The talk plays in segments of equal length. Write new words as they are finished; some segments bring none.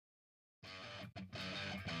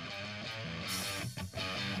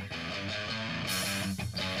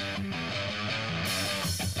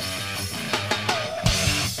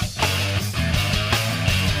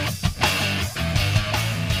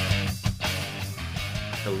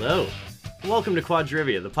Hello. Welcome to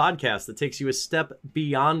Quadrivia, the podcast that takes you a step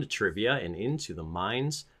beyond trivia and into the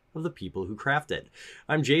minds of the people who craft it.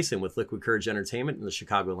 I'm Jason with Liquid Courage Entertainment in the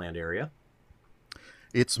Chicagoland area.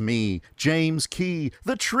 It's me, James Key,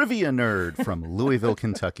 the trivia nerd from Louisville,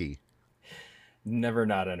 Kentucky. Never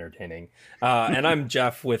not entertaining. And I'm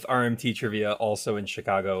Jeff with RMT Trivia, also in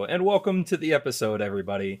Chicago. And welcome to the episode,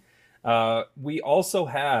 everybody. We also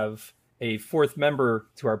have a fourth member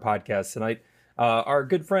to our podcast tonight, our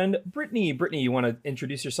good friend, Brittany. Brittany, you want to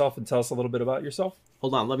introduce yourself and tell us a little bit about yourself?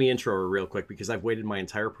 Hold on, let me intro her real quick because I've waited my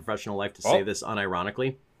entire professional life to say this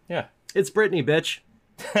unironically. Yeah. It's Brittany, bitch.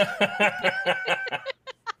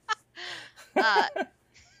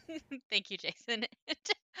 Thank you, Jason.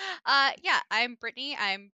 I'm Brittany.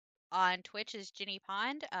 I'm on Twitch as Ginny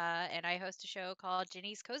Pond, and I host a show called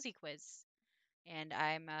Ginny's Cozy Quiz. And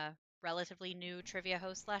I'm a relatively new trivia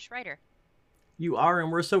host / writer. You are,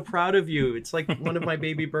 and we're so proud of you. It's like one of my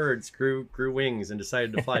baby birds grew wings and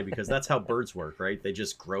decided to fly because that's how birds work, right? They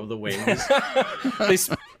just grow the wings.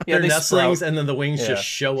 They're nestlings, sprout. and then the wings just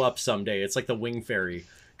show up someday. It's like the wing fairy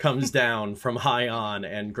comes down from high on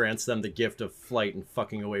and grants them the gift of flight and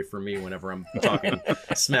fucking away from me whenever I'm talking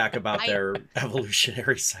smack about their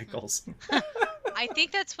evolutionary cycles. I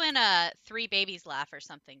think that's when 3 babies laugh or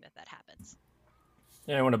something that happens.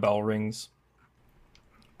 Yeah, when a bell rings.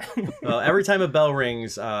 Well, every time a bell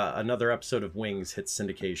rings, another episode of Wings hits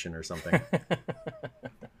syndication or something.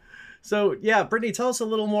 So, yeah, Brittany, tell us a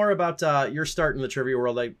little more about your start in the trivia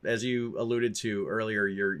world. Like, as you alluded to earlier,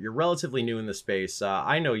 you're relatively new in the space.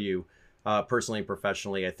 I know you personally and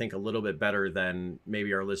professionally, I think a little bit better than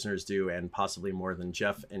maybe our listeners do, and possibly more than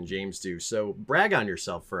Jeff and James do. So brag on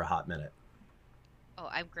yourself for a hot minute. Oh,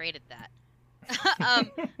 I'm great at that.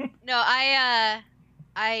 No,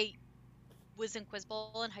 I was in Quiz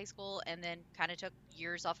Bowl in high school and then kind of took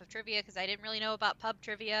years off of trivia because I didn't really know about pub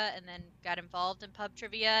trivia, and then got involved in pub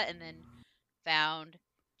trivia and then found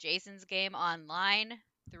Jason's game online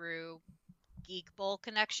through Geek Bowl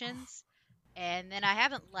connections, and then I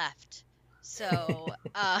haven't left. So,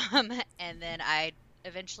 and then I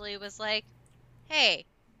eventually was like, hey,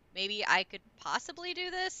 maybe I could possibly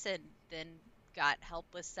do this, and then got help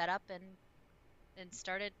with setup and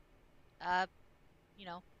started,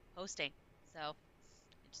 hosting. So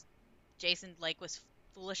Jason was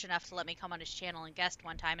foolish enough to let me come on his channel and guest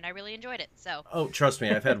one time, and I really enjoyed it. So Trust me,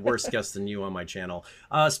 I've had worse guests than you on my channel.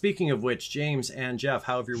 Speaking of which, James and Jeff,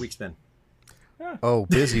 how have your weeks been? Oh,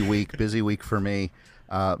 busy week for me.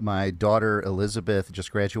 My daughter Elizabeth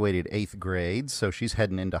just graduated 8th grade, so she's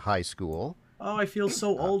heading into high school. Oh, I feel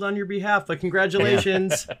so old on your behalf, but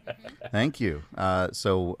congratulations. Thank you.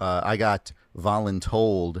 So I got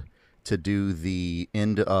voluntold to do the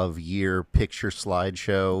end of year picture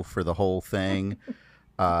slideshow for the whole thing.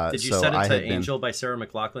 Did you send it to Angel by Sarah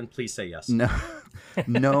McLachlan? Please say yes. No,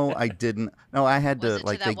 I didn't. No, I had was to,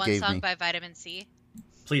 it to that one song by Vitamin C?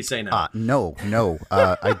 Please say no. No.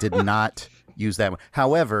 I did not use that one.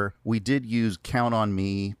 However, we did use Count on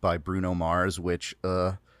Me by Bruno Mars, which,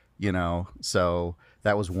 so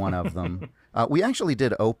that was one of them. We actually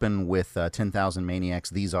did open with 10,000 Maniacs,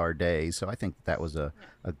 These Are Days, so I think that was a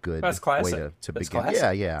good way to begin.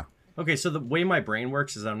 Classic. Yeah. Okay, so the way my brain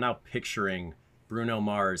works is I'm now picturing Bruno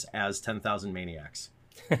Mars as 10,000 Maniacs.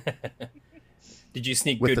 Did you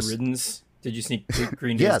sneak Good Riddance? Did you sneak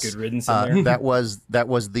Green Day's Yes, Good Riddance in there? that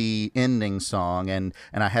was the ending song, and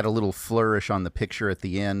I had a little flourish on the picture at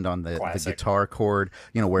the end on the guitar chord,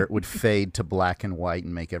 where it would fade to black and white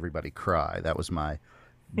and make everybody cry. That was my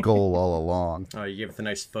goal all along. Oh, you gave it the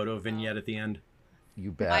nice photo vignette at the end?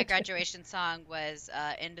 You bet. My graduation song was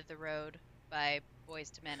End of the Road by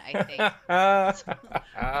Boyz II Men, I think.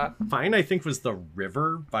 Fine, I think, was The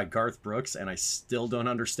River by Garth Brooks, and I still don't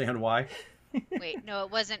understand why. Wait, no, it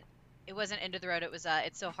wasn't End of the Road. It was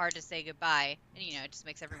It's So Hard to Say Goodbye. And, it just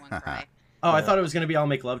makes everyone cry. Oh, I thought it was going to be I'll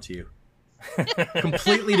Make Love to You.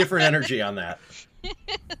 Completely different energy on that. A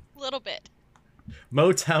little bit.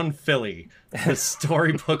 Motown Philly, the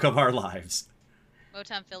storybook of our lives.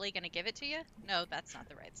 Motown Philly gonna give it to you? No, that's not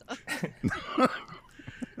the right song.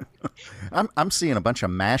 I'm seeing a bunch of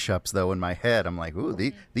mashups though in my head. I'm like, ooh,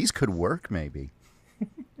 these could work maybe.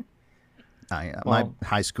 My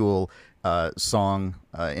high school song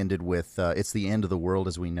ended with "It's the End of the World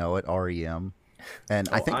as We Know It," REM, and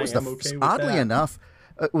I think it was oddly enough,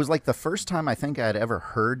 it was like the first time I think I'd ever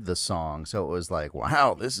heard the song. So it was like,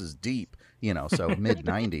 wow, this is deep, So mid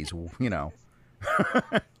 '90s,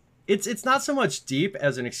 It's not so much deep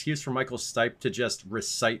as an excuse for Michael Stipe to just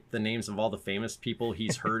recite the names of all the famous people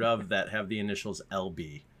he's heard of that have the initials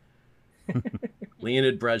LB.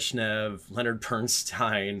 Leonid Brezhnev, Leonard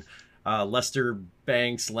Bernstein, Lester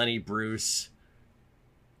Banks, Lenny Bruce.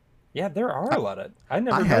 Yeah, there are a lot of. I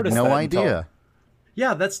never I had noticed no that idea. until-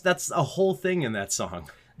 Yeah, that's a whole thing in that song.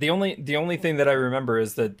 The only thing that I remember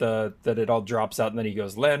is that that it all drops out and then he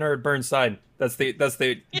goes Leonard Bernstein. That's the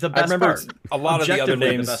The I best remember part. a lot of the other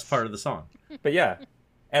Objectively, names. the best part of the song. But yeah,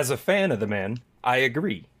 as a fan of the man, I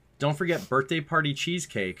agree. Don't forget Birthday Party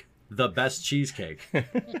Cheesecake, the best cheesecake.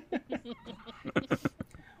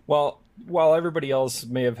 Well, while everybody else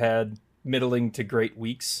may have had middling to great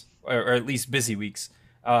weeks, or at least busy weeks,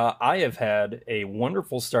 I have had a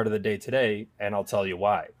wonderful start of the day today, and I'll tell you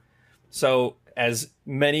why. So, as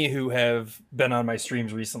many who have been on my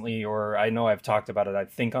streams recently, or I know I've talked about it, I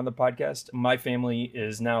think on the podcast, my family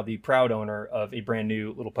is now the proud owner of a brand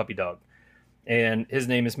new little puppy dog. And his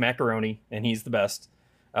name is Macaroni, and he's the best,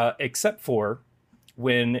 except for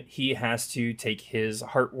when he has to take his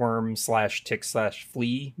heartworm / tick /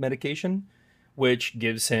 flea medication, which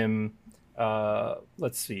gives him,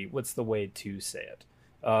 let's see, what's the way to say it?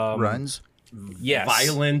 Runs. Yes.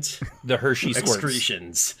 Violent The Hershey squirts.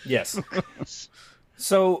 excretions. Yes.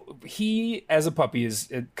 So he, as a puppy,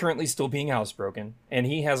 is currently still being housebroken, and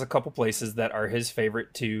he has a couple places that are his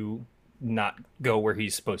favorite to not go where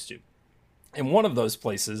he's supposed to. And one of those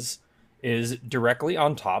places is directly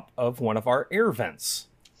on top of one of our air vents.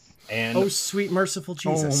 And Oh, sweet merciful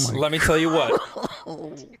Jesus. my let me tell you what,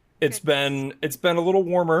 it's been a little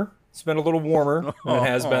warmer. It's been a little warmer than it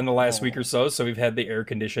has been the last week or so. So we've had the air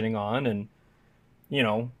conditioning on, and you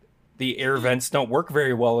know, the air vents don't work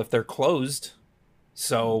very well if they're closed.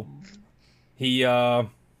 So he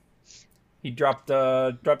dropped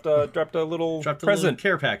a little Dropped a present. little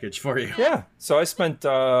care package for you. Yeah. So I spent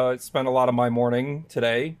a lot of my morning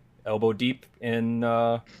today, elbow deep in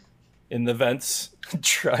the vents,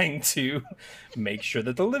 trying to make sure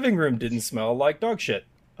that the living room didn't smell like dog shit.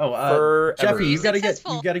 Oh, Forever. Jeffy, you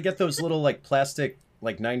Successful. gotta get those little like plastic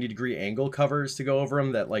like 90-degree angle covers to go over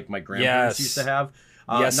them that like my grandparents Yes. used to have.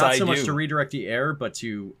 Yes, not I so much do. to redirect the air, but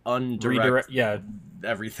to undirect Yeah.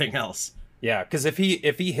 everything else. Yeah, because if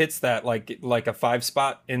he hits that like a 5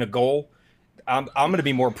 spot in a goal, I'm gonna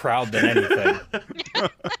be more proud than anything.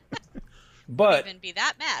 But Even be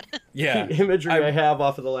that mad. yeah, The imagery I I- have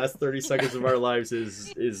off of the last 30 seconds of our lives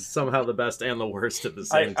is somehow the best and the worst at the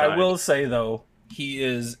same I time. will say though, he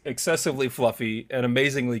is excessively fluffy and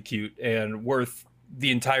amazingly cute and worth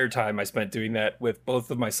the entire time I spent doing that with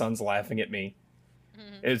both of my sons laughing at me.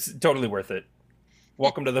 It's totally worth it.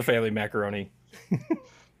 Welcome to the family, Macaroni.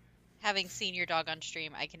 Having seen your dog on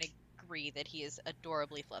stream, I can agree that he is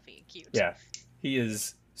adorably fluffy and cute. Yeah, he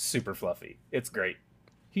is super fluffy. It's great.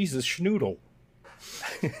 He's a schnoodle.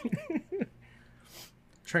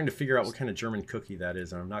 Trying to figure out what kind of German cookie that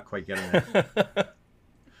is, and I'm not quite getting it.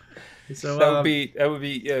 So That would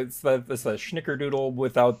be yeah, it's the schnickerdoodle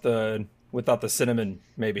without the cinnamon,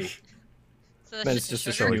 maybe. So that's Then it's just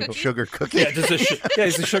a sugar sugar cookie. Sugar cookie. Yeah, just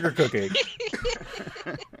it's a sugar cookie.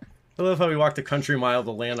 I love how we walked a country mile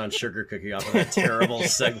to land on sugar cookie off of that terrible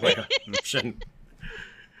segue option.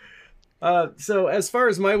 So as far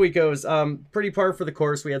as my week goes, pretty par for the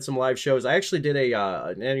course. We had some live shows. I actually did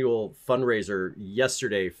an annual fundraiser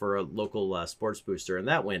yesterday for a local sports booster, and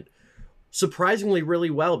that went surprisingly really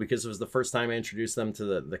well because it was the first time I introduced them to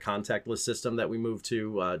the contactless system that we moved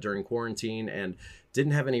to during quarantine and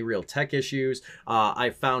didn't have any real tech issues. I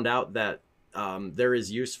found out that there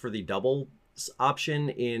is use for the double option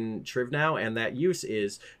in Triv now, and that use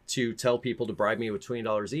is to tell people to bribe me with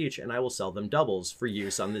 $20 each, and I will sell them doubles for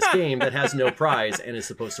use on this game that has no prize and is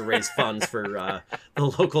supposed to raise funds for the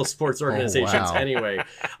local sports organizations wow. anyway.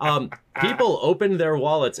 People opened their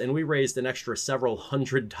wallets, and we raised an extra several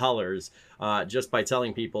 $100s just by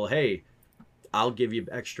telling people, hey, I'll give you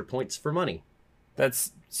extra points for money.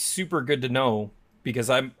 That's super good to know because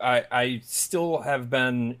I still have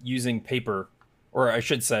been using paper, or I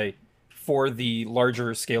should say, for the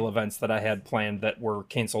larger scale events that I had planned that were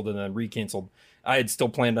canceled and then recanceled. I had still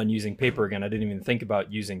planned on using paper again. I didn't even think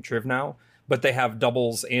about using Triv now, but they have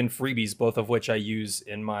doubles and freebies, both of which I use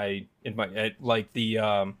in my like the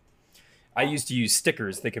I used to use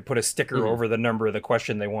stickers. They could put a sticker over the number of the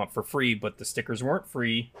question they want for free, but the stickers weren't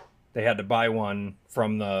free. They had to buy one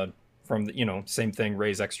from the same thing,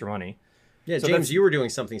 raise extra money. Yeah, So James, that's- you were doing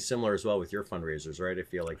something similar as well with your fundraisers, right? I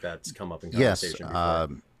feel like that's come up in Yes. conversation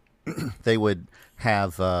before. They would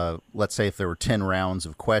have, let's say if there were 10 rounds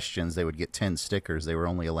of questions, they would get 10 stickers. They were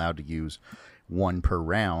only allowed to use one per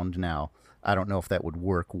round. Now, I don't know if that would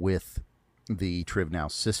work with the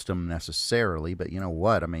TrivNow system necessarily, but you know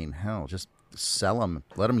what? I mean, hell, just sell them.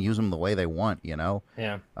 Let them use them the way they want, you know?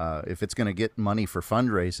 Yeah. If it's going to get money for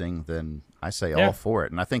fundraising, then I say Yeah. all for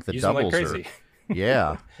it. And I think the Use them like doubles are crazy.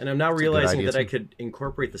 Yeah. And I'm now That's a good realizing idea, that I too. could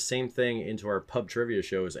incorporate the same thing into our pub trivia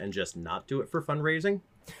shows and just not do it for fundraising.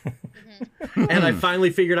 And I finally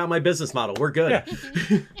figured out my business model. We're good.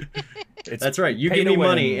 It's That's right. You pay give to me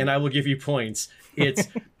money win. and I will give you points. It's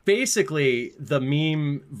basically the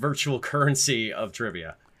meme virtual currency of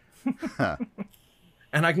trivia.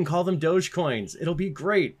 And I can call them Dogecoins. It'll be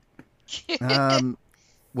great.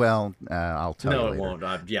 Well, I'll tell you No, it later.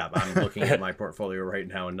 won't. Yeah, I'm looking at my portfolio right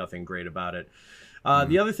now and nothing great about it.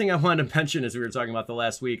 The other thing I wanted to mention as we were talking about the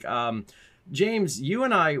last week, James, you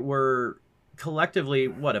and I were collectively,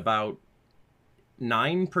 about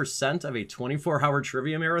 9% of a 24-hour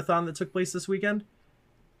trivia marathon that took place this weekend?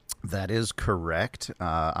 That is correct.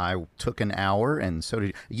 I took an hour, and so did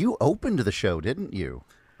you. You opened the show, didn't you?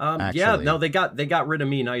 Yeah, Actually. no, they got rid of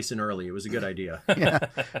me nice and early. It was a good idea.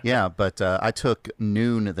 Yeah, but I took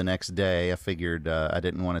noon the next day. I figured I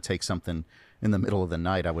didn't want to take something in the middle of the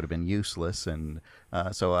night. I would have been useless, and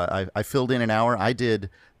so I filled in an hour. I did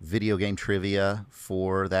video game trivia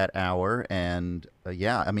for that hour, and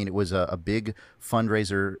yeah, I mean it was a big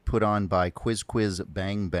fundraiser put on by Quiz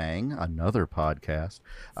Bang Bang, another podcast.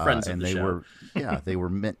 Friends of and the they show.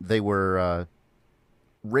 were they were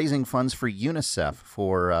raising funds for UNICEF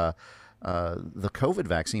for the COVID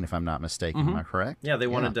vaccine, if I'm not mistaken. Am I correct? Yeah, they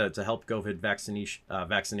wanted to help COVID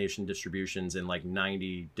vaccination distributions in like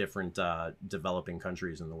 90 different developing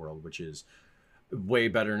countries in the world, which is way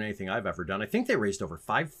better than anything I've ever done. I think they raised over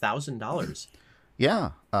 $5,000.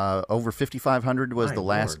 Yeah, over 5,500 was My the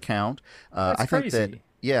last Lord. count. That's I think that crazy.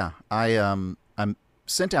 yeah, I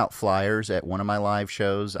sent out flyers at one of my live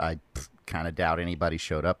shows. I kind of doubt anybody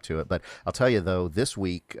showed up to it, but I'll tell you though, this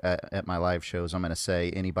week at my live shows, I'm going to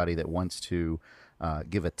say anybody that wants to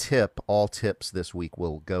give a tip, all tips this week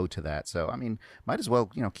will go to that. So I mean, might as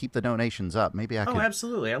well keep the donations up. Maybe I Oh, could.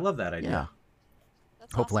 absolutely. I love that idea. Yeah.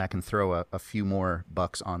 That's Hopefully, awesome. I can throw a few more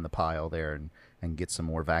bucks on the pile there and get some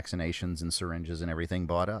more vaccinations and syringes and everything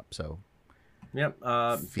bought up. So Yep.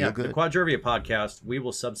 Feel The good. Quadrivia podcast, we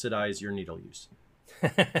will subsidize your needle use.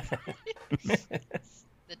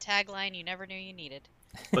 The tagline you never knew you needed.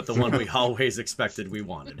 But the one we always expected we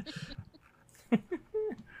wanted.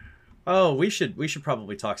 Oh, we should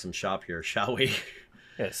probably talk some shop here, shall we?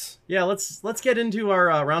 Yes. Yeah, let's get into our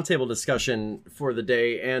roundtable discussion for the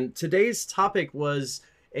day. And today's topic was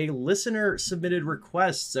a listener submitted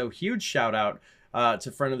request. So huge shout out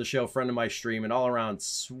to friend of the show, friend of my stream, and all around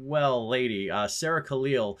swell lady, Sarah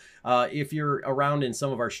Khalil. If you're around in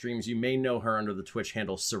some of our streams, you may know her under the Twitch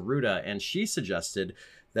handle Saruda, and she suggested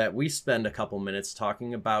that we spend a couple minutes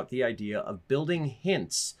talking about the idea of building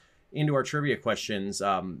hints into our trivia questions,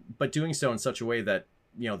 but doing so in such a way that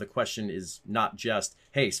the question is not just,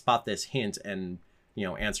 hey, spot this hint and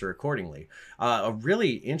answer accordingly. A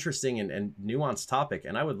really interesting and nuanced topic,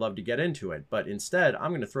 and I would love to get into it, but instead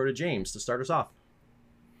I'm going to throw to James to start us off.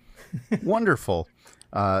 wonderful.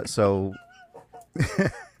 So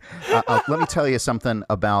let me tell you something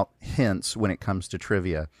about hints when it comes to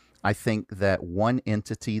trivia. I think that one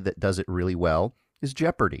entity that does it really well is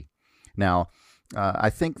Jeopardy. Now,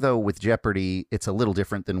 I think, though, with Jeopardy, it's a little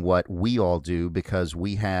different than what we all do because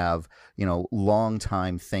we have, long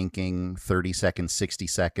time thinking, 30 seconds, 60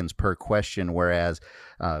 seconds per question, whereas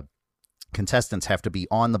contestants have to be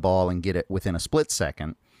on the ball and get it within a split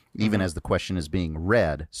second, even as the question is being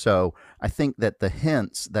read. So I think that the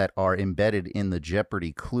hints that are embedded in the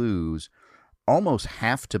Jeopardy clues almost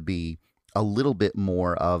have to be a little bit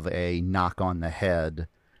more of a knock on the head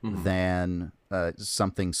than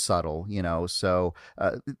something subtle, So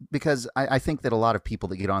because I think that a lot of people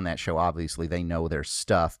that get on that show, obviously they know their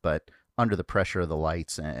stuff, but under the pressure of the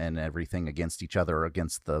lights and everything against each other or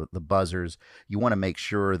against the buzzers, you want to make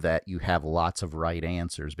sure that you have lots of right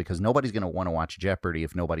answers because nobody's going to want to watch Jeopardy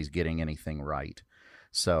if nobody's getting anything right.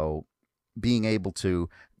 So being able to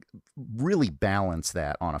really balance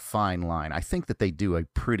that on a fine line, I think that they do a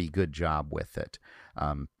pretty good job with it.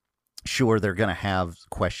 Sure, they're going to have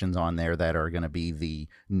questions on there that are going to be the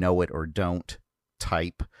know it or don't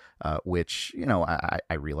type, which,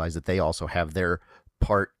 I realize that they also have their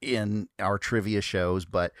part in our trivia shows,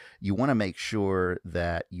 but you want to make sure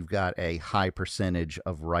that you've got a high percentage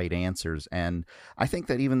of right answers. And I think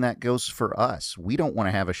that even that goes for us. We don't want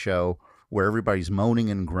to have a show where everybody's moaning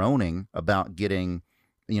and groaning about getting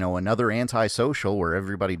another antisocial where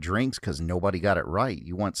everybody drinks because nobody got it right.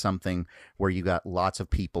 You want something where you got lots of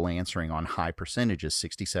people answering on high percentages,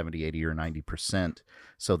 60, 70, 80, or 90%,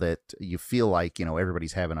 so that you feel like,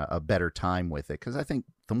 everybody's having a better time with it. Because I think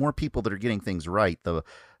the more people that are getting things right,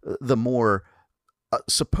 the more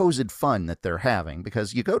supposed fun that they're having,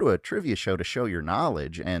 because you go to a trivia show to show your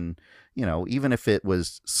knowledge, and even if it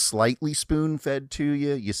was slightly spoon fed to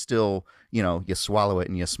you, you still you swallow it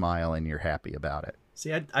and you smile and you're happy about it.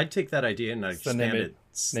 See, I'd take that idea and I'd expand it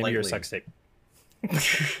slightly. Maybe your sex tape.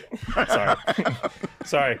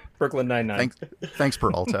 Sorry, Brooklyn Nine-Nine. Thanks,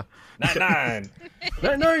 Peralta. 9-9.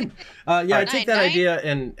 9-9. Yeah, I'd take that 9-9. idea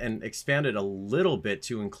and expand it a little bit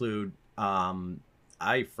to include.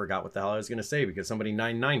 I forgot what the hell I was going to say because somebody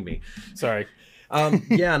 9-9'd me. Sorry.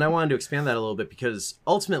 Yeah, and I wanted to expand that a little bit because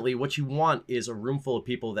ultimately what you want is a room full of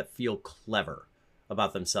people that feel clever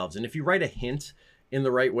about themselves. And if you write a hint in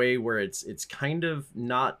the right way where it's kind of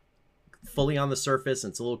not fully on the surface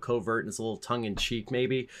and it's a little covert and it's a little tongue-in-cheek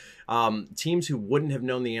maybe, teams who wouldn't have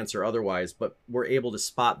known the answer otherwise but were able to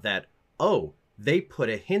spot that, oh, they put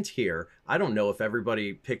a hint here. I don't know if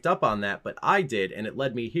everybody picked up on that, but I did, and it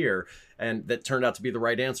led me here, and that turned out to be the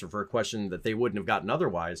right answer for a question that they wouldn't have gotten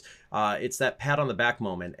otherwise. It's that pat on the back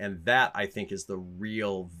moment, and that, I think, is the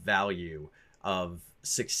real value of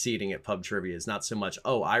succeeding at pub trivia. Is not so much,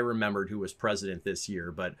 oh, I remembered who was president this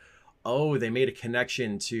year, but oh, they made a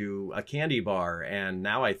connection to a candy bar, and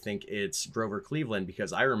now I think it's Grover Cleveland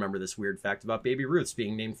because I remember this weird fact about Baby Ruth's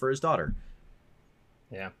being named for his daughter.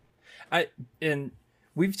 Yeah. And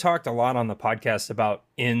we've talked a lot on the podcast about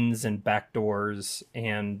ins and backdoors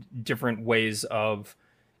and different ways of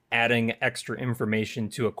adding extra information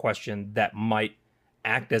to a question that might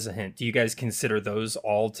act as a hint. Do you guys consider those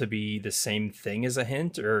all to be the same thing as a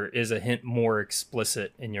hint, or is a hint more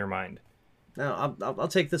explicit in your mind? Now, I'll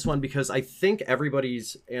take this one because I think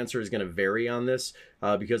everybody's answer is going to vary on this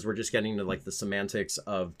because we're just getting to like the semantics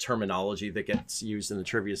of terminology that gets used in the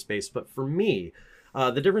trivia space. But for me,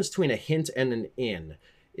 the difference between a hint and an in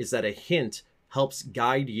is that a hint helps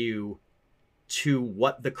guide you to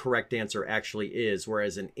what the correct answer actually is,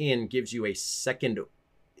 whereas an in gives you a second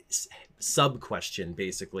sub question,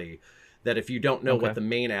 basically, that if you don't know what the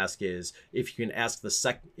main ask is, if you can ask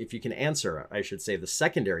if you can answer, I should say, the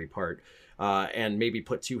secondary part, and maybe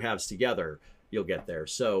put two halves together, you'll get there.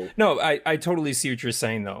 So no, I totally see what you're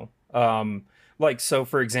saying though. So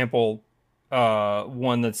for example,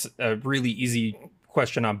 one that's a really easy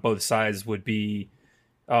question on both sides would be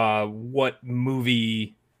what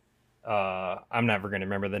movie I'm never going to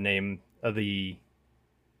remember the name of the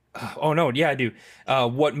oh no, yeah, I do.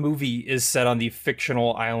 What movie is set on the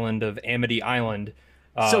fictional island of Amity Island?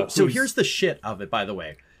 So here's the shit of it, by the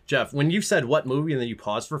way, Jeff. When you said what movie and then you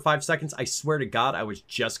paused for 5 seconds, I swear to God, I was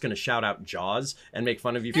just going to shout out Jaws and make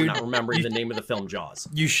fun of you for not remembering the name of the film Jaws.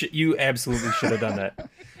 You absolutely should have done that.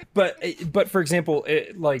 But for example,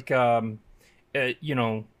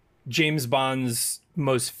 James Bond's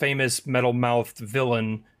most famous metal-mouthed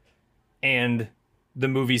villain and the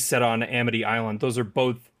movie set on Amity Island, those are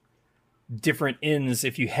both different ins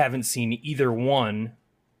if you haven't seen either one.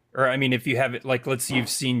 Or I mean, if you haven't, like, let's say you've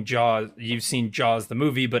seen Jaws the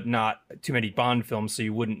movie, but not too many Bond films, so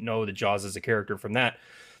you wouldn't know that Jaws is a character from that.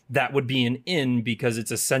 That would be an in because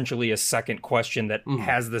it's essentially a second question that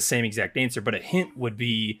has the same exact answer. But a hint would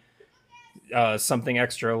be something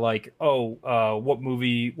extra like,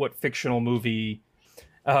 what fictional movie,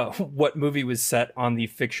 what movie was set on the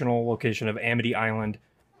fictional location of Amity Island?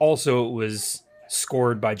 Also, it was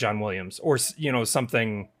scored by John Williams, or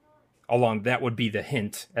something along that would be the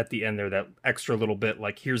hint at the end there, that extra little bit,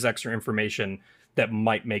 like, here's extra information that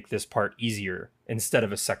might make this part easier instead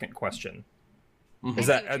of a second question. Is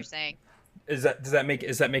that what you're saying? Is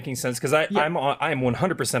that making sense? Because I am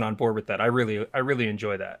 100% on board with that. I really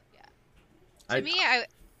enjoy that. Yeah. To me,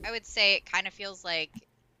 I would say it kind of feels like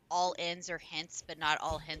all ins are hints, but not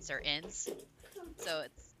all hints are ins. So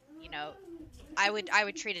it's, I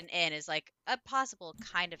would treat an in as like a possible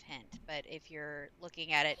kind of hint, but if you're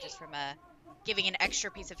looking at it just from giving an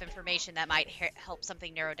extra piece of information that might help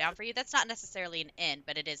something narrow down for you, that's not necessarily an in,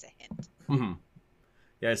 but it is a hint. Mm-hmm.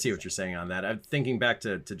 Yeah, I see what you're saying on that. I'm thinking back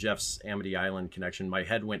to Jeff's Amity Island connection. My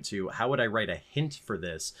head went to, how would I write a hint for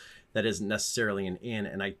this that isn't necessarily an in?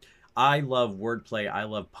 And I love wordplay. I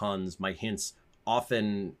love puns. My hints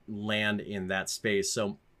often land in that space.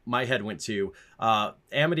 So my head went to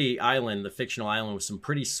Amity Island, the fictional island with some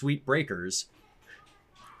pretty sweet breakers,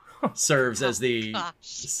 serves as the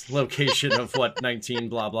location of what 19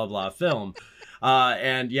 blah blah blah film.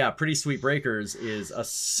 And yeah, Pretty Sweet Breakers is a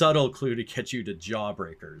subtle clue to get you to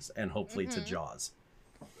Jawbreakers and hopefully to Jaws.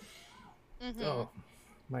 Oh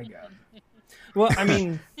my God. Well, I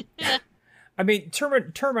mean,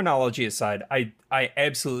 terminology aside, I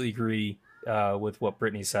absolutely agree with what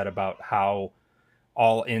Brittany said about how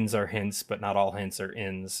all ins are hints, but not all hints are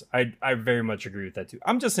ins. I very much agree with that too.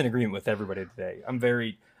 I'm just in agreement with everybody today.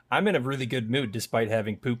 I'm in a really good mood despite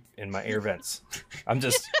having poop in my air vents.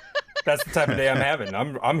 That's the type of day I'm having.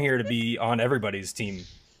 I'm here to be on everybody's team.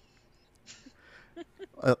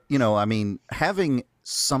 I mean, having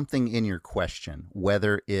something in your question,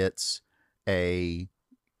 whether it's a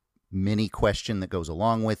mini question that goes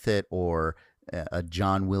along with it or a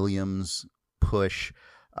John Williams push,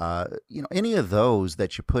 any of those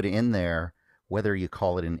that you put in there, whether you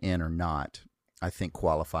call it an in or not, I think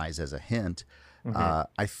qualifies as a hint. Mm-hmm.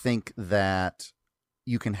 I think that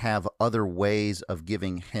you can have other ways of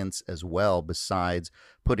giving hints as well besides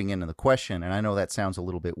putting into the question. And I know that sounds a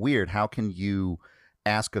little bit weird. How can you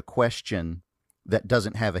ask a question that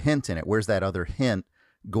doesn't have a hint in it? Where's that other hint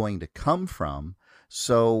going to come from?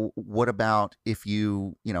 So what about if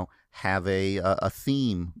you have a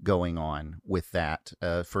theme going on with that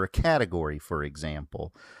for a category, for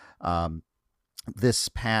example? This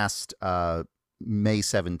past May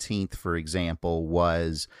 17th, for example,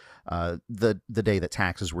 was the day that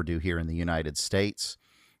taxes were due here in the United States.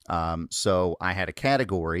 So I had a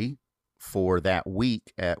category for that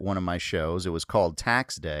week at one of my shows. It was called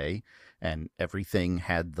Tax Day, and everything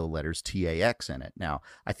had the letters TAX in it. Now,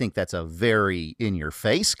 I think that's a very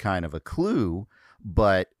in-your-face kind of a clue,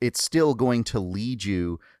 but it's still going to lead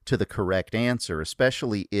you to the correct answer,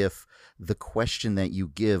 especially if the question that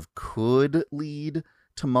you give could lead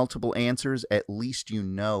to multiple answers. At least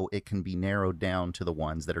it can be narrowed down to the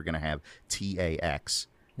ones that are going to have TAX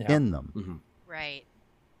in them. Mm-hmm. Right.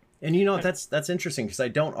 And that's interesting because I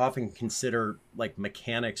don't often consider like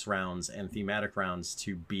mechanics rounds and thematic rounds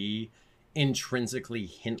to be intrinsically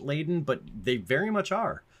hint laden, but they very much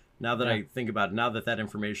are. Now that I think about it, now that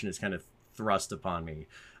information is kind of thrust upon me,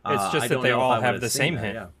 it's just that they all have the same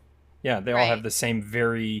hint. Yeah, they all have the same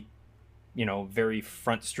very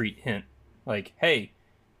front street hint. Like, hey,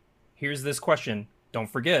 here's this question. Don't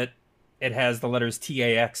forget, it has the letters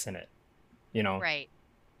TAX in it. Right.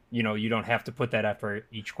 You don't have to put that after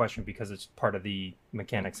each question because it's part of the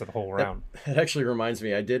mechanics of the whole round. It actually reminds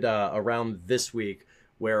me, I did a round this week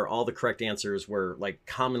where all the correct answers were like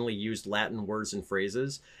commonly used Latin words and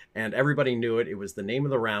phrases, and everybody knew it. It was the name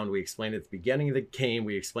of the round. We explained it at the beginning of the game.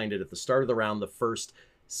 We explained it at the start of the round. The first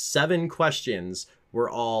 7 questions were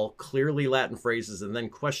all clearly Latin phrases, and then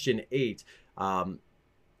question 8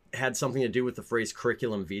 had something to do with the phrase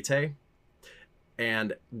curriculum vitae,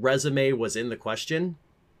 and resume was in the question,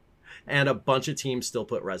 and a bunch of teams still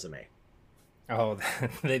put resume. Oh,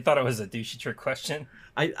 they thought it was a douchey trick question.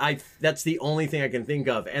 I that's the only thing I can think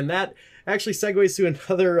of, and that actually segues to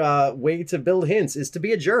another way to build hints is to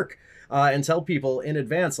be a jerk and tell people in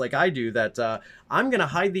advance, like I do, that I'm going to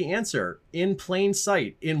hide the answer in plain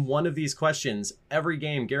sight in one of these questions every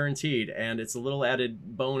game, guaranteed, and it's a little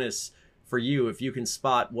added bonus for you if you can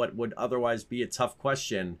spot what would otherwise be a tough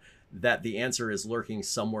question, that the answer is lurking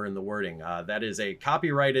somewhere in the wording. That is a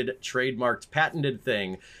copyrighted, trademarked, patented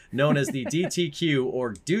thing known as the DTQ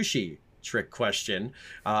or douchey trick question.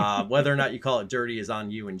 Whether or not you call it dirty is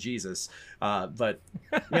on you and Jesus. But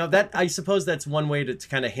that, I suppose that's one way to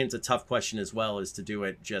kind of hint a tough question as well, is to do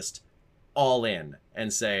it just all in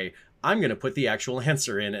and say, I'm going to put the actual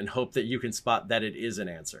answer in and hope that you can spot that it is an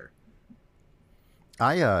answer.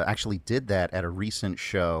 I actually did that at a recent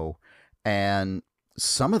show, and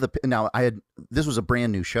this was a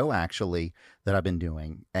brand new show actually that I've been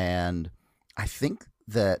doing, and I think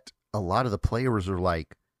that a lot of the players are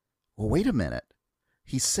like, well, wait a minute,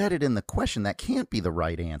 he said it in the question, that can't be the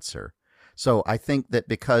right answer. So I think that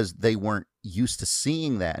because they weren't used to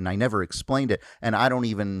seeing that, and I never explained it, and I don't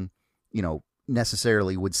even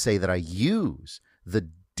necessarily would say that I use the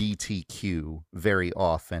DTQ very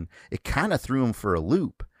often, it kind of threw them for a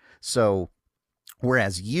loop. So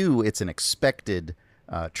whereas it's an expected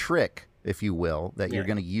trick, if you will, that you're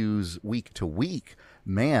going to use week to week.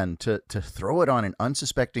 Man, to throw it on an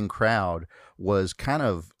unsuspecting crowd was kind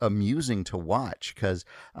of amusing to watch, because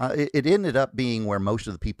it ended up being where most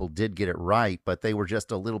of the people did get it right, but they were just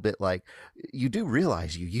a little bit like, you do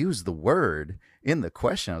realize you used the word in the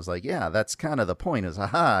question. I was like, yeah, that's kind of the point, is,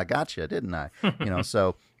 aha, I gotcha, didn't I?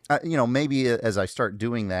 So maybe as I start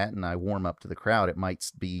doing that and I warm up to the crowd, it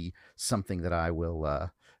might be something that I will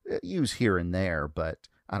use here and there, but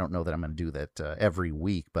I don't know that I'm going to do that every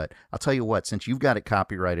week. But I'll tell you what, since you've got it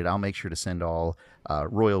copyrighted, I'll make sure to send all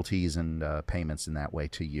royalties and payments in that way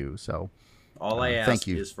to you. So all I ask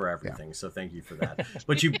is for everything. Yeah. So thank you for that.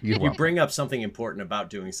 But you bring up something important about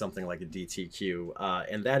doing something like a DTQ,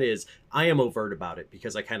 and that is, I am overt about it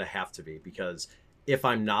because I kind of have to be, because if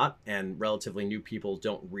I'm not, and relatively new people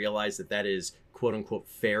don't realize that is quote unquote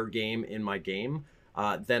fair game in my game,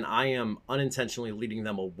 then I am unintentionally leading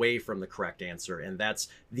them away from the correct answer. And that's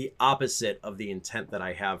the opposite of the intent that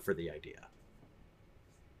I have for the idea.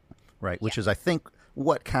 Right, which is, I think,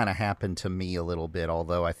 what kind of happened to me a little bit,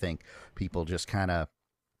 although I think people just kind of,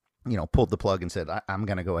 pulled the plug and said, I'm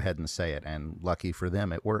going to go ahead and say it. And lucky for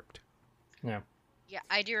them, it worked. Yeah. Yeah,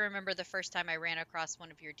 I do remember the first time I ran across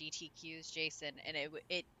one of your DTQs, Jason, and it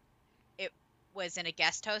was in a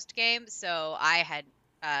guest host game, so I had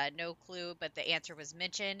no clue, but the answer was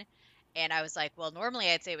mentioned, and I was like, well, normally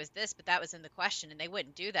I'd say it was this, but that was in the question, and they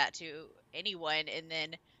wouldn't do that to anyone. And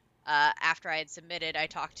then after I had submitted, I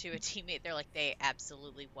talked to a teammate. They're like, they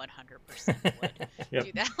absolutely 100% would Yep.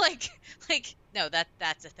 do that. Like no,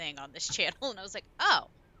 that's a thing on this channel, and I was like, oh,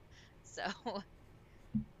 so. All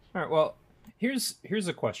right. Well, here's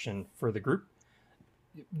a question for the group.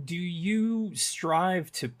 Do you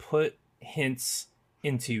strive to put hints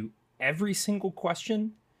into every single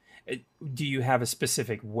question? Do you have a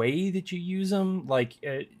specific way that you use them? Like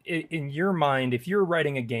in your mind, if you're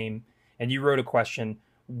writing a game and you wrote a question,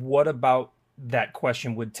 what about that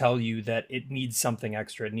question would tell you that it needs something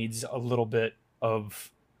extra? It needs a little bit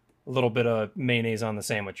of mayonnaise on the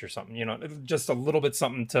sandwich or something, just a little bit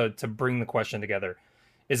something to bring the question together.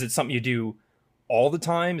 Is it something you do all the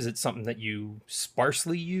time? Is it something that you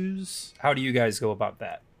sparsely use? How do you guys go about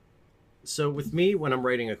that? So with me, when I'm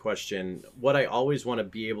writing a question, what I always want to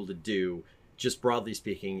be able to do, just broadly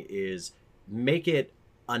speaking, is make it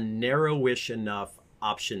a narrowish enough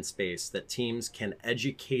option space that teams can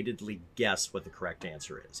educatedly guess what the correct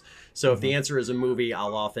answer is. So if the answer is a movie,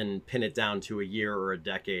 I'll often pin it down to a year or a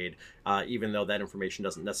decade, even though that information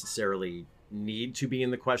doesn't necessarily need to be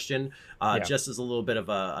in the question, just as a little bit of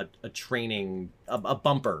a training, a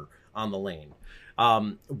bumper on the lane.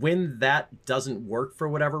 When that doesn't work for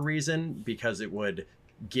whatever reason, because it would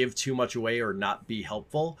give too much away or not be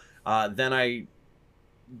helpful, then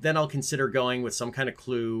I'll consider going with some kind of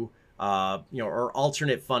clue, or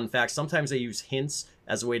alternate fun facts. Sometimes I use hints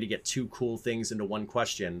as a way to get two cool things into one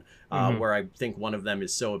question, where I think one of them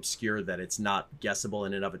is so obscure that it's not guessable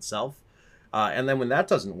in and of itself. And then when that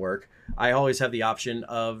doesn't work, I always have the option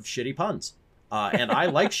of shitty puns. And I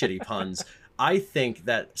like shitty puns. I think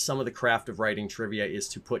that some of the craft of writing trivia is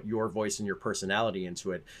to put your voice and your personality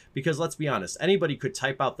into it. Because let's be honest, anybody could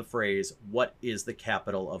type out the phrase, "What is the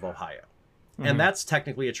capital of Ohio?" And that's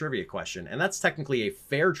technically a trivia question. And that's technically a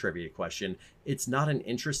fair trivia question. It's not an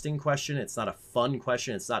interesting question. It's not a fun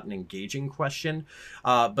question. It's not an engaging question.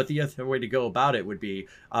 But the other way to go about it would be,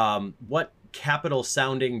 what capital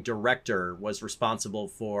sounding director was responsible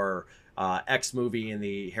for X movie in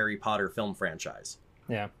the Harry Potter film franchise?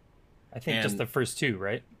 Yeah. I think just the first two,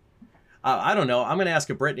 right? I don't know. I'm going to ask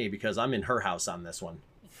a Brittany because I'm in her house on this one.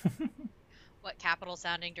 What capital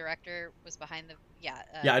sounding director was behind the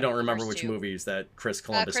I don't remember first which two. movies that Chris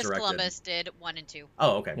Columbus Chris directed. Columbus did 1 and 2.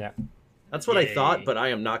 Oh, okay. Yeah. That's what I Yay. thought, but I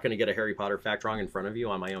am not going to get a Harry Potter fact wrong in front of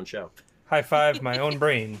you on my own show. High five my own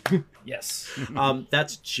brain. Yes.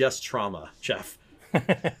 That's just trauma, Jeff.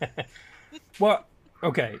 Well,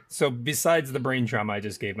 okay. So besides the brain trauma I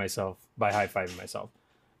just gave myself by high-fiving myself,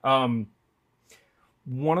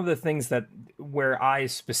 one of the things where I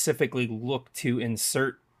specifically look to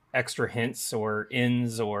insert extra hints or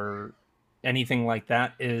ins or anything like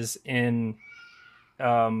that is in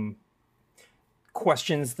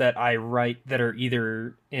questions that I write that are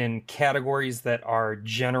either in categories that are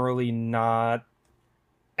generally not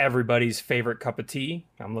everybody's favorite cup of tea.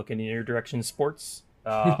 I'm looking in your direction, sports.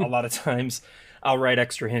 A lot of times I'll write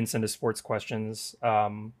extra hints into sports questions,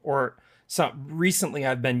 or recently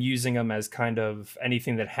I've been using them as kind of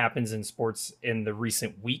anything that happens in sports in the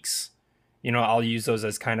recent weeks. I'll use those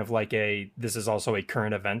as kind of like this is also a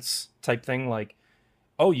current events type thing. Like,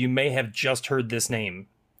 oh, you may have just heard this name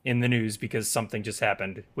in the news because something just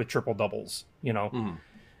happened with triple doubles,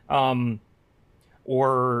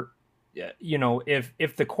 or,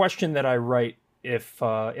 if the question that I write,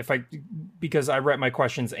 because I write my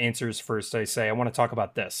questions answers first, I say, I want to talk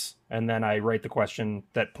about this. And then I write the question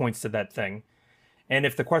that points to that thing. And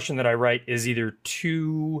if the question that I write is either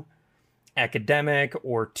too academic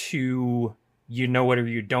or too, it or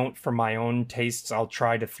you don't, for my own tastes, I'll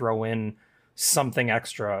try to throw in something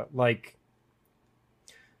extra. Like,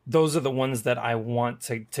 those are the ones that I want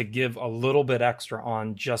to give a little bit extra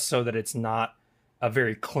on, just so that it's not a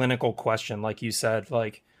very clinical question. Like you said,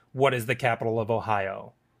 like, what is the capital of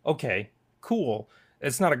Ohio? Okay, cool.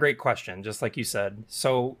 It's not a great question, just like you said.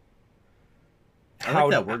 So I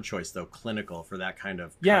like that word choice, though, clinical, for that kind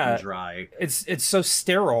of cut and dry. It's so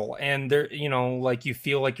sterile, and there, like, you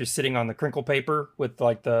feel like you're sitting on the crinkle paper with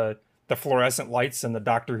like the fluorescent lights and the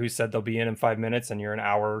doctor who said they'll be in 5 minutes, and you're an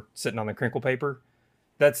hour sitting on the crinkle paper.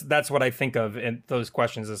 That's what I think of in those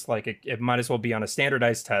questions. It's like it might as well be on a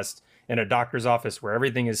standardized test in a doctor's office where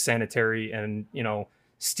everything is sanitary and,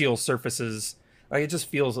 steel surfaces. Like, it just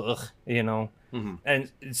feels Mm-hmm.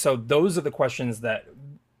 And so those are the questions that,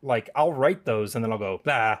 like, I'll write those and then I'll go,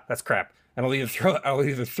 that's crap, and I'll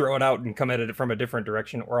either throw it out and come at it from a different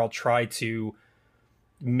direction, or I'll try to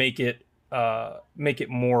make it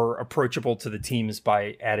more approachable to the teams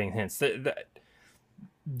by adding hints.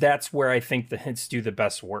 That's where I think the hints do the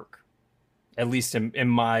best work, at least in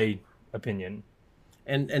my opinion.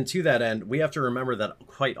 And to that end, we have to remember that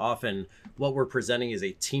quite often what we're presenting is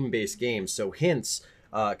a team-based game. So hints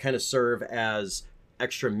kind of serve as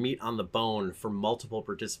extra meat on the bone for multiple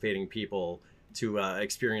participating people to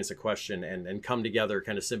experience a question and come together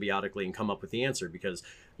kind of symbiotically and come up with the answer. Because,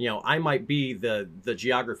 I might be the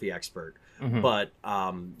geography expert, but,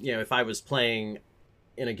 if I was playing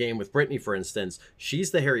in a game with Brittany, for instance,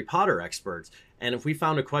 she's the Harry Potter expert. And if we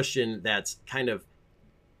found a question that's kind of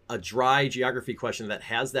a dry geography question that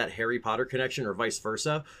has that Harry Potter connection, or vice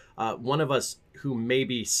versa, one of us who may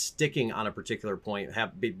be sticking on a particular point,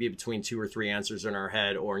 be between 2 or 3 answers in our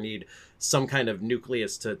head, or need some kind of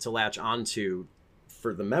nucleus to latch onto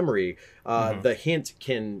for the memory, the hint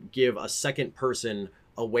can give a second person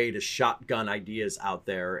a way to shotgun ideas out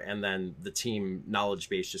there, and then the team knowledge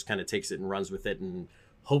base just kind of takes it and runs with it and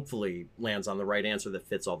hopefully lands on the right answer that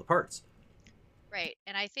fits all the parts. Right.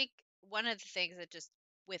 And I think one of the things that, just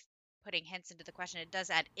with putting hints into the question, it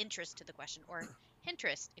does add interest to the question, or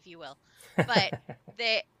hinterest, if you will. But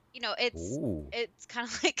it's kind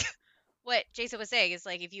of like what Jason was saying, is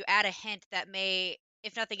like, if you add a hint that may,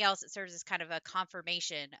 if nothing else, it serves as kind of a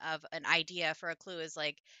confirmation of an idea for a clue. Is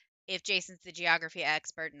like, if Jason's the geography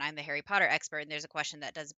expert and I'm the Harry Potter expert, and there's a question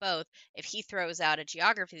that does both, if he throws out a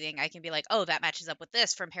geography thing, I can be like, oh, that matches up with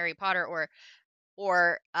this from Harry Potter, or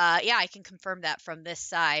yeah, I can confirm that from this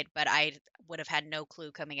side, but I would have had no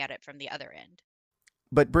clue coming at it from the other end.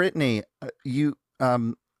 But Brittany,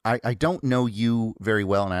 I don't know you very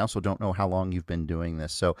well, and I also don't know how long you've been doing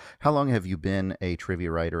this. So how long have you been a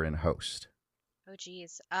trivia writer and host? Oh,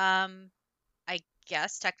 geez. I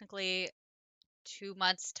guess technically 2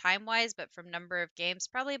 months time-wise, but from number of games,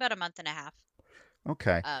 probably about a month and a half.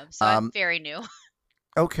 Okay. So I'm very new.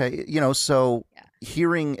 Okay, so Yeah.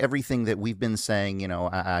 hearing everything that we've been saying,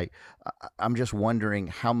 I'm just wondering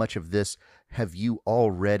how much of this have you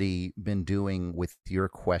already been doing with your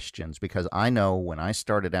questions? Because I know when I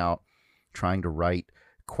started out trying to write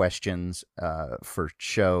questions for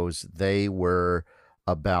shows, they were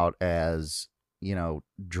about as,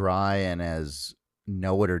 dry and as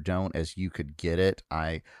know it or don't as you could get it.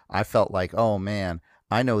 I felt like, oh man,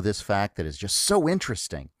 I know this fact that is just so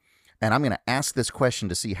interesting, and I'm going to ask this question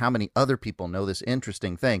to see how many other people know this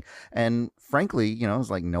interesting thing. And frankly, it was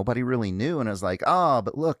like nobody really knew. And I was like, oh,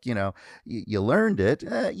 but look, you learned it.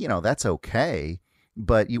 That's okay.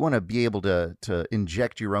 But you want to be able to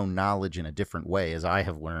inject your own knowledge in a different way, as I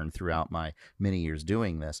have learned throughout my many years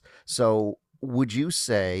doing this. So would you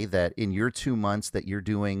say that in your 2 months that you're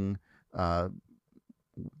doing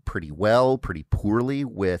pretty well, pretty poorly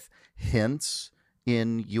with hints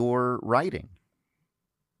in your writing?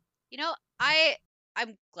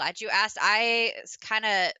 I'm glad you asked. I kind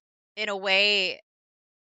of, in a way,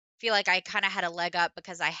 feel like I kind of had a leg up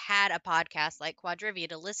because I had a podcast like Quadrivia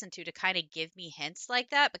to listen to kind of give me hints like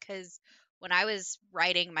that. Because when I was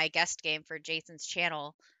writing my guest game for Jason's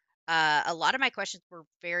channel, a lot of my questions were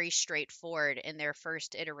very straightforward in their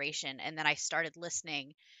first iteration, and then I started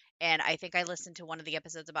listening, and I think I listened to one of the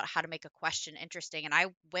episodes about how to make a question interesting, and I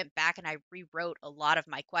went back and I rewrote a lot of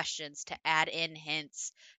my questions to add in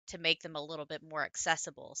hints to make them a little bit more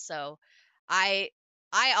accessible. So I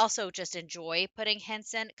I also just enjoy putting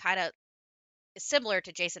hints in, kind of similar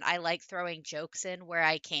to Jason. I like throwing jokes in where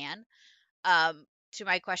I can, to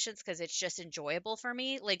my questions, because it's just enjoyable for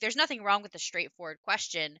me. Like, there's nothing wrong with a straightforward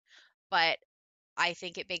question, but I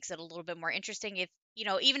think it makes it a little bit more interesting if,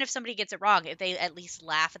 even if somebody gets it wrong, if they at least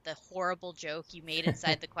laugh at the horrible joke you made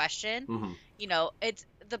inside the question. Mm-hmm. It's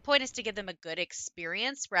the point is to give them a good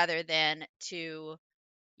experience rather than to,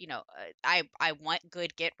 I want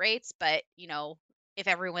good get rates, but if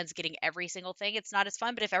everyone's getting every single thing, it's not as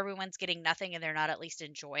fun. But if everyone's getting nothing and they're not at least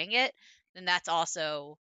enjoying it, then that's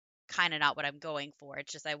also kind of not what I'm going for.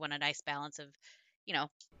 It's just I want a nice balance of,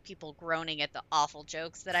 people groaning at the awful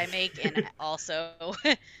jokes that I make, and also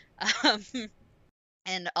um,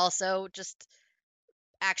 and also just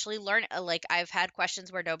actually learn. Like, I've had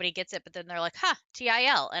questions where nobody gets it, but then they're like, "Huh,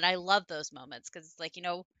 TIL," and I love those moments because it's like,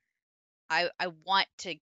 I want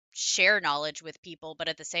to share knowledge with people, but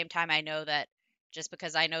at the same time, I know that just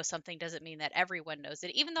because I know something doesn't mean that everyone knows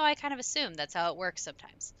it, even though I kind of assume that's how it works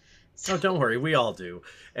sometimes. So don't worry, we all do.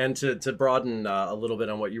 And to broaden a little bit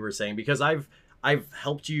on what you were saying, because I've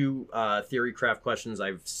helped you theory craft questions.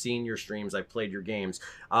 I've seen your streams. I've played your games.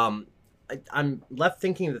 I'm left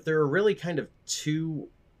thinking that there are really kind of two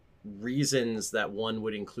reasons that one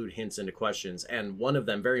would include hints into questions. And one of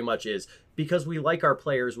them very much is because we like our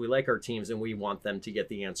players, we like our teams, and we want them to get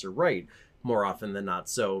the answer right more often than not.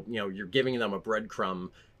 So, you're giving them a breadcrumb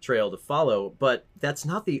trail to follow, but that's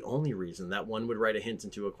not the only reason that one would write a hint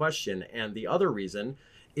into a question. And the other reason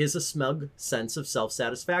is a smug sense of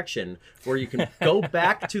self-satisfaction where you can go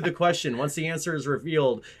back to the question once the answer is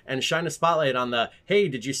revealed and shine a spotlight on the, hey,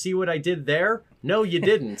 did you see what I did there? No, you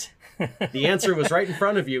didn't. The answer was right in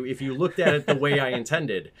front of you if you looked at it the way I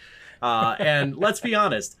intended. And let's be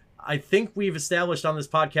honest, I think we've established on this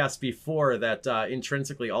podcast before that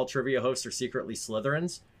intrinsically all trivia hosts are secretly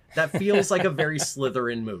Slytherins. That feels like a very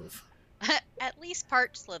Slytherin move. At least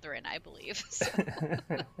part Slytherin, I believe. So.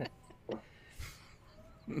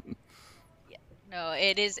 Yeah. No,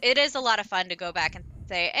 it is a lot of fun to go back and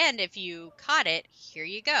say, and if you caught it, here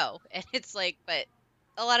you go. And it's like, but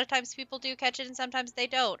a lot of times people do catch it and sometimes they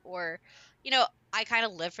don't. Or, I kind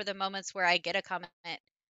of live for the moments where I get a comment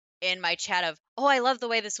in my chat of, oh, I love the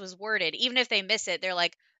way this was worded. Even if they miss it, they're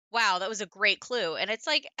like, wow, that was a great clue. And it's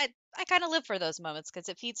like, I kind of live for those moments because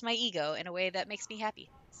it feeds my ego in a way that makes me happy.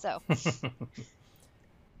 So.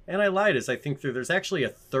 And I lied, as I think there's actually a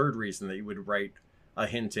third reason that you would write a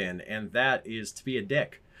hint in, and that is to be a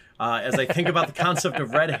dick. As I think about the concept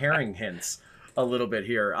of red herring hints a little bit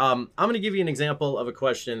here, I'm going to give you an example of a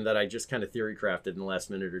question that I just kind of theory crafted in the last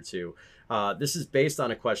minute or two. This is based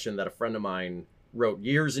on a question that a friend of mine wrote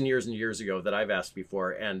years and years and years ago that I've asked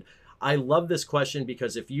before, and I love this question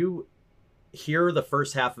because if you hear the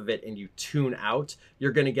first half of it and you tune out,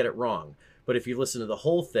 you're going to get it wrong. But if you listen to the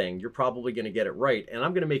whole thing, you're probably going to get it right. And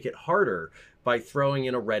I'm going to make it harder by throwing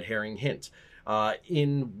in a red herring hint.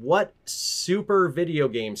 In what super video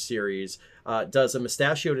game series does a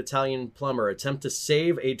mustachioed Italian plumber attempt to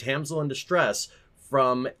save a damsel in distress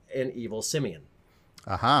from an evil simian?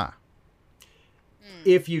 Aha.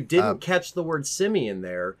 If you didn't catch the word simian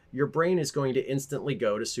there, your brain is going to instantly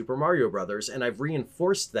go to Super Mario Brothers, and I've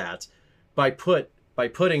reinforced that by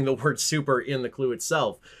putting the word super in the clue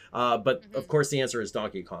itself. But of course the answer is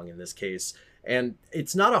Donkey Kong in this case. And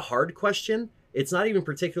it's not a hard question. It's not even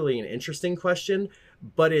particularly an interesting question,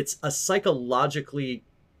 but it's a psychologically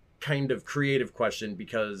kind of creative question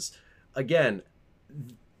because, again,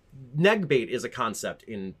 negbait is a concept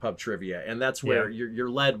in pub trivia, and that's where you're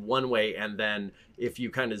led one way, and then if you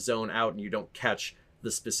kind of zone out and you don't catch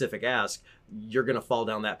the specific ask, you're going to fall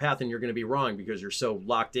down that path and you're going to be wrong because you're so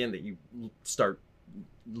locked in that you start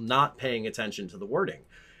not paying attention to the wording.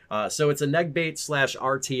 So it's a negbait /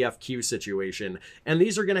 RTFQ situation, and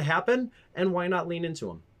these are going to happen, and why not lean into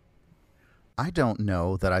them? I don't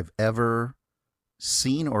know that I've ever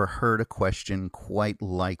seen or heard a question quite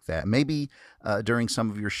like that. Maybe during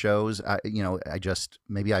some of your shows,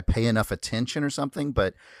 maybe I pay enough attention or something,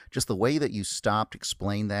 but just the way that you stopped,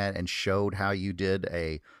 explained that, and showed how you did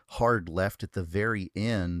a hard left at the very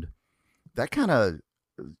end, that kind of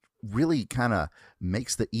really kind of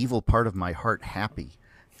makes the evil part of my heart happy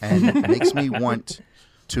and makes me want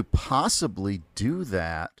to possibly do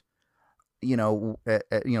that,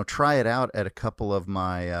 try it out at a couple of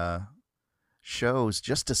my shows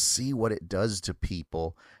just to see what it does to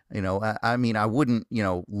people. I mean, I wouldn't,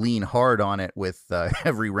 lean hard on it with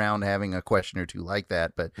every round having a question or two like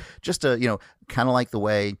that, but just to, kind of like the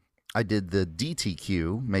way I did the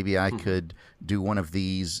DTQ, maybe I could do one of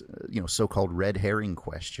these, so-called red herring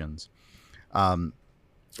questions. Ooh,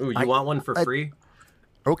 you want one for free?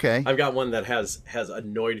 Okay. I've got one that has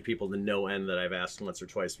annoyed people to no end that I've asked once or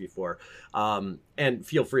twice before. And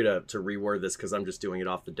feel free to reword this because I'm just doing it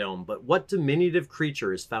off the dome. But what diminutive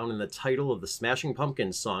creature is found in the title of the Smashing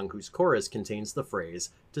Pumpkins song whose chorus contains the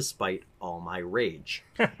phrase, "Despite all my rage"?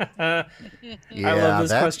 I love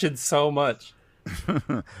this question so much.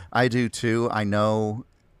 I do too. I know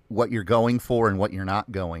what you're going for and what you're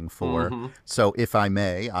not going for. Mm-hmm. So if I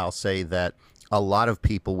may, I'll say that a lot of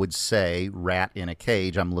people would say rat in a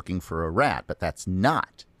cage, I'm looking for a rat, but that's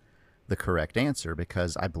not the correct answer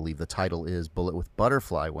because I believe the title is Bullet with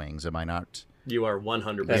Butterfly Wings. Am I not? You are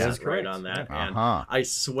 100% right on that. And I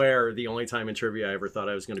swear the only time in trivia I ever thought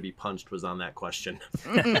I was going to be punched was on that question.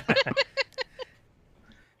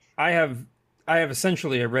 I have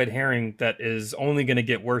essentially a red herring that is only going to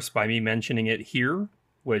get worse by me mentioning it here,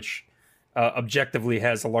 which objectively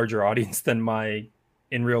has a larger audience than my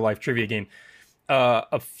in real life trivia game.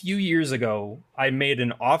 A few years ago, I made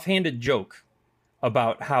an offhanded joke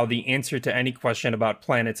about how the answer to any question about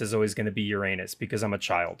planets is always going to be Uranus because I'm a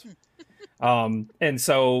child. And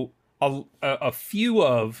so a few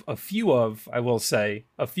of I will say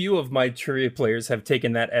a few of my trivia players have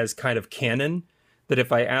taken that as kind of canon, that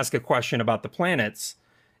if I ask a question about the planets,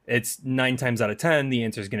 it's 9 times out of 10 the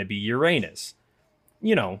answer is going to be Uranus.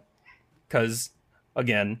 You know, because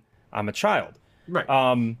again, I'm a child.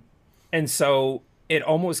 Right. And so it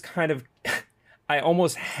almost kind of I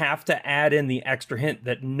almost have to add in the extra hint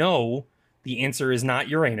that no, the answer is not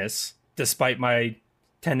Uranus, despite my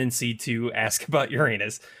tendency to ask about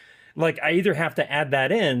Uranus. Like, I either have to add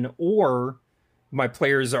that in, or my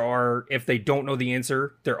players are, if they don't know the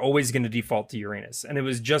answer, they're always going to default to Uranus. And it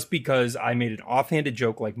was just because I made an offhanded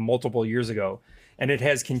joke like multiple years ago, and it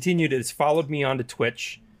has continued. It's followed me onto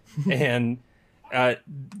Twitch, and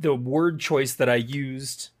the word choice that I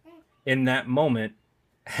used in that moment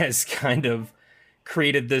has kind of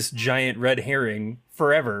created this giant red herring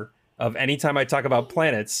forever of anytime I talk about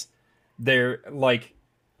planets, they're like,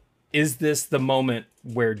 is this the moment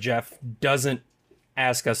where Jeff doesn't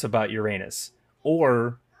ask us about Uranus?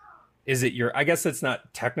 Or is it I guess it's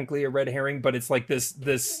not technically a red herring, but it's like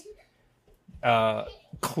this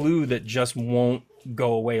clue that just won't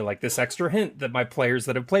go away. Like this extra hint that my players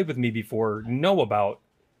that have played with me before know about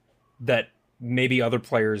that maybe other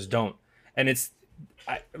players don't. And it's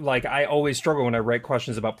I always struggle when I write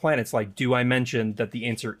questions about planets. Like, do I mention that the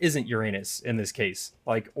answer isn't Uranus in this case?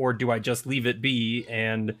 Like, or do I just leave it be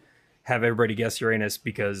and have everybody guess Uranus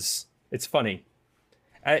because it's funny?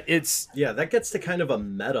 That gets to kind of a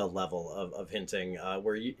meta level of hinting,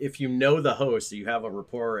 where if you know the host, you have a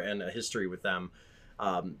rapport and a history with them,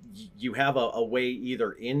 you have a way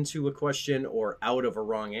either into a question or out of a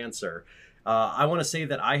wrong answer. I want to say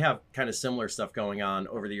that I have kind of similar stuff going on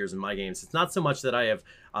over the years in my games. It's not so much that I have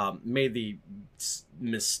made the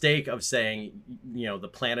mistake of saying, the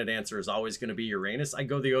planet answer is always going to be Uranus. I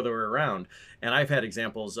go the other way around. And I've had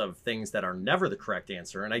examples of things that are never the correct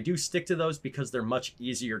answer. And I do stick to those because they're much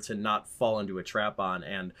easier to not fall into a trap on.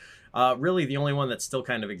 And really, the only one that still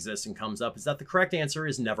kind of exists and comes up is that the correct answer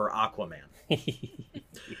is never Aquaman.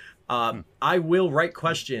 I will write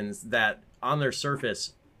questions that on their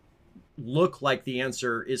surface look like the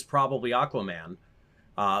answer is probably Aquaman,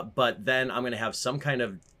 but then I'm going to have some kind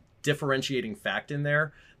of differentiating fact in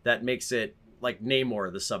there that makes it like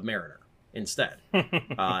Namor the Submariner instead.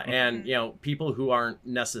 And people who aren't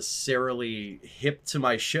necessarily hip to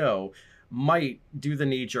my show might do the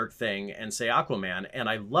knee-jerk thing and say Aquaman, and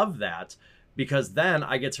I love that because then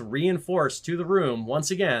I get to reinforce to the room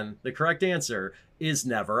once again the correct answer is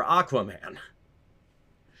never Aquaman.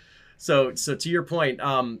 So to your point,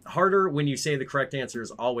 harder when you say the correct answer is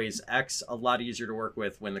always X, a lot easier to work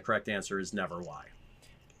with when the correct answer is never Y.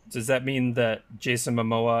 Does that mean that Jason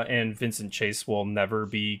Momoa and Vincent Chase will never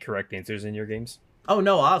be correct answers in your games? Oh,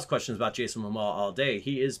 no, I'll ask questions about Jason Momoa all day.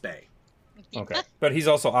 He is Bay. Okay. But he's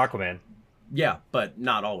also Aquaman. Yeah, but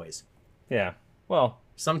not always. Yeah. Well,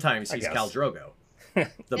 sometimes he's Khal Drogo.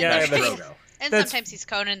 The best Drogo. And sometimes he's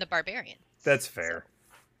Conan the Barbarian. That's fair.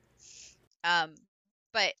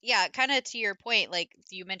 But yeah, kind of to your point, like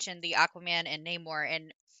you mentioned the Aquaman and Namor,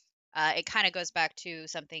 and it kind of goes back to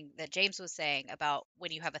something that James was saying about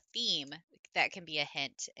when you have a theme that can be a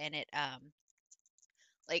hint. And it,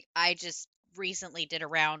 like I just recently did a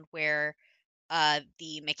round where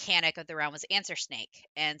the mechanic of the round was Answer Snake.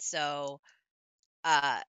 And so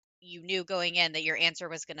you knew going in that your answer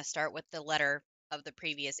was going to start with the letter of the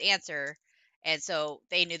previous answer. And so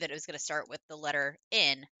they knew that it was going to start with the letter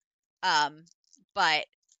N. But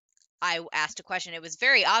I asked a question. It was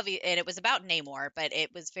very obvious, and it was about Namor, but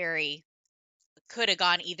it was could have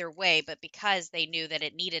gone either way. But because they knew that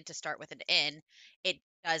it needed to start with an N, it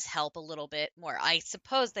does help a little bit more. I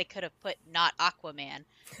suppose they could have put not Aquaman,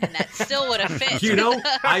 and that still would have fit.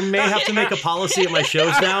 I may have to make a policy at my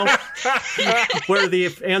shows now where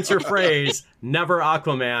the answer phrase never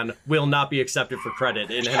Aquaman will not be accepted for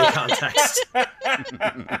credit in any context.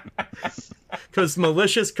 Because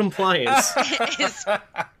malicious compliance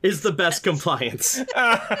is the best compliance.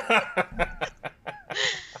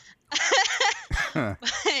 But,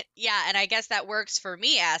 yeah, and I guess that works for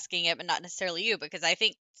me asking it, but not necessarily you, because I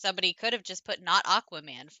think somebody could have just put not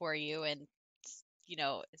Aquaman for you, and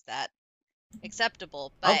is that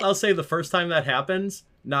acceptable? But I'll say the first time that happens,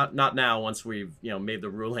 not now once we've made the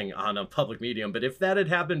ruling on a public medium, but if that had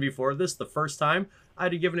happened before this, the first time,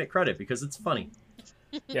 I'd have given it credit because it's funny.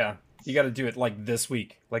 Yeah, you got to do it like this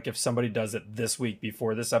week. Like if somebody does it this week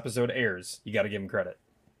before this episode airs, you got to give them credit.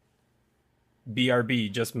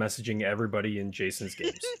 BRB just messaging everybody in Jason's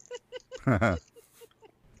games.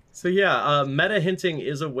 So yeah, meta hinting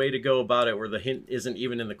is a way to go about it where the hint isn't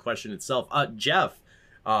even in the question itself. Jeff,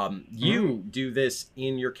 you do this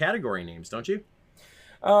in your category names, don't you?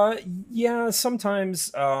 Yeah,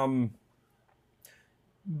 sometimes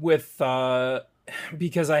with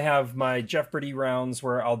because I have my Jeopardy rounds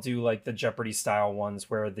where I'll do like the Jeopardy style ones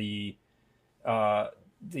where the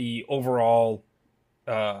overall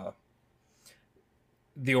uh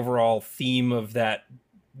the overall theme of that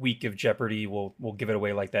week of Jeopardy will give it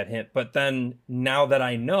away like that hint. But then now that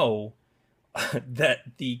I know that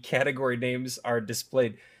the category names are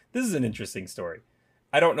displayed, this is an interesting story.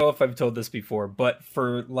 I don't know if I've told this before, but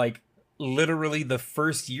for like literally the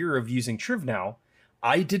first year of using TrivNow,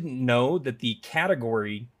 I didn't know that the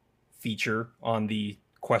category feature on the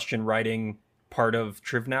question writing part of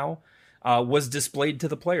TrivNow was displayed to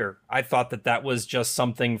the player. I thought that that was just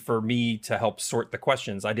something for me to help sort the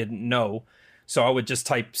questions. I didn't know. So I would just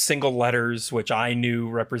type single letters, which I knew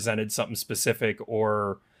represented something specific,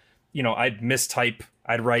 or, you know, I'd mistype,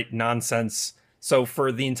 I'd write nonsense. So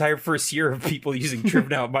for the entire first year of people using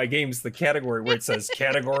TrivNow at my games, the category where it says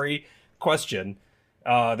category question,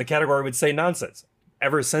 the category would say nonsense.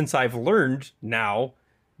 Ever since I've learned now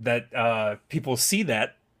that people see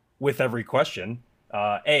that with every question,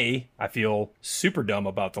 A, I feel super dumb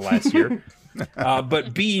about the last year,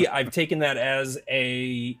 but B, I've taken that as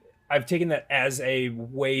a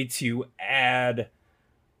way to add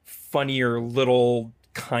funnier little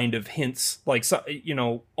kind of hints. Like, so, you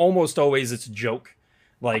know, almost always it's a joke.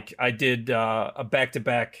 Like I did a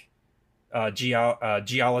back-to-back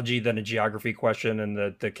geology, then a geography question,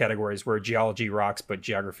 and the categories were geology rocks, but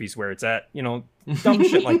geography's where it's at. You know, dumb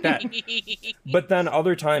shit like that. But then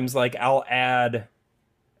other times, like I'll add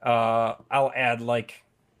like,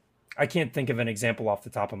 I can't think of an example off the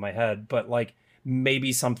top of my head, but like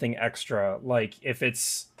maybe something extra. Like if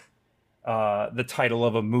it's the title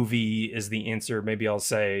of a movie is the answer, maybe I'll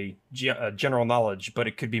say general knowledge, but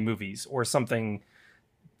it could be movies or something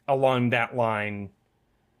along that line,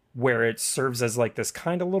 where it serves as like this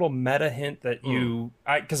kind of little meta hint that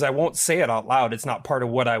because I won't say it out loud. It's not part of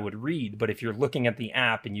what I would read, but if you're looking at the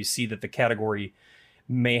app and you see that the category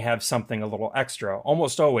may have something a little extra,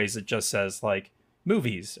 almost always it just says like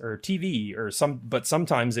movies or TV or but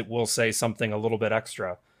sometimes it will say something a little bit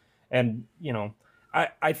extra. And, you know,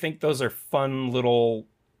 I think those are fun little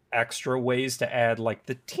extra ways to add like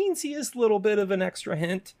the teensiest little bit of an extra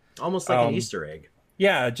hint. Almost like an Easter egg.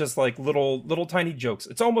 Yeah, just like little tiny jokes.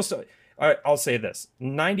 It's almost, I'll say this,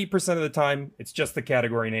 90% of the time, it's just the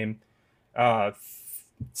category name.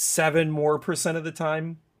 7% more of the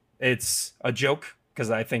time, it's a joke, because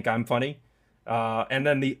I think I'm funny. And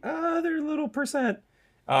then the other little percent,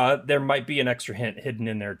 there might be an extra hint hidden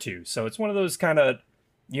in there too. So it's one of those kind of,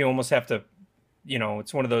 you almost have to, you know,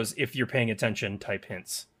 it's one of those if you're paying attention type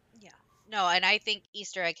hints. Yeah. No, and I think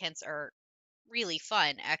Easter egg hints are really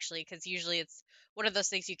fun, actually, because usually it's one of those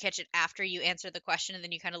things you catch it after you answer the question, and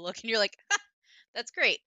then you kind of look and you're like, ha, that's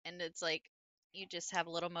great. And it's like, you just have a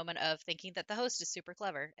little moment of thinking that the host is super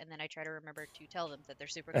clever, and then I try to remember to tell them that they're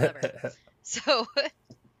super clever. So,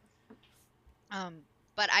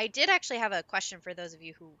 but I did actually have a question for those of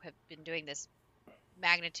you who have been doing this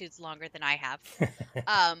magnitudes longer than I have.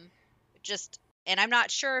 And I'm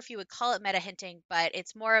not sure if you would call it meta hinting, but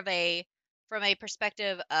it's more of from a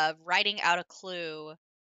perspective of writing out a clue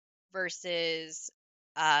versus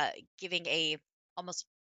giving a almost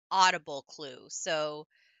audible clue. So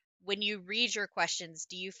when you read your questions,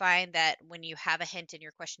 do you find that when you have a hint in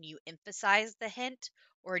your question, you emphasize the hint,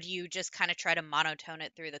 or do you just kind of try to monotone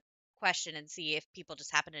it through the question and see if people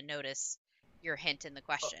just happen to notice your hint in the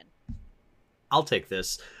question? I'll take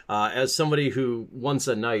this. As somebody who once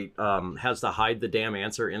a night has to hide the damn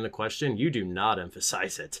answer in the question, you do not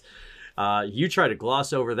emphasize it. You try to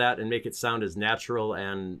gloss over that and make it sound as natural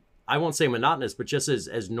and, I won't say monotonous, but just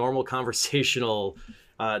as normal conversational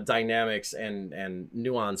dynamics and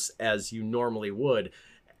nuance as you normally would,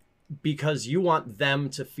 because you want them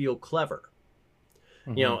to feel clever.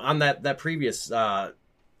 Mm-hmm. You know, on that previous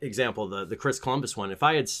example, the Chris Columbus one, if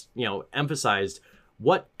I had, you know, emphasized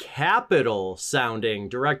what capital sounding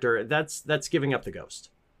director, that's giving up the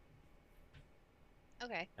ghost.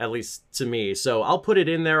 Okay. At least to me. So I'll put it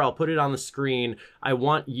in there. I'll put it on the screen. I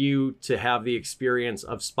want you to have the experience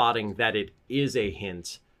of spotting that it is a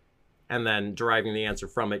hint and then deriving the answer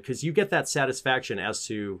from it. Because you get that satisfaction as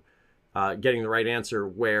to getting the right answer,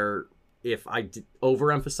 where if I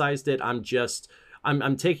overemphasized it, I'm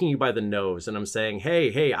taking you by the nose and I'm saying,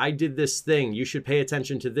 hey, I did this thing. You should pay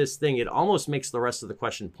attention to this thing. It almost makes the rest of the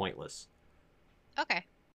question pointless. Okay.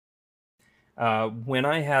 When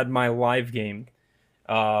I had my live game,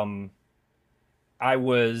 I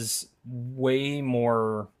was way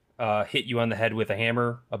more hit you on the head with a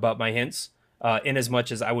hammer about my hints, in as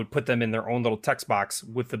much as I would put them in their own little text box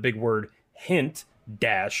with the big word hint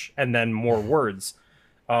dash and then more words.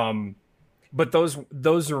 But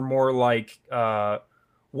those are more like,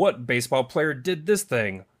 what baseball player did this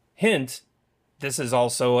thing? Hint, this is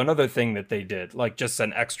also another thing that they did, like just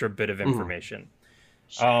an extra bit of information.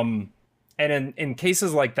 Sure. And in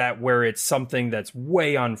cases like that, where it's something that's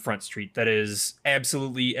way on Front Street, that is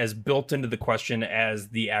absolutely as built into the question as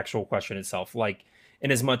the actual question itself, like in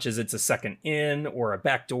as much as it's a second in or a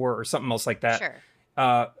backdoor or something else like that, Sure.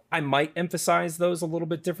 I might emphasize those a little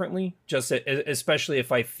bit differently, just especially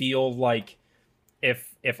if I feel like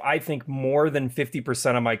if I think more than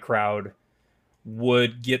 50% of my crowd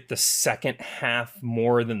would get the second half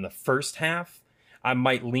more than the first half, I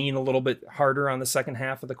might lean a little bit harder on the second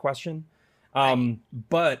half of the question.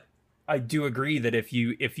 But I do agree that if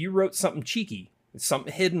you wrote something cheeky,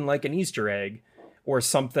 something hidden like an Easter egg, or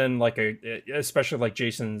something like especially like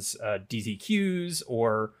Jason's DTQs,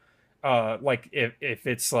 or like if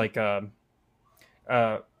it's like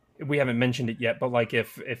we haven't mentioned it yet, but like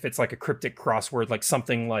if it's like a cryptic crossword, like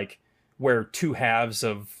something like where two halves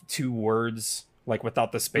of two words, like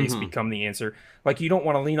without the space, become the answer. Like you don't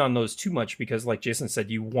want to lean on those too much, because like Jason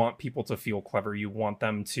said, you want people to feel clever. You want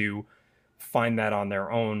them to find that on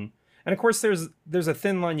their own. And of course there's a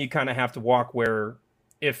thin line you kind of have to walk, where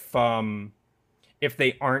if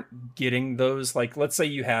they aren't getting those, like let's say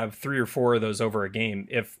you have 3 or 4 of those over a game,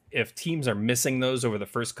 if teams are missing those over the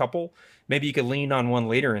first couple, maybe you could lean on one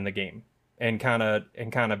later in the game and kind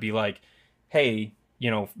of be like, hey,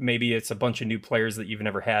 maybe it's a bunch of new players that you've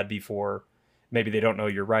never had before. Maybe they don't know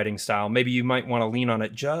your writing style. Maybe you might want to lean on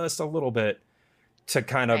it just a little bit to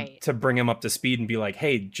kind of to bring them up to speed and be like,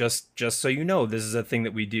 hey, just so you know, this is a thing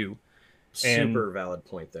that we do. Super valid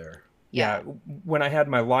point there. Yeah. When I had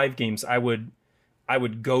my live games, I would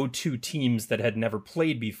go to teams that had never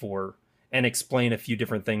played before and explain a few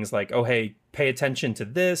different things, like, oh, hey, pay attention to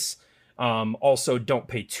this. Also, don't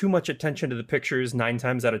pay too much attention to the pictures. 9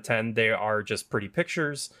 times out of 10, they are just pretty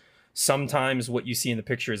pictures. Sometimes what you see in the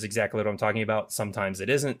picture is exactly what I'm talking about. Sometimes it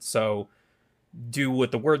isn't. So do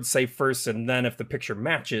what the words say first, and then if the picture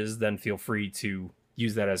matches, then feel free to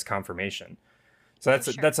use that as confirmation. So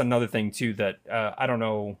that's another thing too, that I don't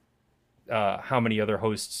know how many other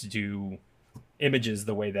hosts do images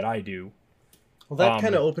the way that I do. Well, that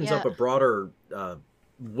kind of opens up a broader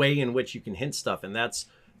way in which you can hint stuff, and that's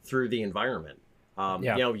through the environment.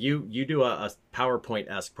 You do a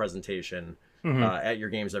PowerPoint-esque presentation at your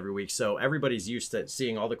games every week, so everybody's used to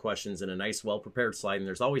seeing all the questions in a nice, well-prepared slide, and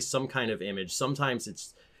there's always some kind of image. Sometimes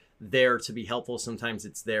it's there to be helpful, sometimes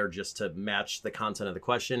it's there just to match the content of the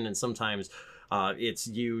question, and sometimes it's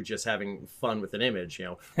you just having fun with an image.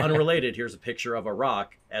 Unrelated, here's a picture of a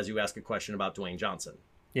rock as you ask a question about Dwayne Johnson.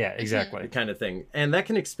 Yeah, exactly. The kind of thing. And that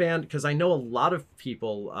can expand, because I know a lot of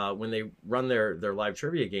people, when they run their live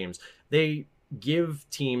trivia games, they give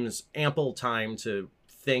teams ample time to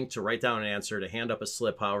think, to write down an answer, to hand up a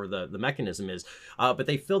slip, however the mechanism is. But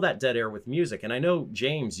they fill that dead air with music. And I know,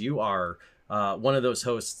 James, you are one of those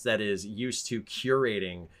hosts that is used to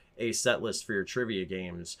curating a set list for your trivia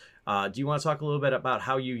games. Do you want to talk a little bit about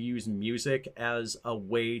how you use music as a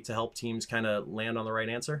way to help teams kind of land on the right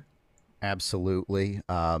answer? Absolutely.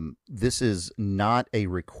 This is not a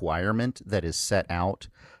requirement that is set out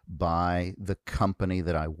by the company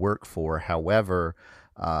that I work for. However,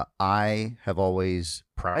 I have always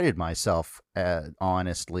prided myself,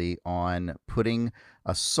 honestly, on putting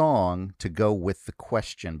a song to go with the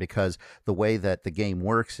question, because the way that the game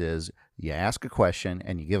works is you ask a question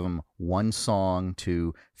and you give them one song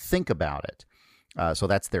to think about it. So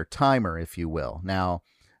that's their timer, if you will. Now,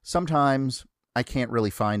 sometimes I can't really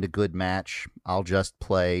find a good match. I'll just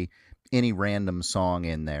play any random song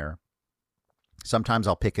in there. Sometimes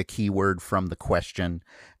I'll pick a keyword from the question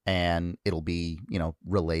and it'll be,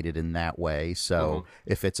 related in that way. So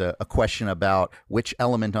if it's a question about which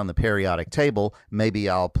element on the periodic table, maybe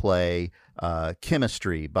I'll play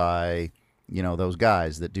Chemistry by, those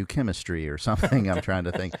guys that do chemistry or something. I'm trying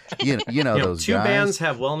to think. Those two guys. bands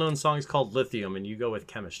have well-known songs called Lithium, and you go with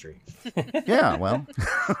Chemistry. Yeah, well.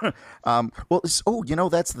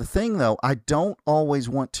 That's the thing, though. I don't always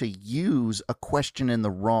want to use a question in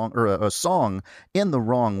the wrong, or a song in the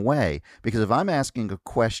wrong way, because if I'm asking a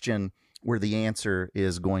question where the answer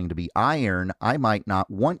is going to be iron, I might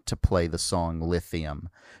not want to play the song Lithium,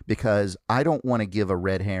 because I don't want to give a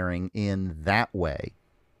red herring in that way.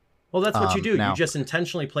 Well, that's what you do. You just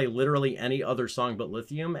intentionally play literally any other song but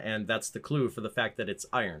Lithium, and that's the clue for the fact that it's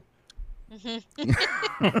iron.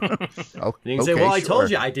 Oh, You can say, okay, well, I sure. told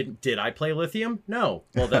you I didn't. Did I play lithium? No.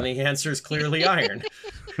 Well, then the answer is clearly iron.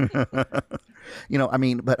 I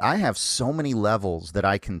mean, but I have so many levels that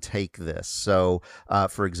I can take this. So,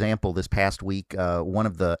 for example, this past week, one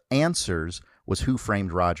of the answers was Who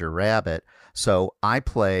Framed Roger Rabbit. So I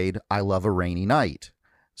played I Love a Rainy Night.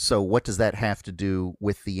 So what does that have to do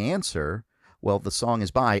with the answer? Well, the song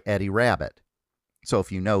is by Eddie Rabbit. So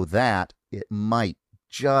if you know that, it might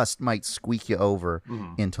squeak you over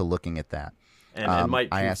into looking at that. And might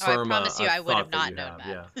I asked- Oh, I confirm promise you, I would have thought not known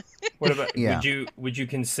have, that. Yeah. What about Yeah. would you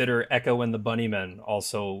consider Echo and the Bunnymen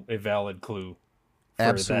also a valid clue? For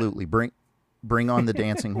Absolutely. Bring on the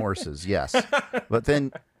dancing horses. Yes. But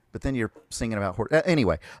then you're singing about horse.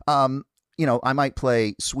 Anyway, I might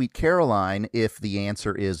play Sweet Caroline if the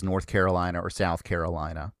answer is North Carolina or South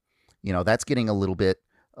Carolina. That's getting a little bit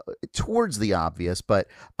towards the obvious, but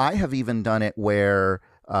I have even done it where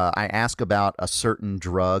I ask about a certain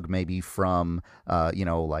drug, maybe from,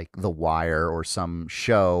 like The Wire or some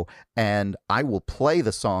show, and I will play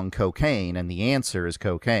the song Cocaine, and the answer is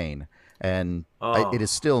cocaine. And it is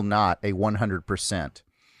still not a 100%.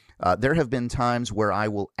 There have been times where I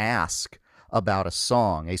will ask about a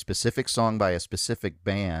song, a specific song by a specific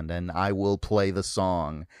band, and I will play the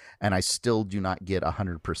song, and I still do not get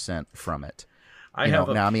 100% from it. I have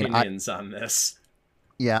opinions on this.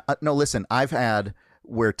 Yeah. No, listen, I've had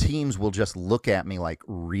where teams will just look at me like,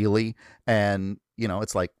 really? And,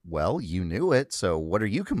 it's like, well, you knew it, so what are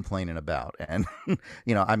you complaining about? And,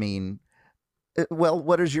 well,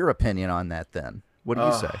 what is your opinion on that then? What do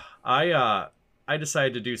you say? I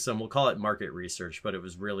decided to do some, we'll call it market research, but it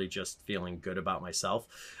was really just feeling good about myself,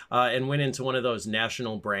 and went into one of those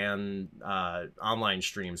national brand online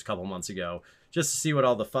streams a couple months ago just to see what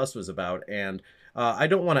all the fuss was about. And I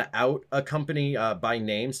don't want to out a company by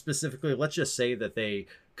name specifically. Let's just say that they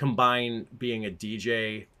combine being a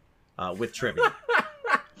DJ with trivia.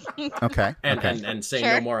 Okay. And say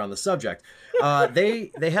Sure. no more on the subject.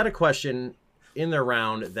 They had a question in their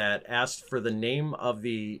round that asked for the name of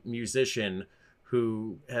the musician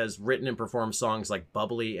who has written and performed songs like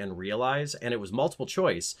Bubbly and Realize, and it was multiple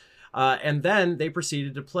choice. And then they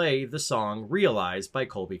proceeded to play the song Realize by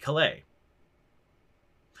Colby Calais.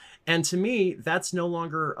 And to me, that's no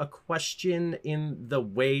longer a question in the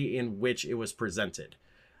way in which it was presented.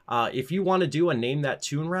 If you want to do a Name That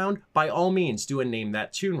Tune round, by all means, do a Name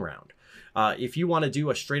That Tune round. If you want to do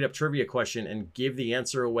a straight up trivia question and give the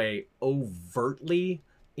answer away overtly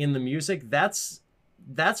in the music, that's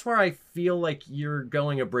where I feel like you're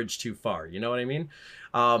going a bridge too far. You know what I mean?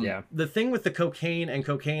 Yeah. The thing with the cocaine,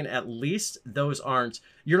 at least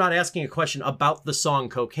you're not asking a question about the song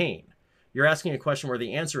Cocaine. You're asking a question where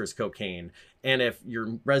the answer is cocaine. And if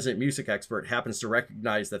your resident music expert happens to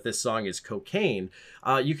recognize that this song is Cocaine,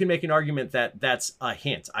 you can make an argument that that's a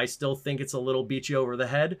hint. I still think it's a little beat you over the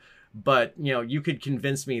head, but you could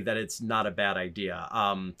convince me that it's not a bad idea.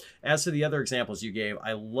 As to the other examples you gave,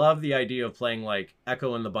 I love the idea of playing like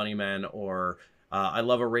Echo and the Bunnymen, or I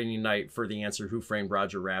Love a Rainy Night for the answer Who Framed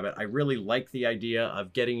Roger Rabbit. I really like the idea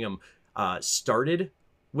of getting them started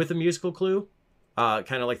with a musical clue.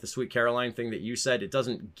 Kind of like the Sweet Caroline thing that you said. It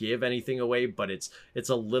doesn't give anything away, but it's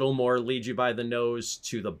a little more lead you by the nose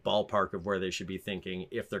to the ballpark of where they should be thinking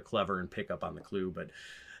if they're clever and pick up on the clue. But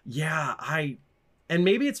yeah, and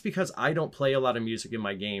maybe it's because I don't play a lot of music in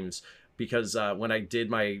my games, because when I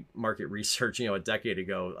did my market research, a decade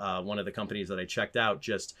ago, one of the companies that I checked out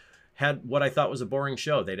just had what I thought was a boring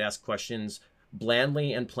show. They'd ask questions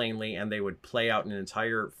blandly and plainly, and they would play out an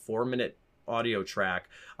entire 4-minute audio track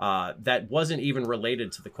that wasn't even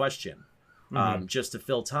related to the question, just to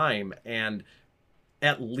fill time. And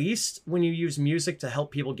at least when you use music to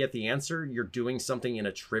help people get the answer, you're doing something in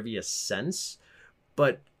a trivia sense.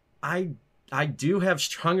 But I do have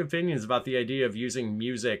strong opinions about the idea of using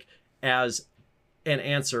music as an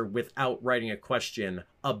answer without writing a question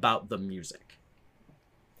about the music.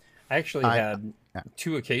 I actually had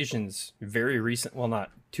two occasions very recent. Well,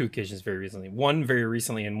 not two occasions very recently. One very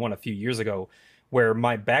recently and one a few years ago, where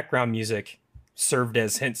my background music served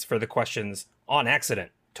as hints for the questions on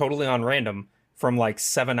accident, totally on random, from like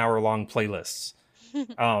 7-hour-long playlists.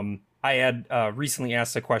 I had recently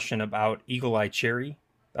asked a question about Eagle Eye Cherry,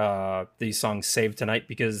 the song Save Tonight,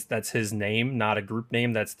 because that's his name, not a group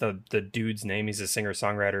name. That's the dude's name. He's a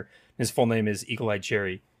singer-songwriter. His full name is Eagle Eye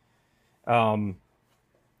Cherry. And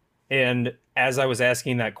as I was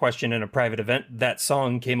asking that question in a private event, that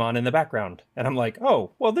song came on in the background. And I'm like,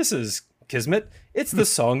 oh, well, this is Kismet. It's the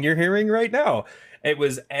song you're hearing right now. It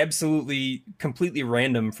was absolutely, completely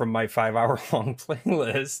random from my 5-hour-long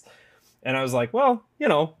playlist. And I was like, well,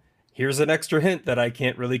 here's an extra hint that I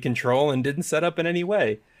can't really control and didn't set up in any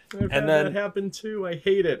way. I've And had then- that happen too. I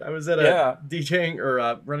hate it. I was at a Yeah. DJing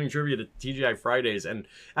or running trivia to TGI Fridays, and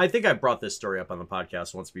I think I brought this story up on the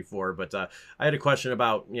podcast once before. But I had a question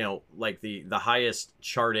about like the highest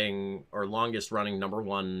charting or longest running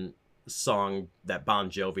 #1 song that Bon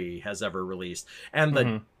Jovi has ever released, and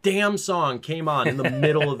the damn song came on in the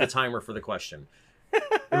middle of the timer for the question.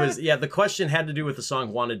 It was the question had to do with the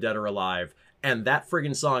song "Wanted Dead or Alive." And that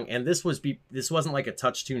friggin' song, and this wasn't like a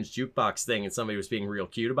Touch Tunes jukebox thing and somebody was being real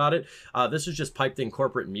cute about it. This was just piped in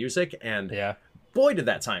corporate music, and boy, did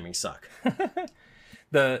that timing suck.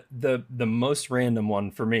 The most random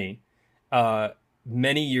one for me,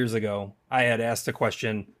 many years ago, I had asked a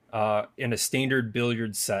question in a standard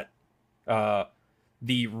billiard set.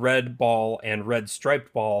 The red ball and red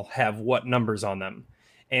striped ball have what numbers on them?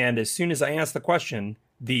 And as soon as I asked the question,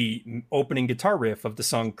 the opening guitar riff of the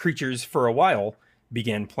song Creatures for a While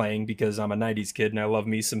began playing, because I'm a 90s kid and I love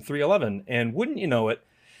me some 311. And wouldn't you know it,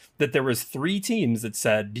 that there was 3 teams that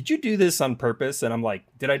said, did you do this on purpose? And I'm like,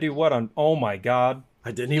 did I do what on? Oh my God.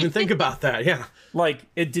 I didn't even think about that. Yeah. Like,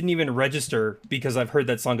 it didn't even register because I've heard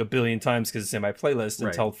that song a billion times because it's in my playlist, Right.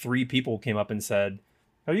 until 3 people came up and said,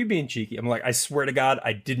 are you being cheeky? I'm like, I swear to God,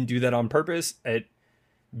 I didn't do that on purpose. It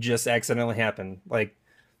just accidentally happened. Like,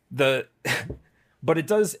 but it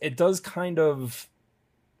does kind of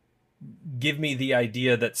give me the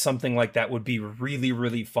idea that something like that would be really,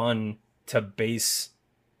 really fun to base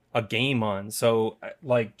a game on. So,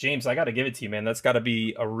 like, James, I got to give it to you, man. That's got to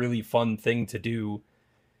be a really fun thing to do.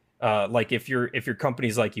 Like, if your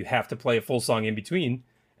company's like, you have to play a full song in between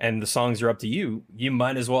and the songs are up to you, you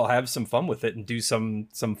might as well have some fun with it and do some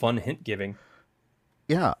fun hint giving.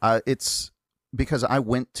 Yeah, it's because I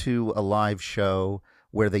went to a live show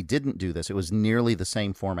where they didn't do this. It was nearly the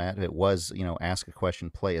same format. It was, ask a question,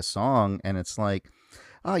 play a song. And it's like,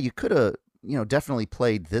 you could have, definitely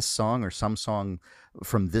played this song or some song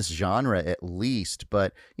from this genre at least.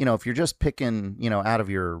 But, if you're just picking, out of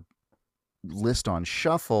your list on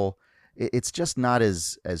shuffle, it's just not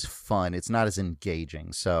as fun. It's not as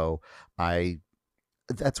engaging. So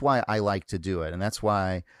that's why I like to do it. And that's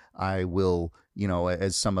why I will,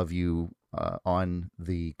 as some of you on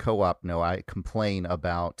the co-op know, I complain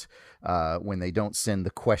about when they don't send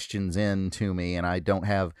the questions in to me and I don't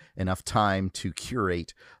have enough time to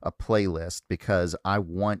curate a playlist, because I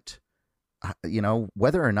want,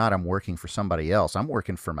 whether or not I'm working for somebody else, I'm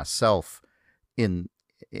working for myself in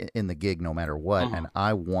the gig no matter what. And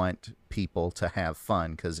I want people to have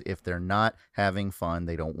fun, because if they're not having fun,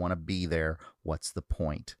 they don't want to be there. What's the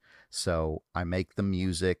point? So I make the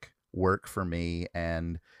music work for me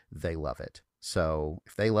and they love it. So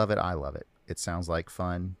if they love it, I love it. It sounds like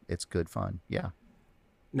fun. It's good fun. Yeah.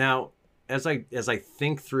 Now, as I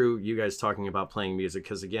think through you guys talking about playing music,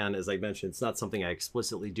 because again, as I mentioned, it's not something I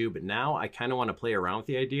explicitly do, but now I kind of want to play around with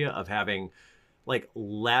the idea of having like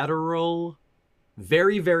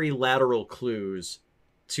very, very lateral clues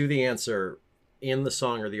to the answer in the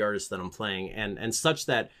song or the artist that I'm playing, and such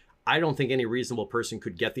that I don't think any reasonable person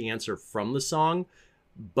could get the answer from the song,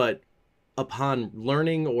 but upon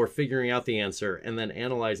learning or figuring out the answer and then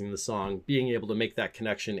analyzing the song, being able to make that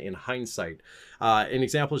connection in hindsight. An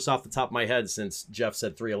example just off the top of my head, since Jeff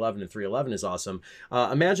said 311 and 311 is awesome.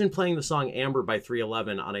 Imagine playing the song Amber by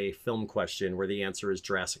 311 on a film question where the answer is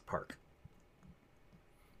Jurassic Park.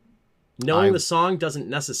 Knowing the song doesn't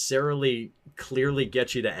necessarily clearly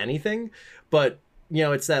get you to anything, but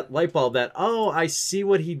it's that light bulb that, oh, I see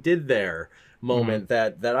what he did there moment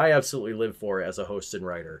that I absolutely live for as a host and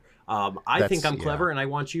writer. I think I'm clever, and I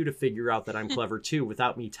want you to figure out that I'm clever too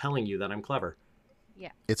without me telling you that I'm clever.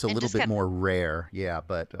 Yeah. It's a little bit more rare. Yeah.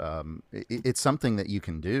 But it's something that you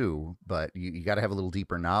can do, but you got to have a little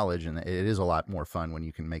deeper knowledge, and it is a lot more fun when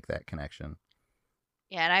you can make that connection.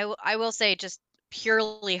 Yeah, and I will say, just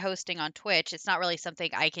purely hosting on Twitch, it's not really something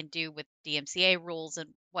I can do with DMCA rules and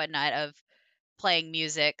whatnot of playing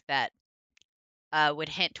music that would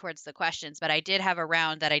hint towards the questions. But I did have a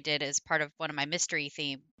round that I did as part of one of my mystery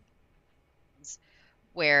themes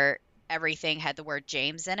where everything had the word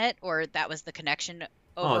James in it, or that was the connection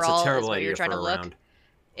overall. Oh, it's a terrible is what idea you're trying for to a look. round.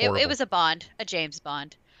 It was a Bond, a James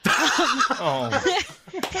Bond.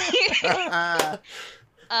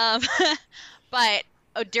 But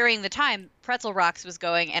during the time Pretzel Rocks was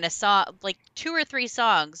going, and a song, like 2 or 3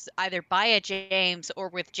 songs, either by a James or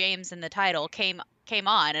with James in the title, came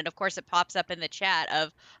on, and of course it pops up in the chat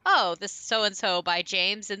of, oh, this so and so by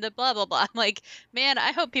James and the blah blah blah. I'm like, man,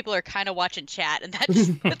 I hope people are kind of watching chat and that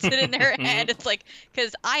just puts it in their head. It's like,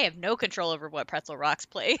 because I have no control over what Pretzel Rocks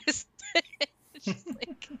plays. It's just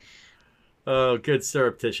like, Oh, good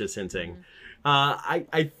surreptitious hinting.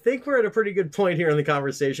 I think we're at a pretty good point here in the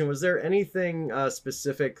conversation. Was there anything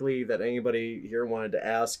specifically that anybody here wanted to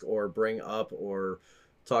ask or bring up or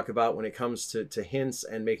talk about when it comes to hints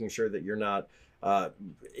and making sure that you're not,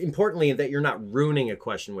 importantly, that you're not ruining a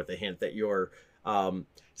question with a hint, that you're,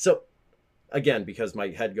 so again, because my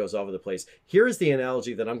head goes all over the place, here's the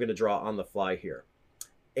analogy that I'm going to draw on the fly here.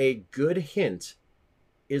 A good hint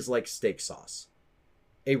is like steak sauce.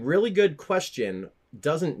 A really good question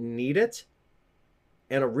doesn't need it,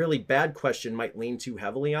 and a really bad question might lean too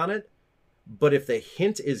heavily on it. But if the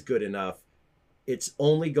hint is good enough, it's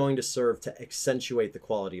only going to serve to accentuate the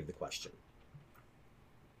quality of the question.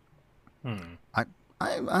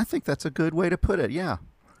 I think that's a good way to put it. Yeah.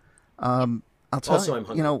 I'll tell Also, you, I'm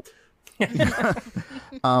hungry.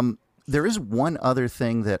 There is one other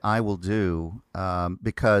thing that I will do,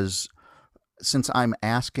 because since I'm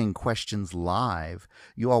asking questions live,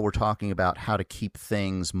 you all were talking about how to keep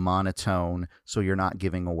things monotone so you're not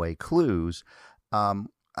giving away clues.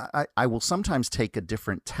 I will sometimes take a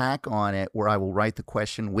different tack on it where I will write the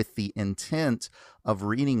question with the intent of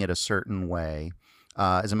reading it a certain way.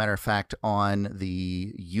 As a matter of fact, on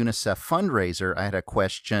the UNICEF fundraiser, I had a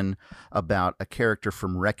question about a character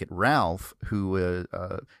from Wreck-It Ralph who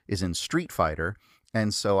is in Street Fighter.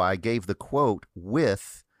 And so I gave the quote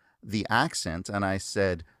with the accent, and I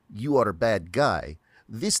said, "You are a bad guy.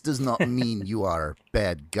 This does not mean you are a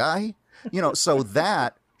bad guy." So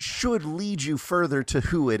that should lead you further to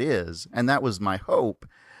who it is. And that was my hope,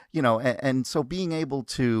 and so being able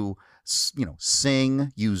to,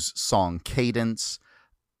 sing, use song cadence,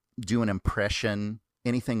 do an impression,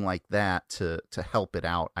 anything like that to help it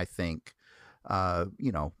out, I think,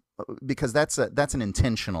 because that's an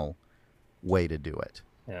intentional way to do it.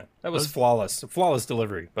 Yeah, that was flawless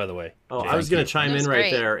delivery, by the way. Oh, I was going to chime in right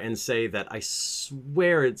great. there and say that I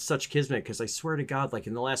swear it's such kismet, because I swear to God, like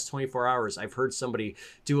in the last 24 hours, I've heard somebody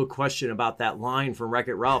do a question about that line from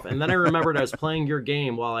Wreck-It Ralph. And then I remembered I was playing your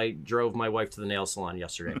game while I drove my wife to the nail salon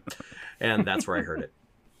yesterday. And that's where I heard it.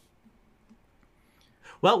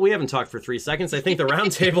 Well, we haven't talked for 3 seconds. I think the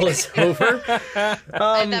round table is over.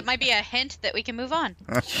 That might be a hint that we can move on.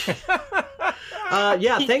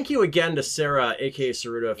 Yeah, thank you again to Sarah, aka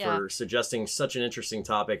Saruta, Yeah. for suggesting such an interesting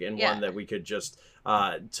topic, and Yeah. one that we could just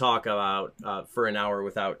talk about for an hour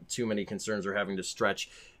without too many concerns or having to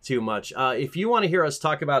stretch too much. If you want to hear us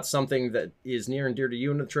talk about something that is near and dear to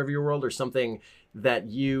you in the trivia world, or something that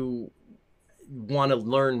you want to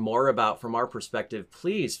learn more about from our perspective,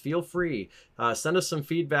 please feel free. Send us some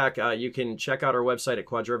feedback. You can check out our website at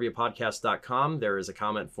quadriviapodcast.com. There is a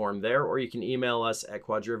comment form there, or you can email us at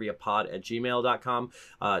quadriviapod@gmail.com.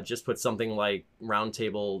 Just put something like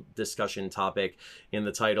roundtable discussion topic in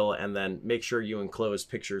the title, and then make sure you enclose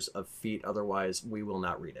pictures of feet. Otherwise, we will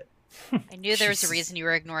not read it. I knew there was a reason you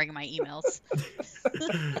were ignoring my emails.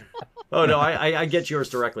 Oh, no, I get yours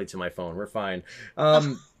directly to my phone. We're fine.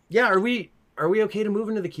 Yeah, are we okay to move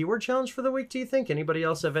into the keyword challenge for the week, do you think? Anybody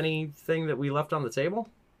else have anything that we left on the table?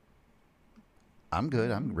 I'm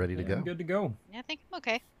good. I'm ready to go. I'm good to go. Yeah, I think I'm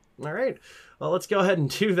okay. All right. Well, let's go ahead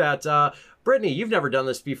and do that. Brittany, you've never done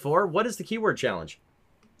this before. What is the keyword challenge?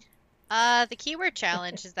 The keyword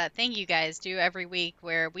challenge is that thing you guys do every week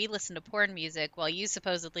where we listen to porn music while you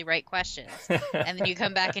supposedly write questions. And then you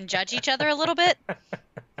come back and judge each other a little bit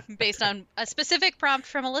based on a specific prompt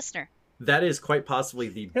from a listener. That is quite possibly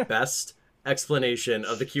the best explanation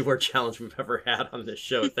of the keyword challenge we've ever had on this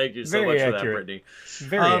show. Thank you so Very much for that, accurate. Brittany.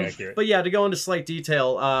 Very accurate. But yeah, to go into slight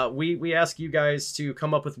detail, we ask you guys to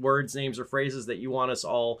come up with words, names, or phrases that you want us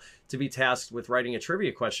all to be tasked with writing a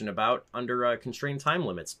trivia question about under a constrained time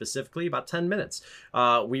limit, specifically about 10 minutes.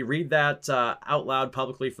 We read that out loud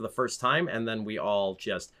publicly for the first time, and then we all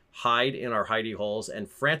just hide in our hidey holes and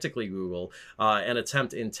frantically Google and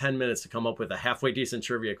attempt in 10 minutes to come up with a halfway decent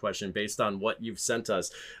trivia question based on what you've sent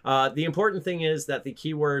us. The important thing is that the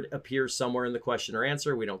keyword appears somewhere in the question or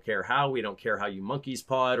answer. We don't care how. We don't care how you monkey's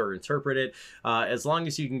paw it or interpret it. As long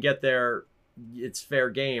as you can get there, it's fair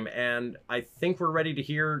game. And I think we're ready to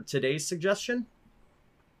hear today's suggestion.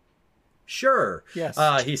 Sure, Yes.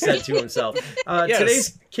 he said to himself. Yes.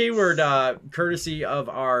 Today's keyword, courtesy of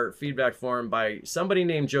our feedback form by somebody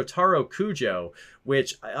named Jotaro Kujo,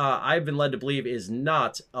 which I've been led to believe is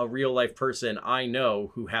not a real-life person I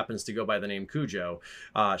know who happens to go by the name Kujo.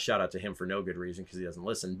 Shout out to him for no good reason, because he doesn't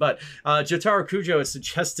listen. But Jotaro Kujo has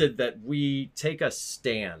suggested that we take a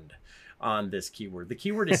stand on this keyword. The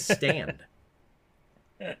keyword is stand.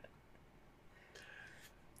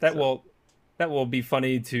 That will be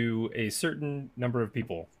funny to a certain number of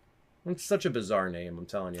people. It's such a bizarre name, I'm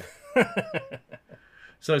telling you.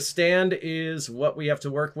 So stand is what we have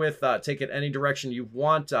to work with. Take it any direction you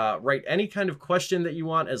want. Write any kind of question that you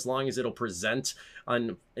want, as long as it'll present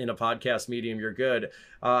in a podcast medium, you're good.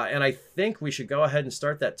 And I think we should go ahead and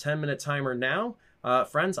start that 10-minute timer now.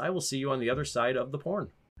 Friends, I will see you on the other side of the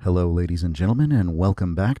porn. Hello, ladies and gentlemen, and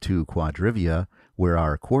welcome back to Quadrivia, where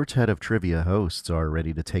our quartet of trivia hosts are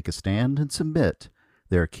ready to take a stand and submit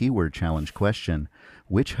their keyword challenge question.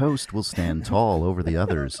 Which host will stand tall over the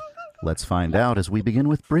others? Let's find out as we begin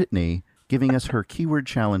with Brittany giving us her keyword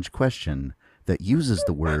challenge question that uses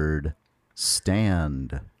the word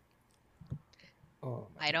stand. Oh,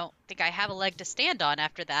 I don't think I have a leg to stand on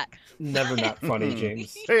after that. never not funny,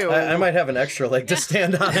 James. I might have an extra leg to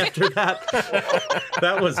stand on after that.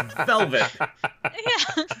 That was velvet.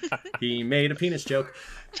 Yeah. He made a penis joke.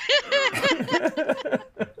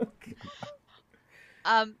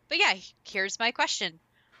 But yeah, here's my question.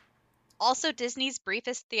 Also, Disney's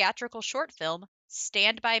briefest theatrical short film,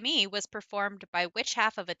 Stand By Me, was performed by which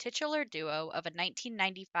half of a titular duo of a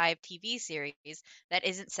 1995 TV series that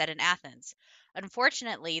isn't set in Athens?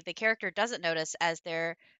 Unfortunately, the character doesn't notice, as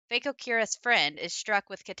their Phacochirus friend is struck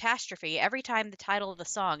with catastrophe every time the title of the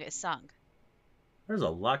song is sung. There's a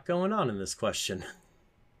lot going on in this question.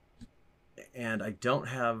 And I don't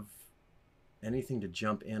have anything to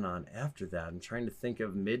jump in on after that. I'm trying to think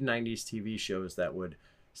of mid-90s TV shows that would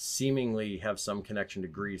seemingly have some connection to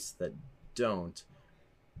Greece that don't.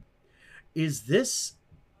 Is this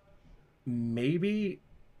maybe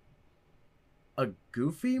a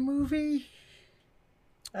Goofy movie?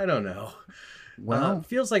 I don't know. Well,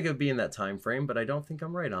 feels like it would be in that time frame, but I don't think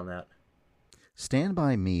I'm right on that. Stand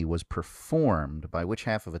By Me was performed by which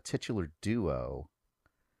half of a titular duo?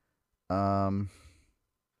 And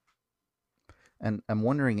I'm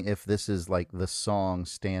wondering if this is like the song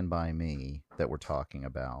Stand By Me that we're talking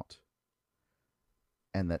about.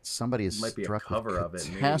 And that somebody is Might be a struck cover with of it,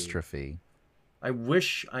 maybe. catastrophe. I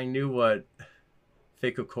wish I knew what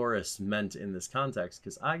Phacochorus meant in this context,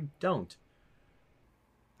 because I don't.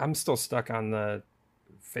 I'm still stuck on the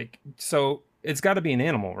fake. So it's got to be an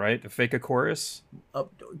animal, right? A Phacochorus?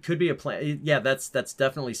 Could be a plant. Yeah, that's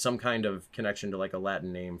definitely some kind of connection to like a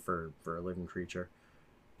Latin name for a living creature.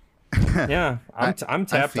 Yeah, I'm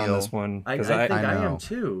tapped on feel- this one I because think I know. am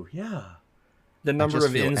too. Yeah. the number just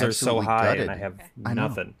of feel ins are so absolutely high, gutted. and I have I know.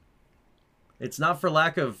 nothing. It's not for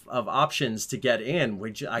lack of options to get in.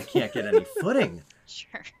 I can't get any footing.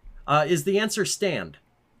 Sure. Is the answer stand?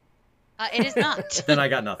 It is not. Then I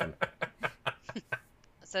got nothing.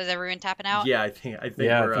 So is everyone tapping out? Yeah, I think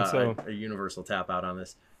Yeah, I we're think so. a universal tap out on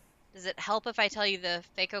this. Does it help if I tell you the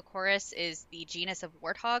Phacochorus is the genus of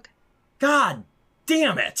warthog? God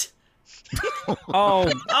damn it! Oh,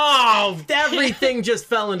 Oh, everything just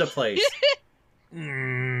fell into place.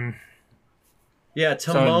 mm, Yeah,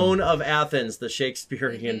 Timon of Athens, the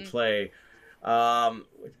Shakespearean Mhm. play.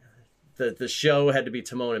 The show had to be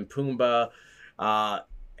Timon and Pumbaa.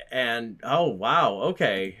 And oh wow,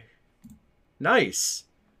 okay. Nice.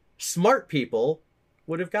 Smart people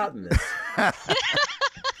would have gotten this.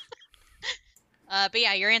 But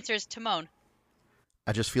yeah, your answer is Timon.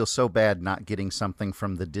 I just feel so bad not getting something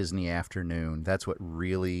from the Disney afternoon. That's what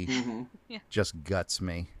really just guts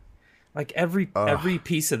me. like every Ugh.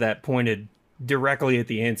 piece of that pointed directly at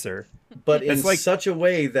the answer. But in It's like- such a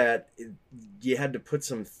way that you had to put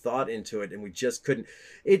some thought into it, and we just couldn't.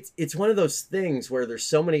 It's one of those things where there's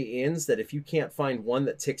so many ins that if you can't find one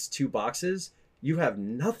that ticks two boxes, you have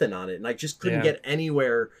nothing on it. And I just couldn't Yeah. get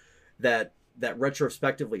anywhere that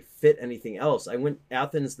retrospectively fit anything else. I went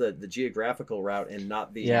Athens the geographical route and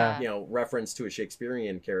not the Yeah. reference to a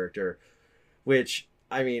Shakespearean character, which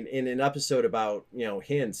I mean in an episode about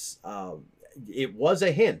hints, it was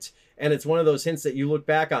a hint. And it's one of those hints that you look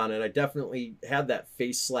back on, and I definitely had that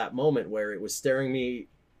face slap moment where it was staring me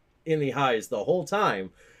in the eyes the whole time,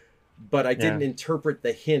 but I didn't interpret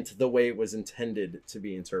the hint the way it was intended to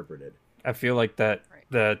be interpreted. I feel like that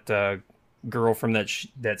girl from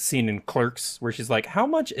that scene in Clerks where she's like, "How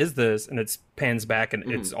much is this?" and it's pans back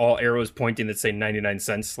and it's all arrows pointing that say 99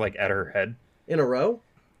 cents like at her head. In a row?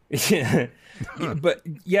 Yeah, but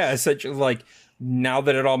yeah, essentially like now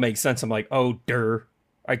that it all makes sense, I'm like, oh,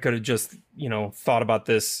 I could have just thought about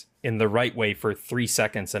this in the right way for 3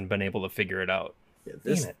 seconds and been able to figure it out. Yeah,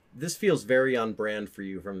 Damn it. this feels very on brand for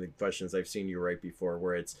you from the questions I've seen you write before,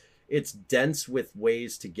 where it's dense with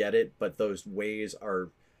ways to get it, but those ways are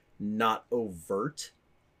not overt,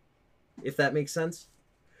 if that makes sense.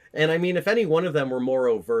 And I mean, if any one of them were more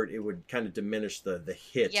overt, it would kind of diminish the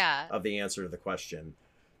hit Yeah. of the answer to the question.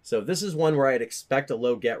 So this is one where I'd expect a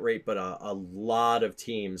low get rate, but a lot of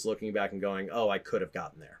teams looking back and going, oh, I could have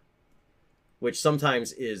gotten there. Which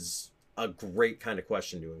sometimes is a great kind of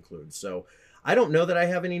question to include. So I don't know that I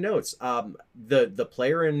have any notes. The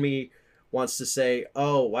player in me wants to say,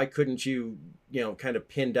 oh, why couldn't you, kind of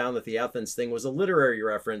pin down that the Athens thing was a literary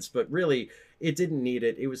reference, but really it didn't need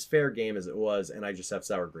it. It was fair game as it was, and I just have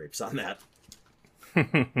sour grapes on that.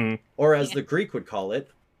 Or as the Greek would call it,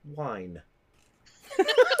 wine.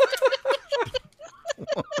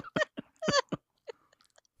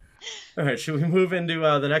 All right, should we move into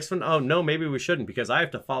the next one? Oh, no, maybe we shouldn't, because I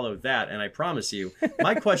have to follow that, and I promise you,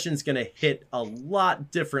 my question's going to hit a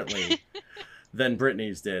lot differently than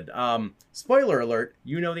Brittany's did. Spoiler alert,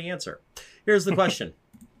 you know the answer. Here's the question.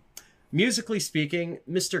 Musically speaking,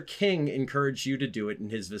 Mr. King encouraged you to do it in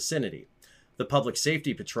his vicinity. The Public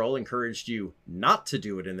Safety Patrol encouraged you not to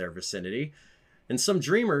do it in their vicinity, and some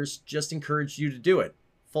dreamers just encouraged you to do it.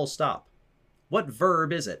 Full stop. What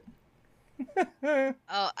verb is it? Oh,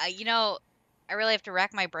 I really have to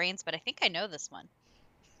rack my brains, but I think I know this one.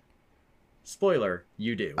 Spoiler,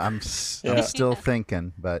 you do. I'm still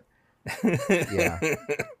thinking, but yeah.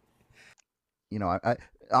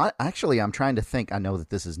 I actually, I'm trying to think. I know that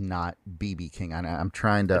this is not BB King. I'm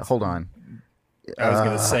trying to hold on. I was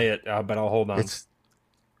going to say it, but I'll hold on. It's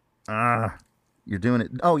you're doing it.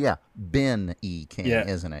 Oh yeah, Ben E. King,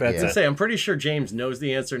 isn't it? That's I was gonna say, I'm pretty sure James knows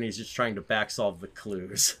the answer, and he's just trying to back solve the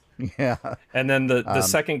clues. Yeah. And then the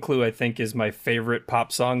second clue, I think, is my favorite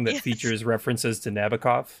pop song that features references to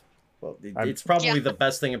Nabokov. Well, it's probably the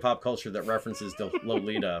best thing in pop culture that references to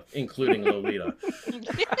Lolita, including Lolita.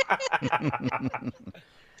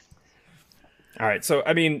 All right, so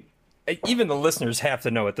I mean, even the listeners have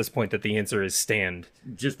to know at this point that the answer is stand.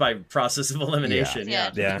 Just by process of elimination.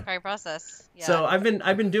 Yeah. By process. Yeah. So I've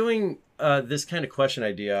been doing this kind of question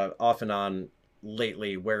idea off and on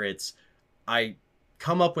lately, where it's I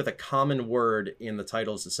come up with a common word in the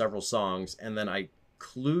titles of several songs, and then I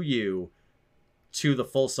clue you to the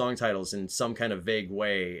full song titles in some kind of vague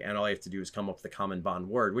way, and all I have to do is come up with a common bond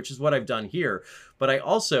word, which is what I've done here. But I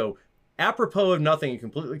also, apropos of nothing,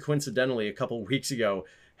 completely coincidentally, a couple weeks ago,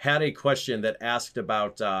 had a question that asked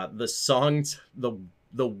about the songs,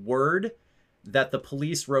 the word that the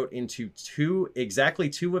Police wrote into exactly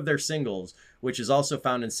two of their singles, which is also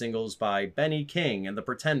found in singles by Benny King and the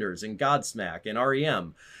Pretenders and Godsmack and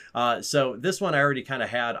REM. So this one I already kind of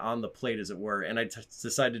had on the plate, as it were, and I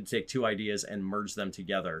decided to take two ideas and merge them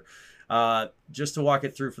together. Just to walk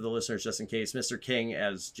it through for the listeners, just in case, Mr. King,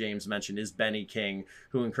 as James mentioned, is Benny King,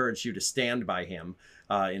 who encouraged you to stand by him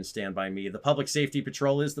in Stand By Me. The Public Safety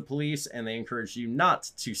Patrol is the Police, and they encourage you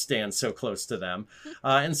not to stand so close to them.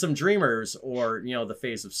 And some dreamers, or, the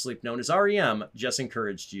phase of sleep known as REM, just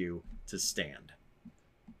encouraged you to stand.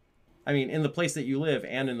 I mean, in the place that you live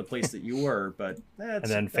and in the place that you were, but and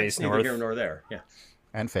then face neither north. here nor there. Yeah.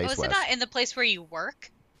 And face Was west. it not in the place where you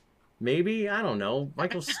work? Maybe, I don't know.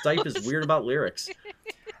 Michael Stipe is weird about lyrics.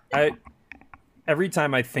 Every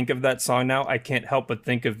time I think of that song now, I can't help but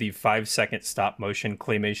think of the 5-second stop motion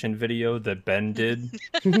claymation video that Ben did.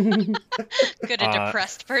 Could a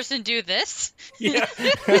depressed person do this? Yeah.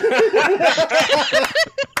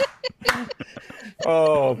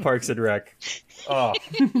 Oh, Parks and Rec. Oh,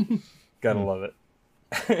 gotta love it.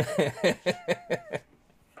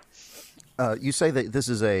 You say that this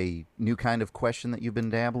is a new kind of question that you've been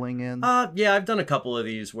dabbling in? Yeah, I've done a couple of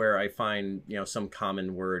these where I find, some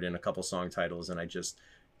common word in a couple song titles, and I just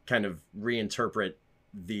kind of reinterpret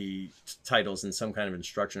the titles in some kind of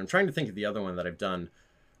instruction. I'm trying to think of the other one that I've done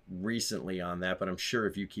recently on that, but I'm sure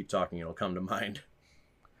if you keep talking, it'll come to mind.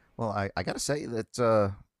 Well, I got to say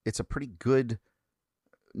that it's a pretty good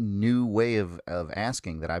new way of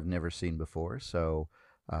asking that I've never seen before. So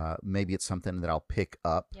maybe it's something that I'll pick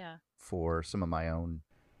up for some of my own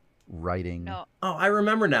writing. No. Oh, I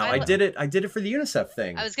remember now. I did it for the UNICEF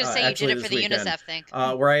thing. I was going to say you did it for the weekend, UNICEF thing.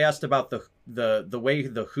 where I asked about the way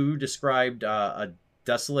the Who described a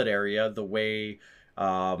desolate area, the way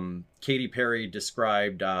Katy Perry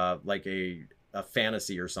described like a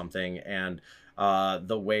fantasy or something, and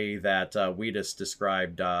the way that Wheatus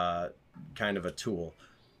described kind of a tool.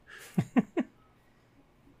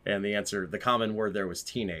 And the answer, the common word there was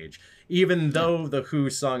teenage. Even though the Who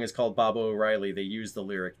song is called Bob O'Reilly, they use the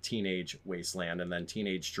lyric Teenage Wasteland and then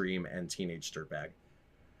Teenage Dream and Teenage Dirtbag.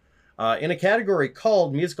 In a category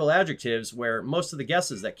called musical adjectives, where most of the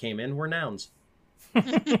guesses that came in were nouns.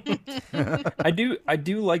 I do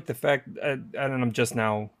like the fact, and I'm just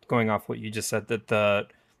now going off what you just said, that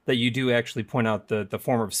you do actually point out the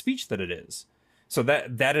form of speech that it is. So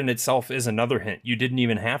that in itself is another hint. You didn't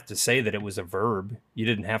even have to say that it was a verb. You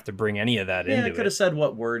didn't have to bring any of that into it. Yeah, I could have said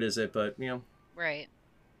what word is it, but, Right.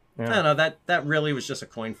 I don't know. That really was just a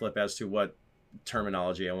coin flip as to what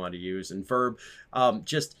terminology I wanted to use. And verb,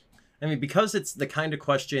 I mean, because it's the kind of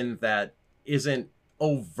question that isn't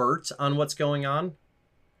overt on what's going on.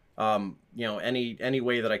 Any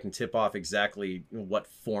way that I can tip off exactly what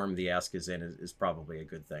form the ask is in is probably a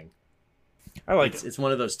good thing. I like it's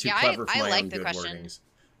one of those too Yeah, clever for I my like own the good question. wordings.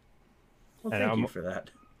 Well, And thank you for that.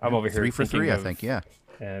 I'm over here 3 for 3, thinking I of- think. Yeah.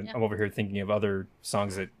 And Yeah. I'm over here thinking of other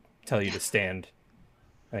songs that tell you to stand.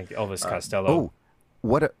 I think Elvis Costello. Oh,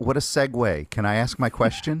 what a segue. Can I ask my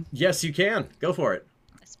question? Yes, you can. Go for it.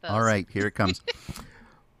 I suppose. All right, here it comes.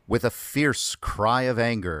 With a fierce cry of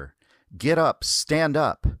anger, get up, stand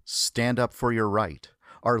up for your right.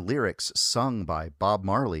 Are lyrics sung by Bob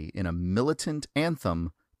Marley in a militant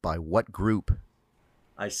anthem by what group?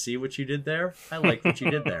 I see what you did there. I like what you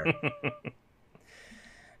did there.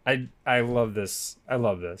 I love this. I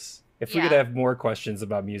love this. If we could Yeah. have more questions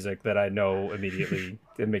about music that I know immediately,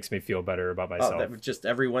 it makes me feel better about myself. Oh, that was just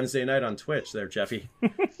every Wednesday night on Twitch there, Jeffy.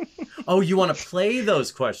 Oh, you want to play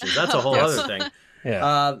those questions? That's a whole Yes. other thing.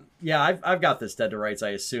 Yeah. I've got this dead to rights. I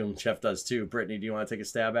assume Jeff does too. Brittany, do you want to take a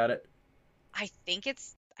stab at it? I think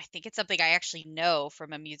it's something I actually know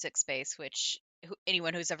from a music space, which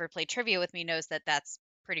anyone who's ever played trivia with me knows that that's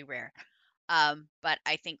pretty rare. But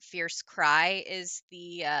I think Fierce Cry is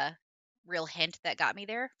the real hint that got me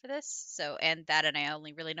there for this. So, and I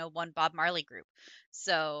only really know one Bob Marley group.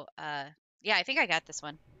 So, yeah, I think I got this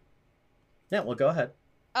one. Yeah, well, go ahead.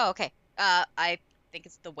 Oh, okay. I think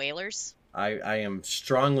it's the Wailers. I am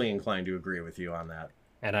strongly inclined to agree with you on that.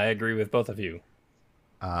 And I agree with both of you.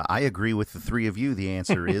 I agree with the three of you. The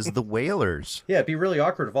answer is the Wailers. Yeah, it'd be really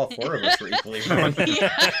awkward if all four of us were equally wrong.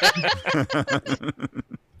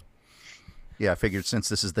 Yeah, I figured since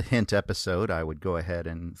this is the hint episode, I would go ahead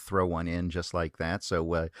and throw one in just like that.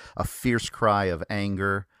 So a fierce cry of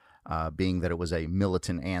anger, being that it was a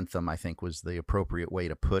militant anthem, I think was the appropriate way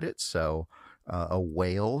to put it. So a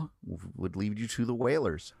wail would lead you to the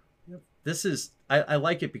Wailers. This is, I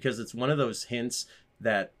like it because it's one of those hints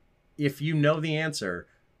that if you know the answer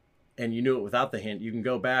and you knew it without the hint, you can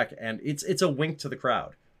go back and it's a wink to the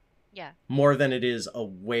crowd. Yeah. More than it is a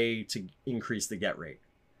way to increase the get rate.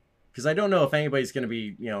 Because I don't know if anybody's going to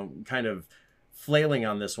be, kind of flailing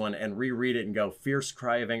on this one and reread it and go, fierce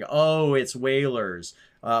cry of anger. Oh, it's Wailers.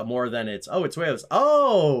 More than it's Wailers.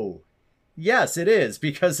 Oh, yes, it is.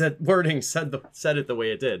 Because that wording said it the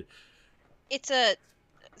way it did. It's a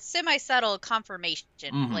semi-subtle confirmation.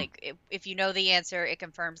 Mhm. Like, if you know the answer, it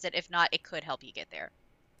confirms it. If not, it could help you get there.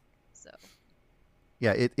 So.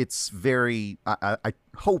 Yeah, it's very, I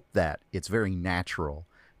hope that it's very natural,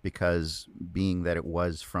 because being that it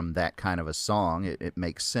was from that kind of a song, it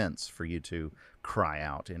makes sense for you to cry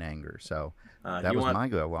out in anger. So that was my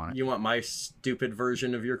go on it. You want my stupid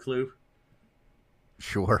version of your clue?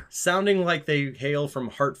 Sure. Sounding like they hail from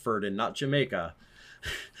Hartford and not Jamaica.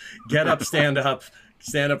 Get up, stand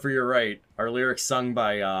up for your right. Our lyrics sung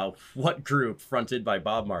by what group fronted by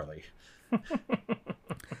Bob Marley?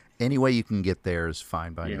 Any way you can get there is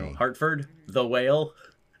fine by You me. know, Hartford, The Whale.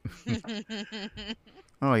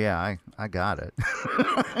 Oh, yeah, I got it.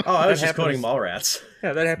 Oh, I was That just quoting happens- Mallrats.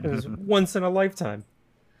 Yeah, that happens once in a lifetime.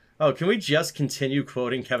 Oh, can we just continue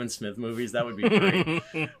quoting Kevin Smith movies? That would be great.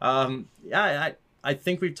 Yeah, I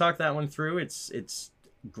think we've talked that one through. It's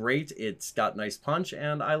great. It's got nice punch,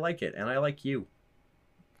 and I like it, and I like you.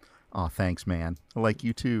 Oh, thanks, man. I like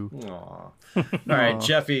you too. Aw. All right,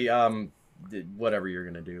 Jeffy. Whatever you're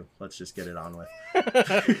gonna do, let's just get it on with.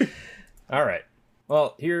 All right.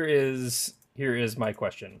 Well, here is my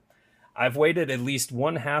question. I've waited at least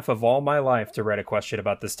one half of all my life to write a question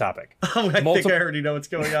about this topic. Oh, I think I already know what's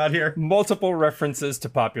going on here. Multiple references to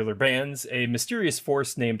popular bands, a mysterious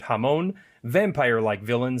force named Hamon, vampire-like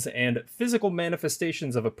villains, and physical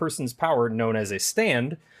manifestations of a person's power known as a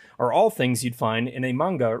stand are all things you'd find in a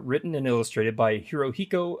manga written and illustrated by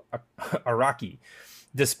Hirohiko Araki.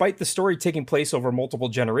 Despite the story taking place over multiple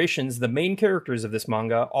generations, the main characters of this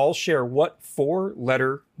manga all share what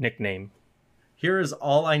 4-letter nickname? Here is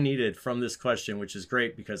all I needed from this question, which is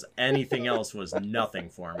great because anything else was nothing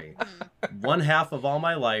for me. One half of all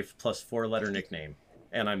my life plus 4-letter nickname,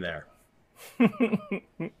 and I'm there.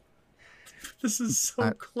 This is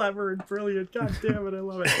so clever and brilliant. God damn it, I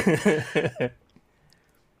love it.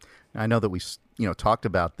 I know that we, talked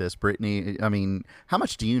about this. Brittany, I mean, how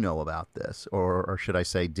much do you know about this? Or should I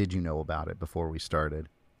say, did you know about it before we started?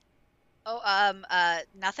 Oh,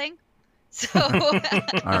 nothing. So.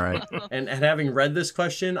 All right. And having read this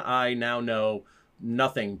question, I now know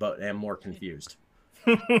nothing but am more confused.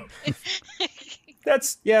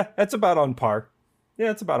 That's about on par.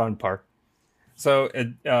 Yeah, it's about on par. So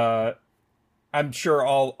I'm sure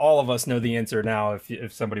all of us know the answer now.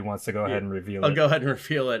 If somebody wants to go ahead and reveal I'll it. go ahead and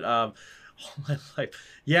reveal it. All my life.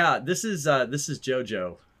 Yeah, this is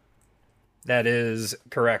JoJo. That is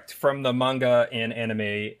correct. From the manga and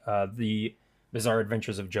anime, the Bizarre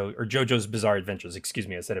Adventures of JoJo's Bizarre Adventures. Excuse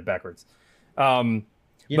me, I said it backwards. You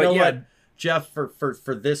know what, Jeff?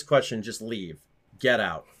 For this question, just leave. Get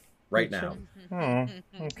out right now. Oh,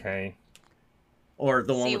 okay. Or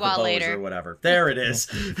the one See with you the all bows later. or whatever. There it is.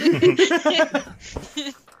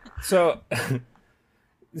 So,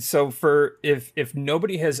 for if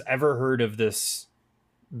nobody has ever heard of this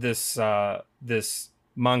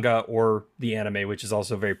manga or the anime, which is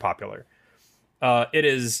also very popular, it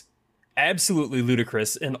is absolutely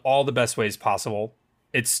ludicrous in all the best ways possible.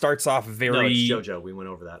 It starts off very. No, it's JoJo. We went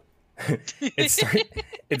over that.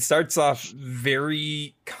 It starts off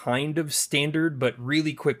very kind of standard, but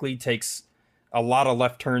really quickly takes a lot of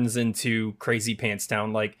left turns into crazy pants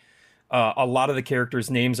town. Like a lot of the characters'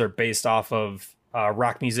 names are based off of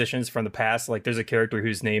rock musicians from the past. Like there's a character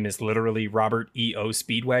whose name is literally Robert E.O.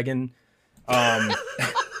 Speedwagon. I'm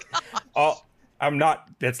not.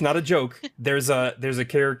 That's not a joke. There's a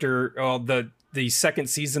character. The second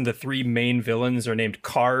season, the three main villains are named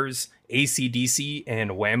Cars, AC/DC,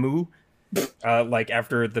 and Whammoo. Like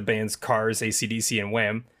after the bands Cars, AC/DC, and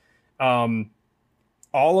Wham.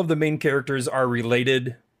 All of the main characters are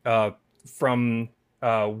related from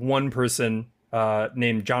one person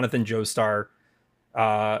named Jonathan Joestar,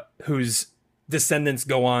 whose descendants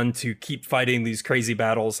go on to keep fighting these crazy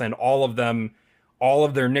battles, and all of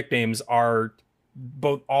their nicknames are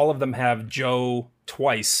all of them have Joe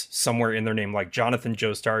twice somewhere in their name, like Jonathan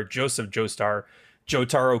Joestar, Joseph Joestar,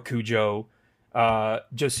 Jotaro Kujo,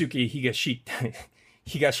 Josuke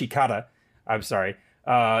Higashikata. I'm sorry.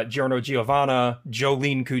 Giorno Giovanna,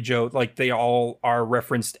 Jolene Kujo, like they all are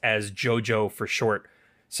referenced as JoJo for short.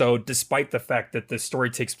 So despite the fact that the story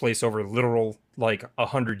takes place over literal like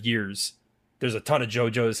 100 years, there's a ton of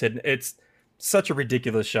JoJo's hidden. It's such a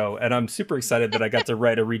ridiculous show, and I'm super excited that I got to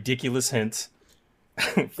write a ridiculous hint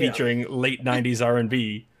featuring late 90s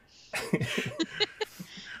R&B.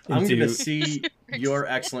 I'm going to see your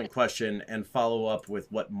excellent question and follow up with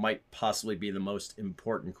what might possibly be the most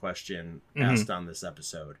important question asked on this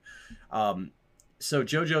episode. So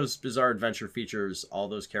JoJo's Bizarre Adventure features all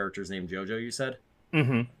those characters named JoJo, you said?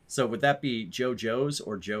 Mm-hmm. So would that be JoJo's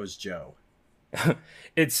or Joe's Joe?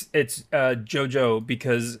 It's JoJo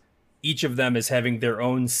because each of them is having their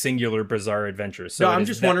own singular bizarre adventure. So no, I'm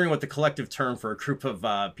just wondering what the collective term for a group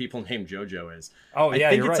of people named JoJo is. Oh, yeah, I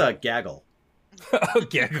think you're it's right. a gaggle. A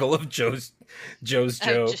gaggle of Joe's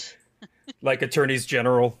Joe. Like attorneys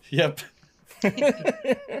general. Yep.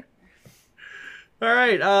 All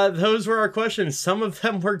right. Those were our questions. Some of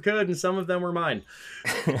them were good and some of them were mine.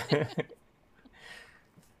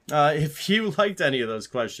 If you liked any of those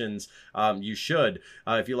questions, you should.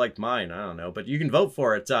 If you liked mine, I don't know, but you can vote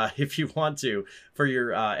for it if you want to for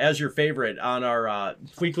your as your favorite on our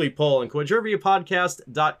weekly poll on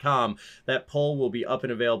quadriviapodcast.com. That poll will be up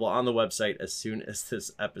and available on the website as soon as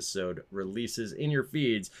this episode releases in your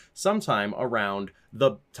feeds sometime around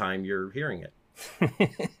the time you're hearing it.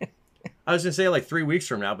 I was going to say like 3 weeks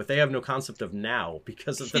from now, but they have no concept of now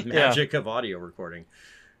because of the magic of audio recording.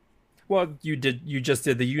 Well, you just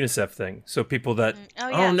did the UNICEF thing. So people that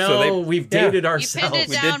oh no, we've dated ourselves.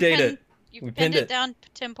 We did date it. You pinned it down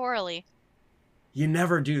temporally. You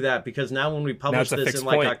never do that because now when we publish this in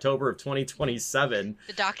like October of 2027,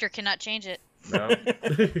 the doctor cannot change it. No.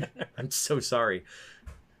 I'm so sorry.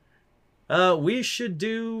 We should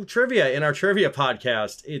do trivia in our trivia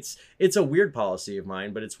podcast. It's a weird policy of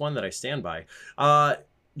mine, but it's one that I stand by.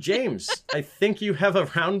 James, I think you have a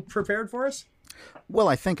round prepared for us? Well,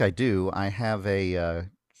 I think I do. I have a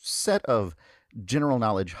set of general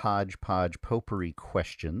knowledge hodgepodge potpourri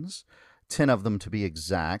questions, 10 of them to be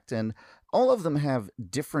exact, and all of them have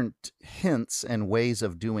different hints and ways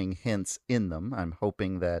of doing hints in them. I'm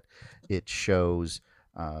hoping that it shows,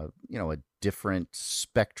 a different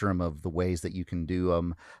spectrum of the ways that you can do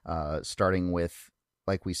them, starting with,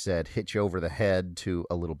 like we said, hit you over the head to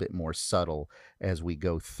a little bit more subtle as we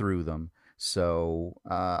go through them. So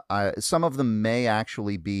some of them may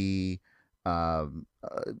actually be,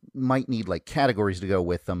 might need like categories to go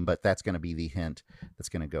with them, but that's going to be the hint that's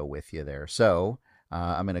going to go with you there. So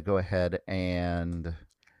I'm going to go ahead and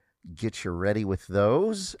get you ready with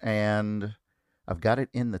those. And I've got it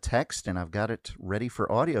in the text and I've got it ready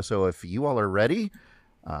for audio. So if you all are ready,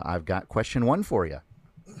 I've got question 1 for you.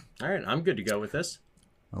 All right, I'm good to go with this.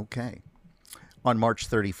 Okay. On March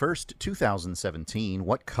 31st, 2017,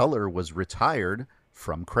 what color was retired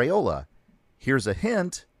from Crayola? Here's a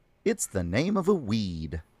hint. It's the name of a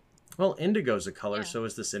weed. Well, indigo's a color, so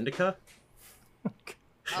is this indica?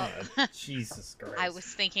 Oh, Jesus Christ. I was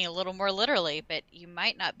thinking a little more literally, but you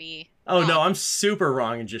might not be. Oh no, wrong. I'm super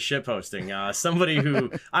wrong and just shitposting. Somebody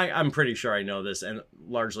who I'm pretty sure I know this, and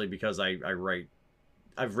largely because I write.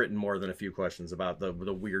 I've written more than a few questions about the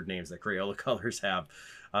weird names that Crayola colors have.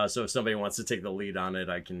 So if somebody wants to take the lead on it,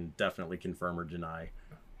 I can definitely confirm or deny.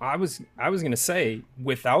 I was gonna say,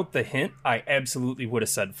 without the hint, I absolutely would have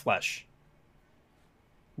said flesh.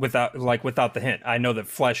 Without the hint, I know that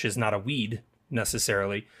flesh is not a weed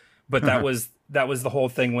necessarily, but that was the whole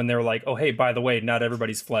thing when they were like, oh hey, by the way, not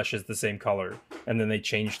everybody's flesh is the same color, and then they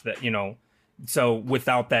changed that, you know. So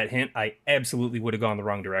without that hint, I absolutely would have gone the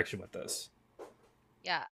wrong direction with this.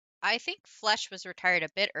 Yeah, I think Flesh was retired a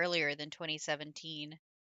bit earlier than 2017.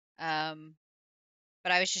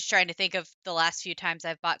 But I was just trying to think of the last few times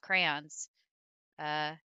I've bought crayons.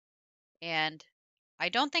 And I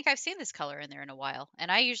don't think I've seen this color in there in a while.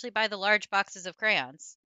 And I usually buy the large boxes of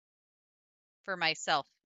crayons for myself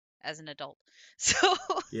as an adult. So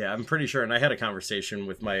Yeah, I'm pretty sure. And I had a conversation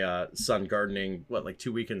with my son gardening, like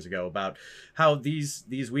 2 weekends ago, about how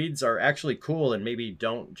these weeds are actually cool and maybe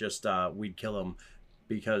don't just weed kill them,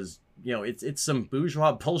 because it's some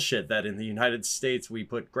bourgeois bullshit that in the United States we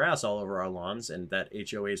put grass all over our lawns and that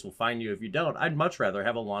HOAs will fine you if you don't. I'd much rather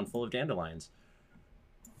have a lawn full of dandelions.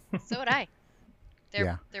 so would I.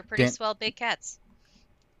 Yeah. They're pretty swell big cats.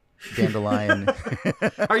 Dandelion.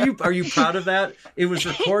 Are you proud of that? It was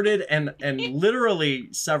recorded and literally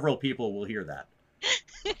several people will hear that.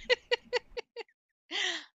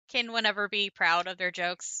 Can one ever be proud of their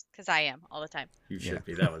jokes? Because I am all the time. You should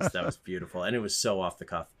be. That was beautiful, and it was so off the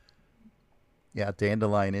cuff. Yeah,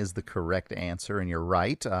 dandelion is the correct answer, and you're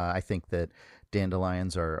right. I think that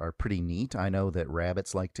dandelions are pretty neat. I know that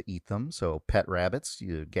rabbits like to eat them, so pet rabbits,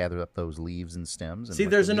 you gather up those leaves and stems. And see,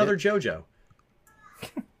 there's another JoJo.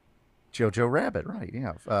 Jojo Rabbit, right?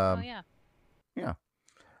 Yeah. Oh yeah. Yeah.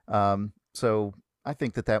 So I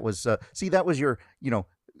think that was that was your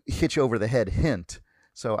hitch over the head hint.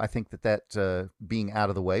 So I think that being out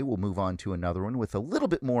of the way, we'll move on to another one with a little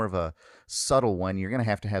bit more of a subtle one. You're going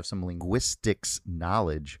to have some linguistics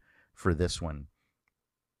knowledge for this one.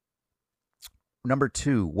 Number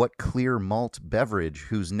 2, what clear malt beverage,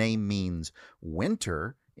 whose name means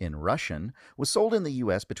winter in Russian, was sold in the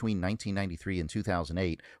U.S. between 1993 and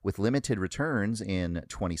 2008, with limited returns in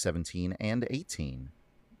 2017 and 18?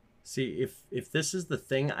 See, if this is the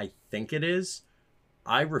thing I think it is,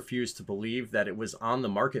 I refuse to believe that it was on the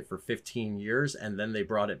market for 15 years and then they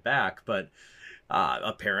brought it back, but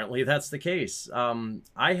apparently that's the case.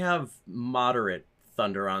 I have moderate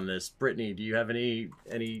thunder on this. Brittany, do you have any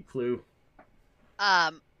clue?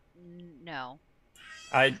 No.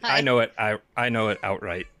 I know it. I know it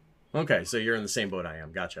outright. Okay, so you're in the same boat I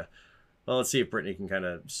am. Gotcha. Well, let's see if Brittany can kind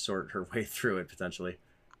of sort her way through it potentially.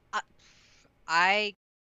 I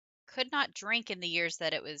could not drink in the years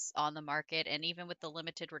that it was on the market, and even with the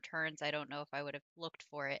limited returns, I don't know if I would have looked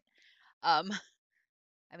for it. I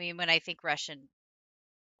mean, when I think Russian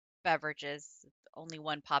beverages, only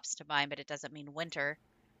one pops to mind, but it doesn't mean winter.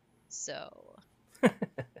 So,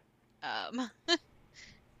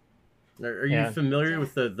 Are you familiar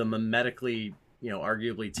with the mimetically,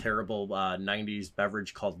 arguably terrible 90s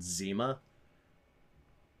beverage called Zima?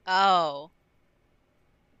 Oh.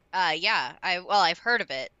 Yeah. I've heard of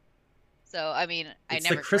it. So, I mean, I It's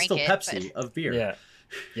never the Crystal drank it, Pepsi of beer. Yeah.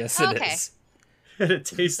 Yes, it Okay. is. And it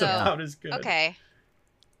tastes So, about as good. Okay.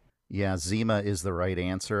 Yeah, Zima is the right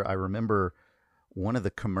answer. I remember one of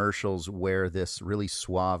the commercials where this really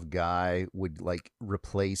suave guy would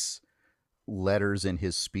replace letters in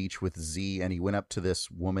his speech with Z, and he went up to this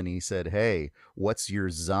woman and he said, "Hey, what's your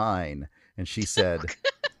Zine?" And she said,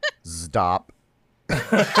 "Stop."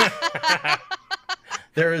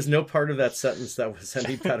 There is no part of that sentence that was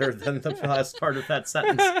any better than the last part of that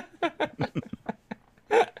sentence.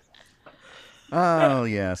 Oh,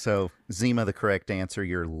 yeah. So Zima, the correct answer,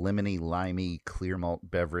 your lemony, limey, clear malt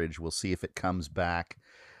beverage. We'll see if it comes back.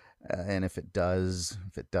 And if it does,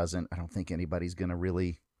 if it doesn't, I don't think anybody's going to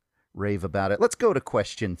really rave about it. Let's go to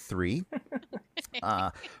question 3.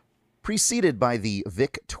 Preceded by the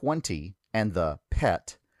VIC-20 and the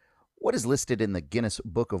PET, what is listed in the Guinness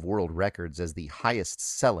Book of World Records as the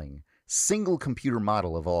highest-selling single computer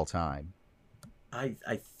model of all time? I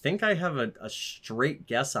think I have a straight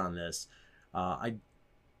guess on this. I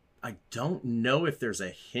don't know if there's a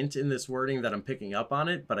hint in this wording that I'm picking up on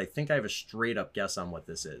it, but I think I have a straight up guess on what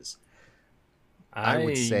this is. I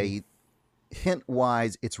would say,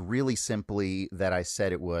 hint-wise, it's really simply that I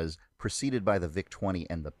said it was preceded by the VIC-20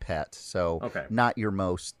 and the PET. So not your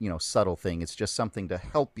most, subtle thing. It's just something to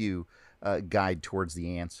help you guide towards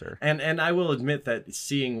the answer. And I will admit that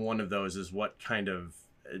seeing one of those is what kind of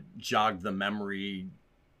jogged the memory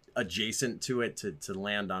adjacent to it to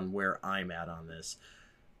land on where I'm at on this.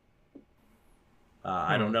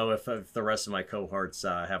 I don't know if the rest of my cohorts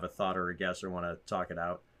have a thought or a guess or want to talk it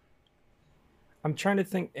out. I'm trying to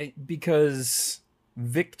think, because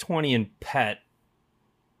VIC-20 and PET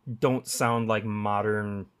don't sound like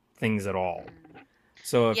modern things at all.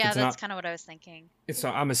 So if Yeah, it's that's not, kind of what I was thinking. so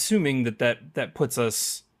I'm assuming that puts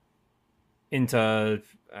us into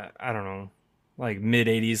I don't know, like mid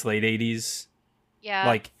 80s, late 80s. Yeah.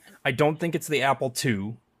 Like I don't think it's the Apple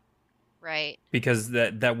II, Right. because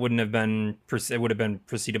that wouldn't have been, it would have been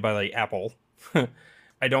preceded by like Apple.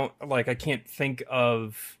 I can't think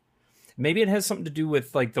of, maybe it has something to do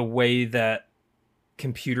with like the way that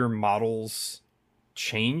computer models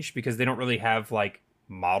change, because they don't really have like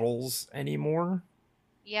models anymore.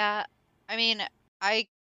 Yeah. I mean, I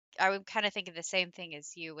would kind of think of the same thing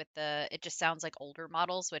as you with it just sounds like older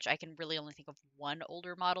models, which I can really only think of one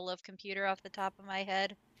older model of computer off the top of my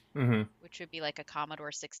head, Mm-hmm. which would be like a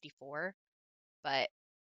Commodore 64. And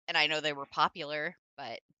I know they were popular,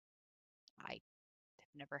 but I have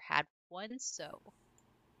never had one, so.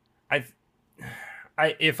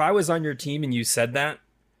 If I was on your team and you said that,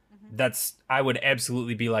 Mhm. I would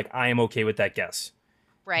absolutely be like, I am okay with that guess.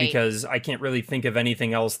 Right. Because I can't really think of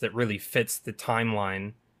anything else that really fits the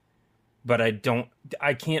timeline. But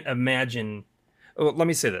I can't imagine. Well, let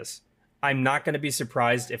me say this. I'm not going to be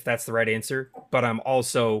surprised if that's the right answer, but I'm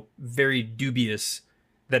also very dubious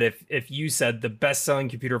that if you said the best-selling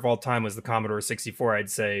computer of all time was the Commodore 64,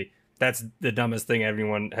 I'd say that's the dumbest thing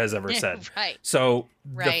anyone has ever said. Right. So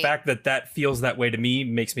the Right. fact that feels that way to me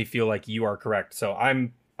makes me feel like you are correct. So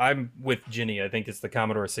I'm with Ginny. I think it's the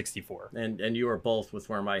Commodore 64. And you are both with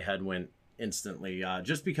where my head went instantly,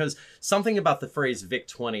 just because something about the phrase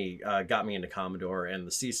VIC-20 got me into Commodore, and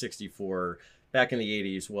the C64 back in the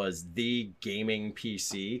 80s was the gaming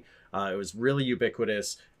PC. It was really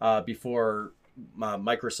ubiquitous before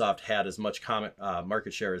Microsoft had as much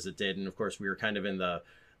market share as it did, and of course we were kind of in the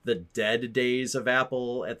dead days of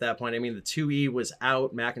Apple at that point. I mean, the 2E was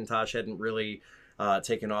out, Macintosh hadn't really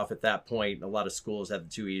taken off at that point. A lot of schools had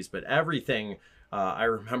the 2Es, but everything I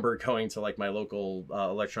remember going to like my local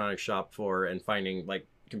electronics shop for and finding like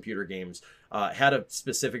computer games had a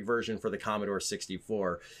specific version for the Commodore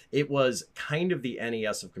 64. It was kind of the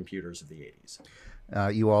NES of computers of the 80s.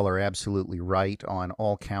 You all are absolutely right on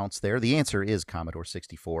all counts there. The answer is Commodore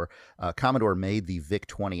 64. Commodore made the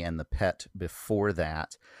VIC-20 and the PET before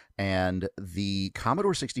that, and the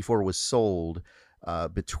Commodore 64 was sold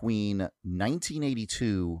between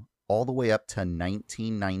 1982 all the way up to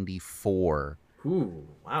 1994. Ooh,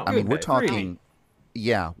 wow. I mean, we're Okay, talking,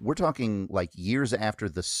 yeah, we're talking like years after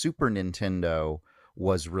the Super Nintendo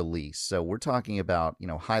was released. So we're talking about,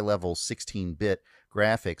 high-level 16-bit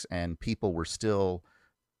graphics, and people were still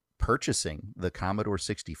purchasing the Commodore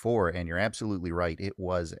 64. And you're absolutely right. It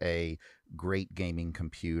was a great gaming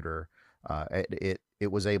computer. It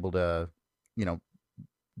was able to,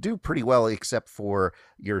 do pretty well, except for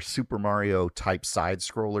your Super Mario type side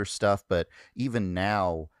scroller stuff. But even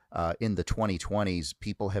now, in the 2020s,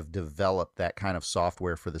 people have developed that kind of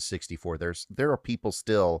software for the 64. There are people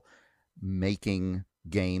still making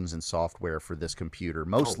games and software for this computer,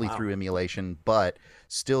 mostly through emulation, but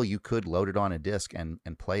still you could load it on a disc and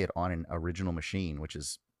play it on an original machine, which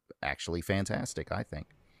is actually fantastic, I think.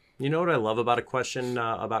 You know what I love about a question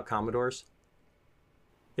about Commodores?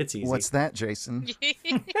 It's easy. What's that, Jason?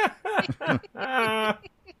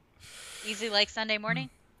 Easy like Sunday morning?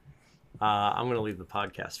 I'm going to leave the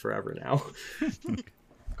podcast forever now.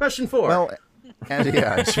 Question 4. Well, and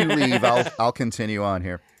yeah, as you leave, I'll continue on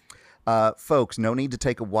here. Folks, no need to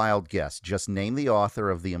take a wild guess. Just name the author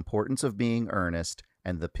of The Importance of Being Earnest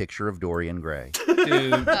and The Picture of Dorian Gray.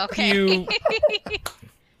 Dude, Okay.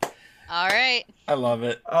 All right. I love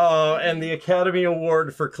it. Oh, and the Academy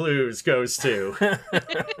Award for Clues goes to...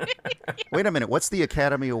 Wait a minute, what's the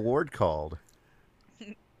Academy Award called?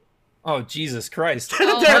 Oh, Jesus Christ.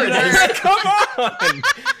 Oh, There it my is. word. Come on!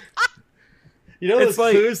 You know It's those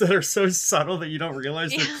like- clues that are so subtle that you don't realize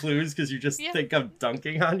they're Yeah. clues because you just Yeah. think I'm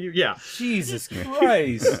dunking on you? Yeah. Jesus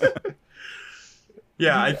Christ.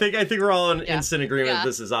 Yeah, I think we're all in Yeah. instant agreement Yeah.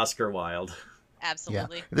 this is Oscar Wilde.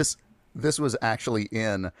 Absolutely. Yeah, this was actually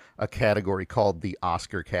in a category called the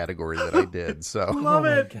Oscar category that I did. So Love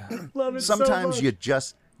my it. God. Love it so sometimes much. you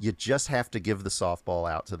just have to give the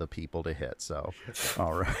softball out to the people to hit. So,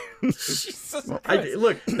 all right. Jesus Christ.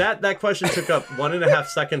 Look, that question took up 1.5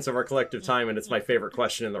 seconds of our collective time, and it's my favorite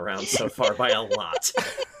question in the round so far by a lot.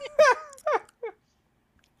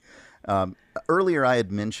 Earlier, I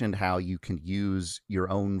had mentioned how you can use your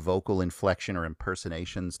own vocal inflection or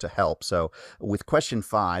impersonations to help. So, with question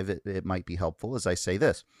 5, it might be helpful as I say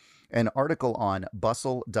this. An article on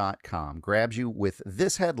bustle.com grabs you with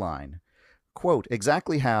this headline, quote,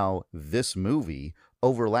 exactly how this movie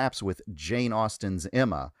overlaps with Jane Austen's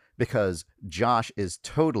Emma because Josh is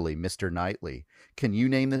totally Mr. Knightley. Can you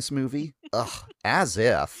name this movie? Ugh, as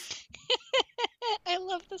if. I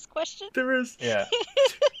love this question. There is. Yeah.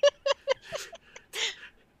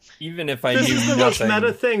 Even if I This knew is the most nothing,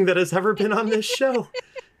 meta thing that has ever been on this show.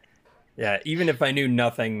 yeah, even if I knew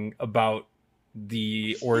nothing about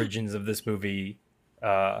the origins of this movie,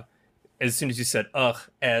 as soon as you said "ugh,"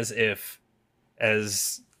 as if,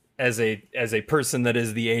 as a person that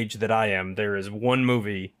is the age that I am, there is one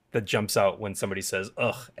movie that jumps out when somebody says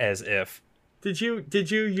 "ugh," as if. Did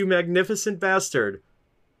you magnificent bastard,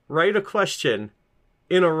 write a question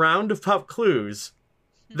in a round of pop clues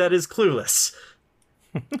that is clueless?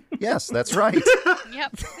 Yes, that's right.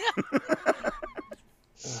 Yep.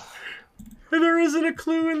 And there isn't a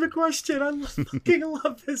clue in the question. I fucking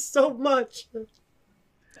love this so much.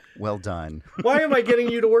 Well done. Why am I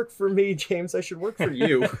getting you to work for me, James? I should work for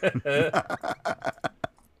you.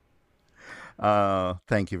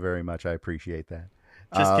 Thank you very much. I appreciate that.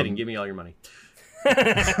 Just kidding. Give me all your money.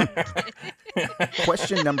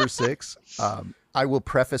 Question number 6. I will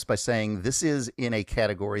preface by saying this is in a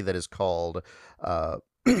category that is called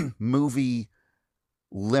movie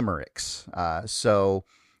limericks. So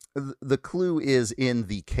the clue is in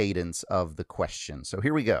the cadence of the question. So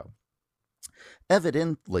here we go.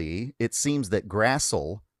 Evidently, it seems that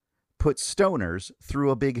Grassel put stoners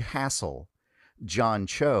through a big hassle. John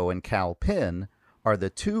Cho and Cal Penn are the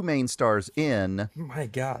 2 main stars in... My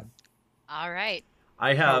God. All right.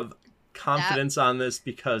 I have confidence on this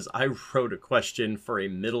because I wrote a question for a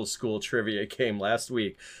middle school trivia game last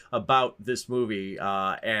week about this movie,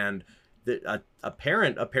 and a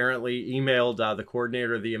parent apparently emailed the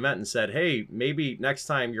coordinator of the event and said, hey, maybe next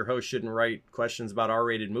time your host shouldn't write questions about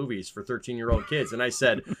R-rated movies for 13-year-old kids. And I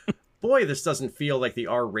said, boy, this doesn't feel like the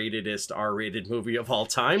R-ratedest R-rated movie of all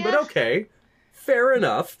time, but okay, fair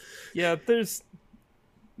enough. Yeah,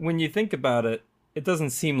 when you think about it, it doesn't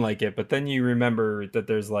seem like it, but then you remember that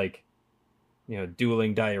there's like,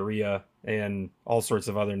 dueling diarrhea and all sorts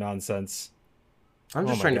of other nonsense. I'm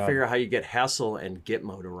just trying to figure out how you get Hassel and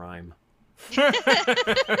Gitmo to rhyme.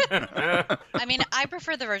 I mean, I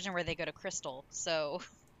prefer the version where they go to Crystal, so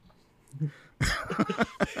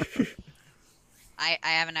I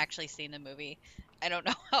haven't actually seen the movie. I don't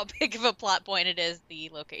know how big of a plot point it is, the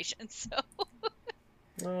location, so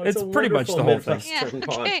it's pretty much the whole thing. yeah,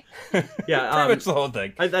 okay. Yeah, pretty much the whole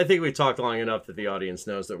thing. I think we talked long enough that the audience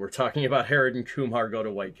knows that we're talking about Harold and Kumar go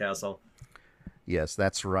to White Castle. Yes,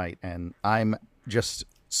 that's right. And I'm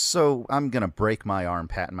going to break my arm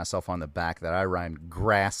patting myself on the back that I rhymed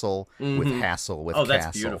Grassel with hassle with castle. Oh,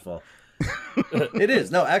 that's beautiful. It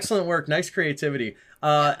is. No, excellent work. Nice creativity.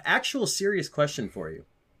 Actual serious question for you.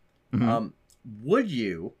 Mm-hmm. Would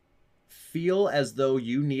you feel as though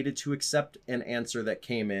you needed to accept an answer that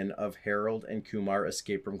came in of Harold and Kumar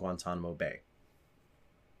escape from Guantanamo Bay?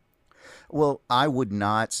 Well, I would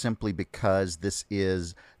not, simply because this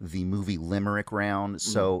is the movie limerick round,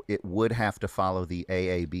 so it would have to follow the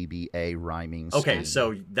AABBA rhyming scheme. Okay,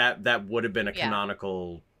 so that would have been a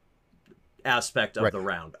canonical aspect of the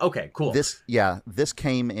round. Okay, cool. This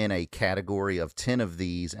came in a category of 10 of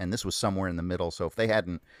these, and this was somewhere in the middle, so if they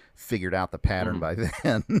hadn't figured out the pattern by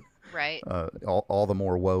then, right, all the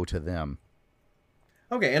more woe to them.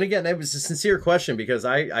 Okay, and again, that was a sincere question because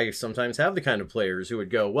I sometimes have the kind of players who would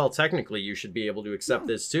go, well, technically you should be able to accept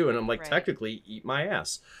this too, and I'm like, technically, eat my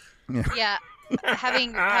ass. Yeah,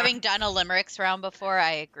 having done a limericks round before,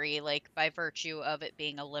 I agree. Like, by virtue of it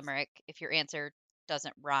being a limerick, if your answer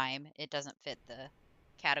doesn't rhyme, it doesn't fit the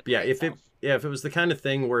category. Yeah, if it was the kind of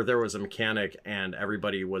thing where there was a mechanic and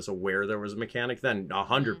everybody was aware there was a mechanic, then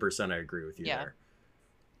 100% I agree with you there.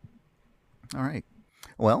 All right.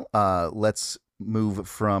 Well, let's move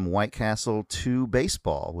from White Castle to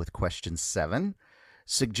baseball with question 7.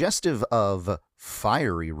 Suggestive of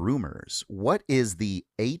fiery rumors, what is the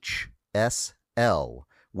HSL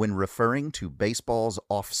when referring to baseball's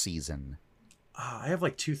off-season? I have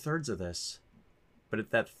like 2/3 of this, but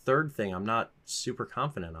that third thing I'm not super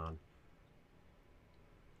confident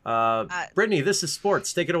on. Brittany, this is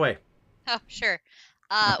sports. Take it away. Oh, sure.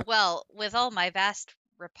 Well, with all my vast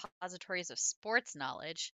repositories of sports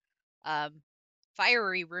knowledge,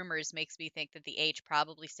 fiery rumors makes me think that the H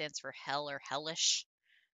probably stands for hell or hellish.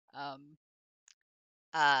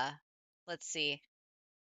 Let's see.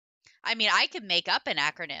 I mean, I could make up an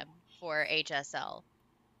acronym for HSL.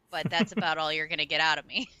 but that's about all you're gonna get out of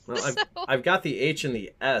me. Well, So- I've got the H and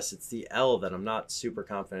the S. It's the L that I'm not super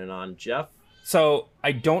confident on. Jeff? So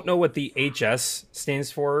I don't know what the HS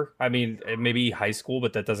stands for. I mean, maybe high school,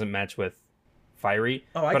 but that doesn't match with fiery.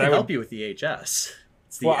 Oh, I but can would, help you with the HS.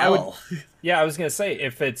 It's the Well, I L. Yeah, I was gonna say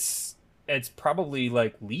if it's probably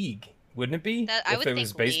like league, wouldn't it be? That- I if would it was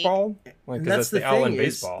think league. baseball, like And 'cause that's the the L in thing is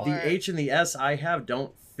baseball. the Or- H and the S I have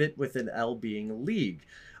don't fit with an L being league.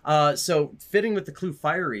 So fitting with the clue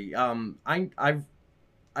fiery.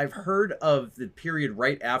 I've heard of the period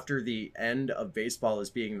right after the end of baseball as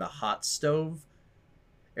being the hot stove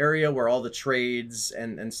area where all the trades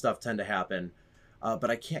and stuff tend to happen. But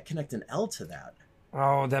I can't connect an L to that.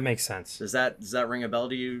 Oh, that makes sense. Does that ring a bell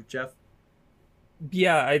to you, Jeff?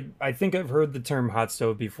 Yeah, I think I've heard the term hot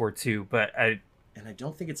stove before too, but And I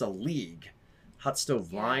don't think it's a league. Hot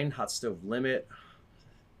stove Yeah. line, hot stove limit.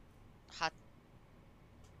 Hot.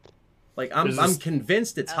 Like I'm There's this-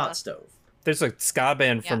 convinced it's Uh, hot stove. there's a ska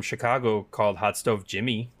band from Yeah. Chicago called Hot Stove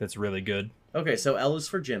Jimmy that's really good. Okay, so L is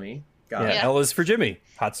for Jimmy. Got Yeah, it. Yeah. L is for Jimmy.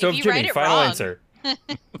 Hot Stove you Jimmy. write it Final wrong- answer.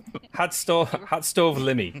 Hot stove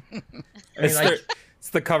Lemmy. I mean, It's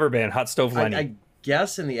the cover band Hot Stove Lenny. I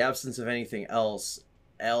guess in the absence of anything else,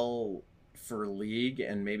 L for league,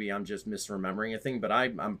 and maybe I'm just misremembering a thing, but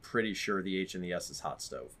I'm pretty sure the H and the S is hot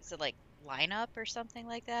stove. Is it like lineup or something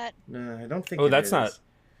like that? No, I don't think. Oh, it that's is. not-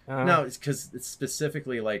 Uh, No, it's because it's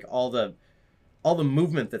specifically like all the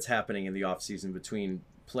movement that's happening in the off season between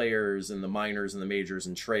players and the minors and the majors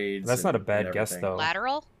and trades. That's not a and bad guess, everything. though.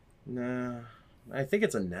 Lateral? No, I think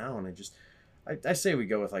it's a noun. I say we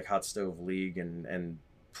go with like hot stove league and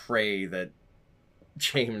pray that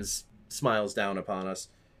James smiles down upon us.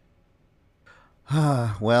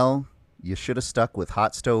 Well, you should have stuck with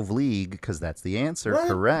Hot Stove League because that's the answer. What?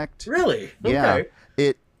 Correct. Really? Yeah.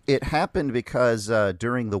 Okay. It happened because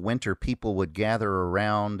during the winter, people would gather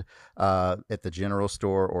around at the general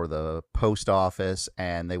store or the post office,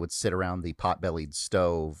 and they would sit around the pot-bellied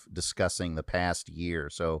stove discussing the past year.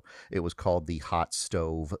 So it was called the Hot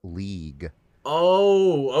Stove League.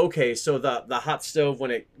 Oh, okay. So the hot stove,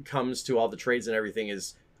 when it comes to all the trades and everything,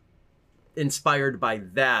 is inspired by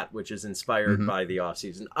that, which is inspired Mhm. by the off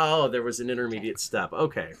season. Oh, there was an intermediate step.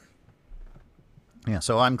 Okay. Yeah.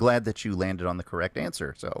 So I'm glad that you landed on the correct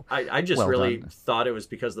answer. So I just Well really done. thought it was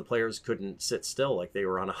because the players couldn't sit still like they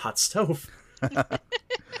were on a hot stove.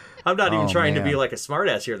 I'm not even Oh, trying to be man. like a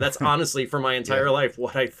smartass here. That's honestly for my entire life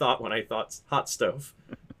what I thought when I thought hot stove.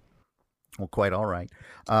 Well, quite all right.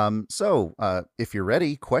 So, if you're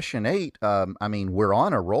ready, question 8. I mean, we're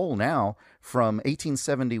on a roll now. From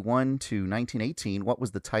 1871 to 1918, what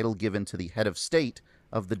was the title given to the head of state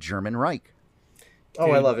of the German Reich? Oh,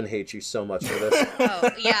 I love and hate you so much for this. Oh,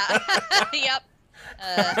 yeah.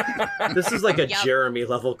 Yep. This is like a Yep. Jeremy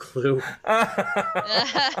level clue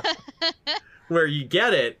where you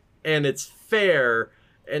get it and it's fair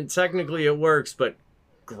and technically it works, but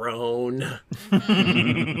groan.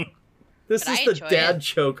 This But is I the enjoy dad it.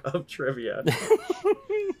 joke of trivia.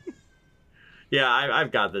 Yeah,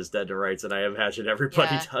 I've got this dead to rights, and I imagine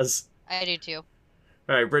everybody Yeah. does. I do too.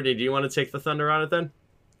 All right, Brittany, do you want to take the thunder on it then?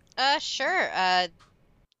 Sure.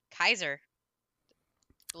 Kaiser.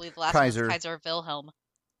 I believe the last Kaiser. one was Kaiser Wilhelm.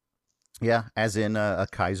 Yeah, as in a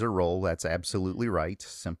Kaiser roll. That's absolutely right.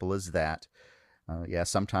 Simple as that. Yeah,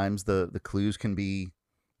 sometimes the clues can be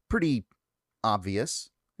pretty obvious,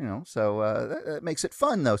 so that makes it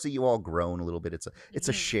fun, though. So you all groan a little bit. It's a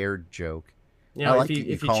Mhm. shared joke. You I know, like if you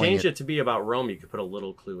you calling change it- it to be about Rome, you could put a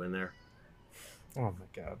little clue in there. Oh my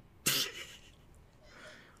god.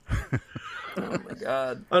 Oh my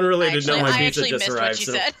god. Unrelated, no, my I pizza actually just missed what arrived. you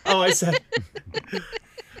so- said. Oh,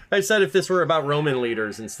 I said if this were about Roman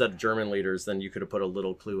leaders instead of German leaders, then you could have put a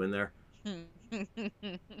little clue in there.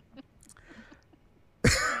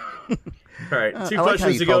 All right, two I like how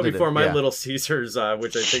questions you to go called it before my yeah. Little Caesars,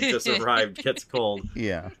 which I think just arrived, gets cold.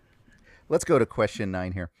 Yeah. Let's go to question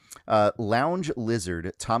 9 here. Lounge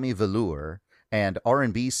lizard Tommy Velour and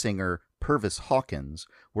R&B singer Purvis Hawkins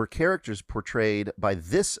were characters portrayed by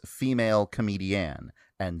this female comedian,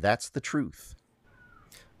 and that's the truth.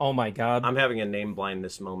 Oh my god. I'm having a name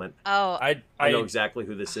blindness moment. Oh, I know exactly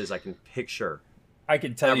who this is. I can picture. I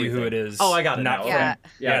can tell you who it everything. is. Oh, I got it not now. From, Yeah.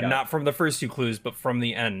 Yeah, I got not from the first 2 clues, but from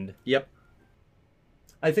the end. Yep.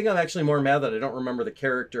 I think I'm actually more mad that I don't remember the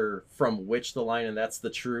character from which the line "and that's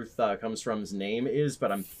the truth" comes from his name is,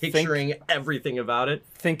 but I'm picturing everything about it.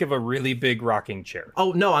 Think of a really big rocking chair.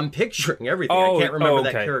 Oh no, I'm picturing everything. Oh, I can't remember oh,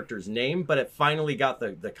 that okay. character's name, but it finally got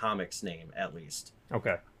the comic's name at least.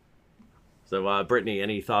 Okay. So, Brittany,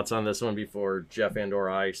 any thoughts on this one before Jeff and or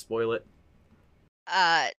I spoil it?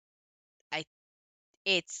 I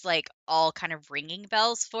it's like all kind of ringing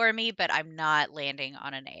bells for me, but I'm not landing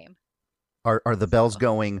on a name. Are the bells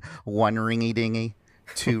going one ringy dingy,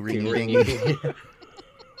 two ringy dingy?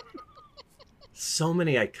 So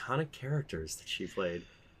many iconic characters that she played.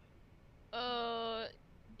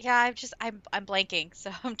 Yeah, I'm blanking, so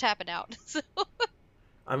I'm tapping out. So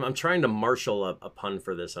I'm trying to marshal a pun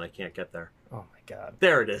for this, and I can't get there. Oh my god.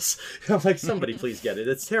 There it is. I'm like, somebody please get it.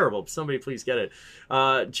 It's terrible. Somebody please get it.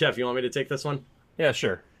 Jeff, you want me to take this one? Yeah,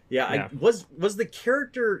 sure. Yeah. Was the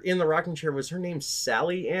character in the rocking chair, was her name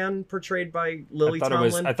Sally Ann, portrayed by Lily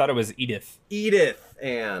Tomlin? I thought it was Edith. Edith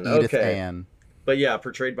Ann. Edith Okay. Ann. But yeah,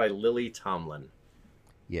 portrayed by Lily Tomlin.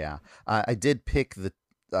 Yeah, I did pick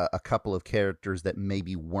a couple of characters that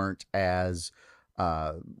maybe weren't as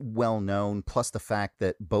well known. Plus the fact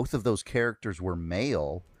that both of those characters were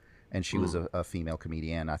male, and she was a female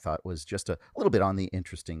comedian. I thought was just a little bit on the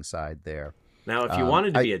interesting side there. Now, if you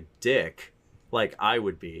wanted to be a dick, like I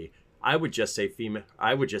would be, I would just say female.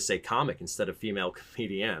 I would just say comic instead of female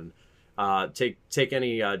comedian. Take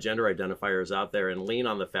any gender identifiers out there and lean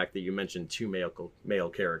on the fact that you mentioned two male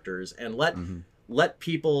characters, and let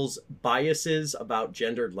people's biases about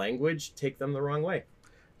gendered language take them the wrong way.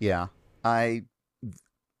 Yeah, at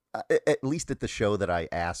least at the show that I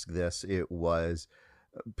asked this, it was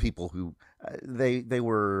people who they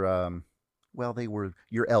were they were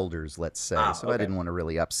your elders, let's say. So okay. I didn't want to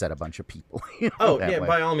really upset a bunch of people. Yeah,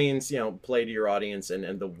 by all means, play to your audience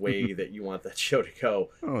and the way that you want that show to go.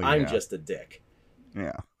 Oh, yeah. I'm just a dick.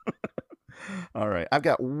 Yeah. All right, I've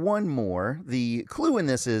got one more. The clue in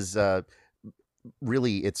this is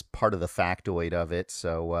really, it's part of the factoid of it,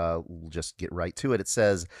 so we'll just get right to it. It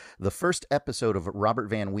says, the first episode of Robert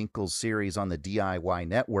Van Winkle's series on the DIY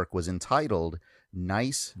Network was entitled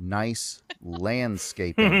Nice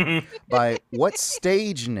Landscaping. By what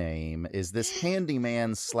stage name is this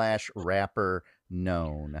handyman / rapper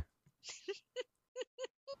known?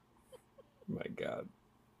 Oh my god.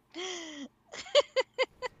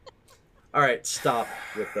 All right, stop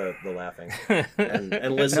with the laughing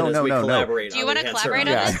and listen as we collaborate. Do you want to collaborate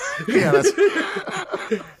on this?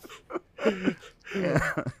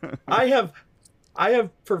 Yeah, I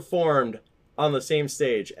have performed on the same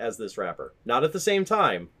stage as this rapper, not at the same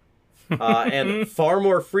time, and far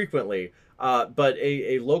more frequently. But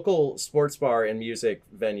a local sports bar and music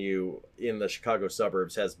venue in the Chicago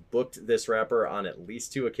suburbs has booked this rapper on at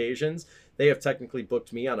least 2 occasions. They have technically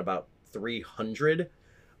booked me on about 300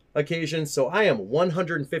 occasions, so I am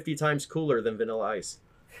 150 times cooler than Vanilla Ice.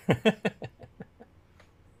 I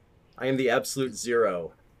am the absolute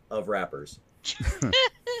zero of rappers.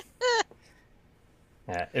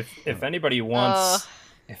 Yeah, if anybody wants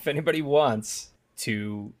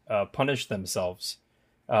to punish themselves,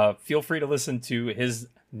 feel free to listen to his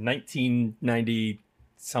 1990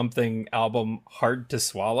 something album Hard to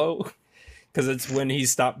Swallow, because it's when he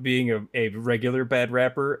stopped being a regular bad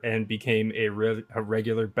rapper and became a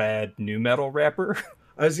regular bad nu metal rapper.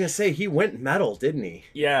 I was gonna say, he went metal, didn't he?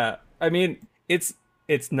 Yeah, I mean, it's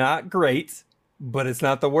not great, but it's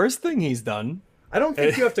not the worst thing he's done. I don't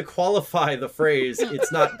think you have to qualify the phrase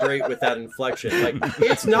 "it's not great" with that inflection. Like,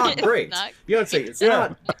 it's not great. You don't say it's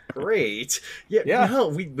not great. Yeah. No,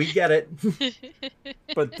 we get it.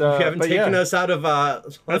 But you haven't taken us out of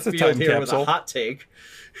left field here capsule with a hot take.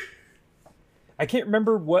 I can't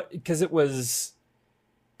remember because he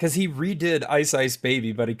redid Ice Ice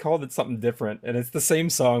Baby, but he called it something different, and it's the same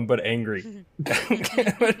song but angry.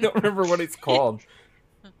 I don't remember what it's called.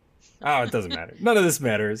 Oh, it doesn't matter. None of this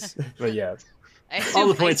matters. But yeah, all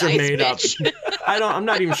the points are made up. I'm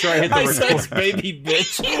not even sure I hit the Ice Ice Baby,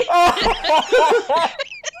 bitch.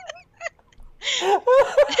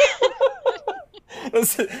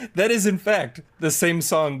 That is in fact the same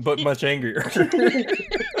song but much angrier.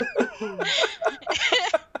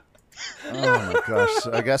 Oh my gosh.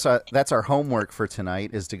 I guess that's our homework for tonight,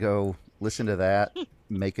 is to go listen to that,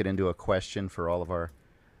 make it into a question for all of our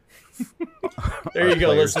there you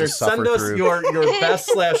go, listeners. Send us your best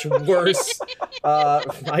 / worst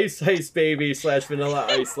Ice Ice Baby / Vanilla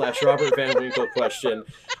Ice / Robert Van Winkle question.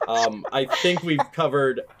 I think we've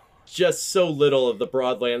covered just so little of the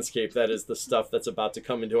broad landscape that is the stuff that's about to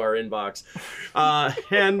come into our inbox.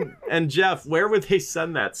 And Jeff, where would they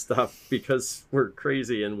send that stuff? Because we're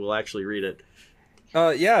crazy and we'll actually read it.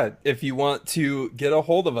 Yeah, if you want to get a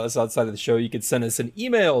hold of us outside of the show, you could send us an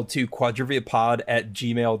email to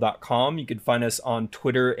quadriviapod@gmail.com. You can find us on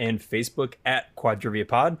Twitter and Facebook at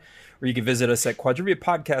quadriviapod, or you can visit us at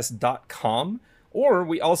quadriviapodcast.com. Or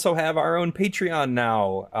we also have our own Patreon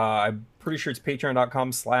now. I'm pretty sure it's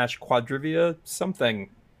patreon.com/quadrivia something.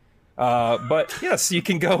 But yes, you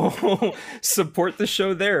can go support the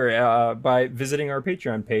show there by visiting our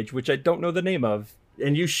Patreon page, which I don't know the name of.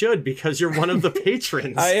 And you should, because you're one of the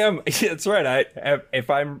patrons. I am. That's right.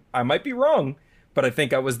 I might be wrong, but I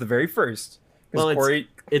think I was the very first. Well, Corey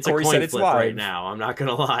it's Corey a coin said it's flip live right now. I'm not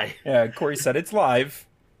gonna lie. Yeah, Corey said it's live,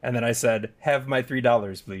 and then I said, "Have my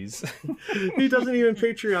 $3, please." He doesn't even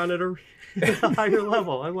Patreon at a higher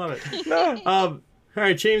level. I love it. No. All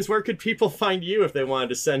right, James, where could people find you if they wanted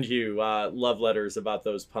to send you love letters about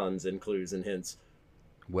those puns and clues and hints?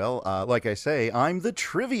 Well, like I say, I'm the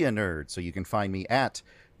Trivia Nerd, so you can find me at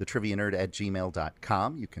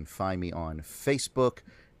thetrivianerd@gmail.com. You can find me on Facebook,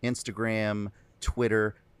 Instagram,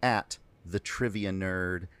 Twitter, at The Trivia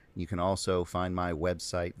Nerd. You can also find my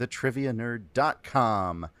website,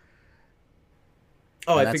 thetrivianerd.com.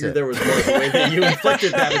 Oh, And I that's figured it. there was more of a way that you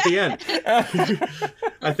inflected that at the end.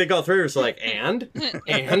 I think all three of us are like, and?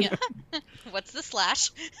 Yeah. What's the slash?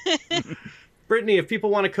 Brittany, if people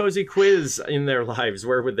want a cozy quiz in their lives,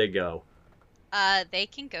 where would they go? They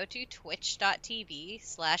can go to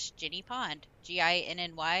twitch.tv/GinnyPond.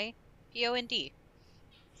 GINNYPOND.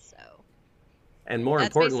 So And more That's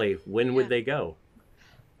importantly, when would yeah. they go?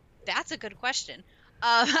 that's a good question.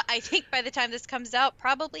 I think by the time this comes out,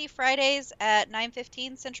 probably Fridays at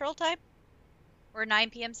 9:15 Central Time. Or 9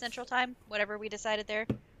 p.m. Central Time, whatever we decided there.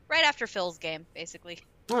 Right after Phil's game, basically.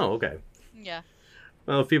 Oh, okay. Yeah.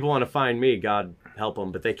 Well, if people want to find me, God help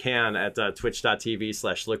them, but they can at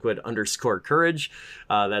twitch.tv/liquid_courage.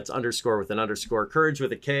 That's underscore with an underscore courage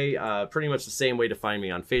with a K. Pretty much the same way to find me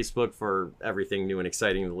on Facebook for everything new and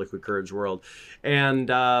exciting in the Liquid Courage world. And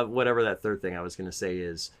whatever that third thing I was going to say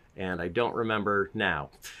is, and I don't remember now.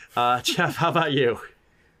 Jeff, how about you?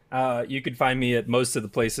 You could find me at most of the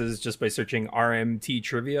places just by searching RMT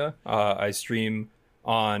Trivia. I stream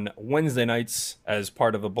on Wednesday nights as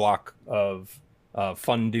part of a block of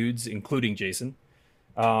fun dudes, including Jason,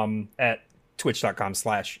 at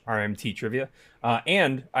twitch.com/RMT Trivia.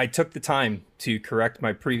 And I took the time to correct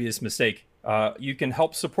my previous mistake. You can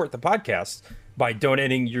help support the podcast by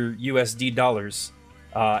donating your USD dollars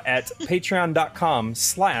at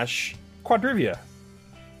patreon.com/Quadrivia.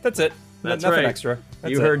 That's it. That's Nothing right. extra.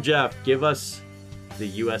 That's You it. heard Jeff. Give us the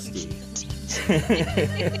USD.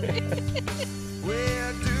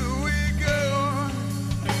 Where do we go?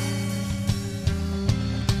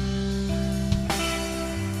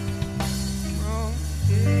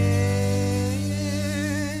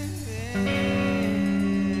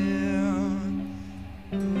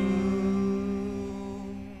 From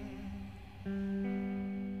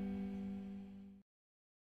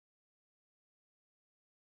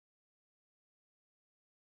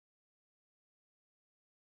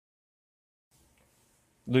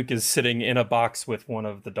Luke is sitting in a box with one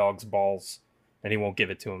of the dog's balls, and he won't give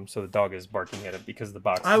it to him, so the dog is barking at it because the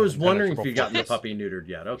box. I is was an wondering if you impenetrable gotten the fortress. puppy neutered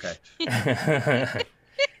yet. Okay.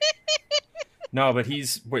 No, but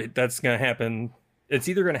that's gonna happen. It's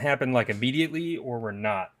either gonna happen like immediately or we're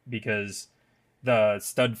not, because the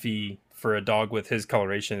stud fee for a dog with his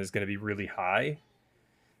coloration is gonna be really high.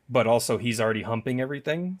 But also he's already humping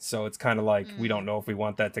everything, so it's kind of like we don't know if we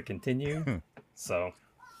want that to continue. So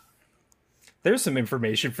there's some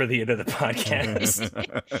information for the end of the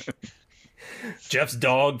podcast. Jeff's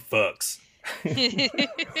dog fucks.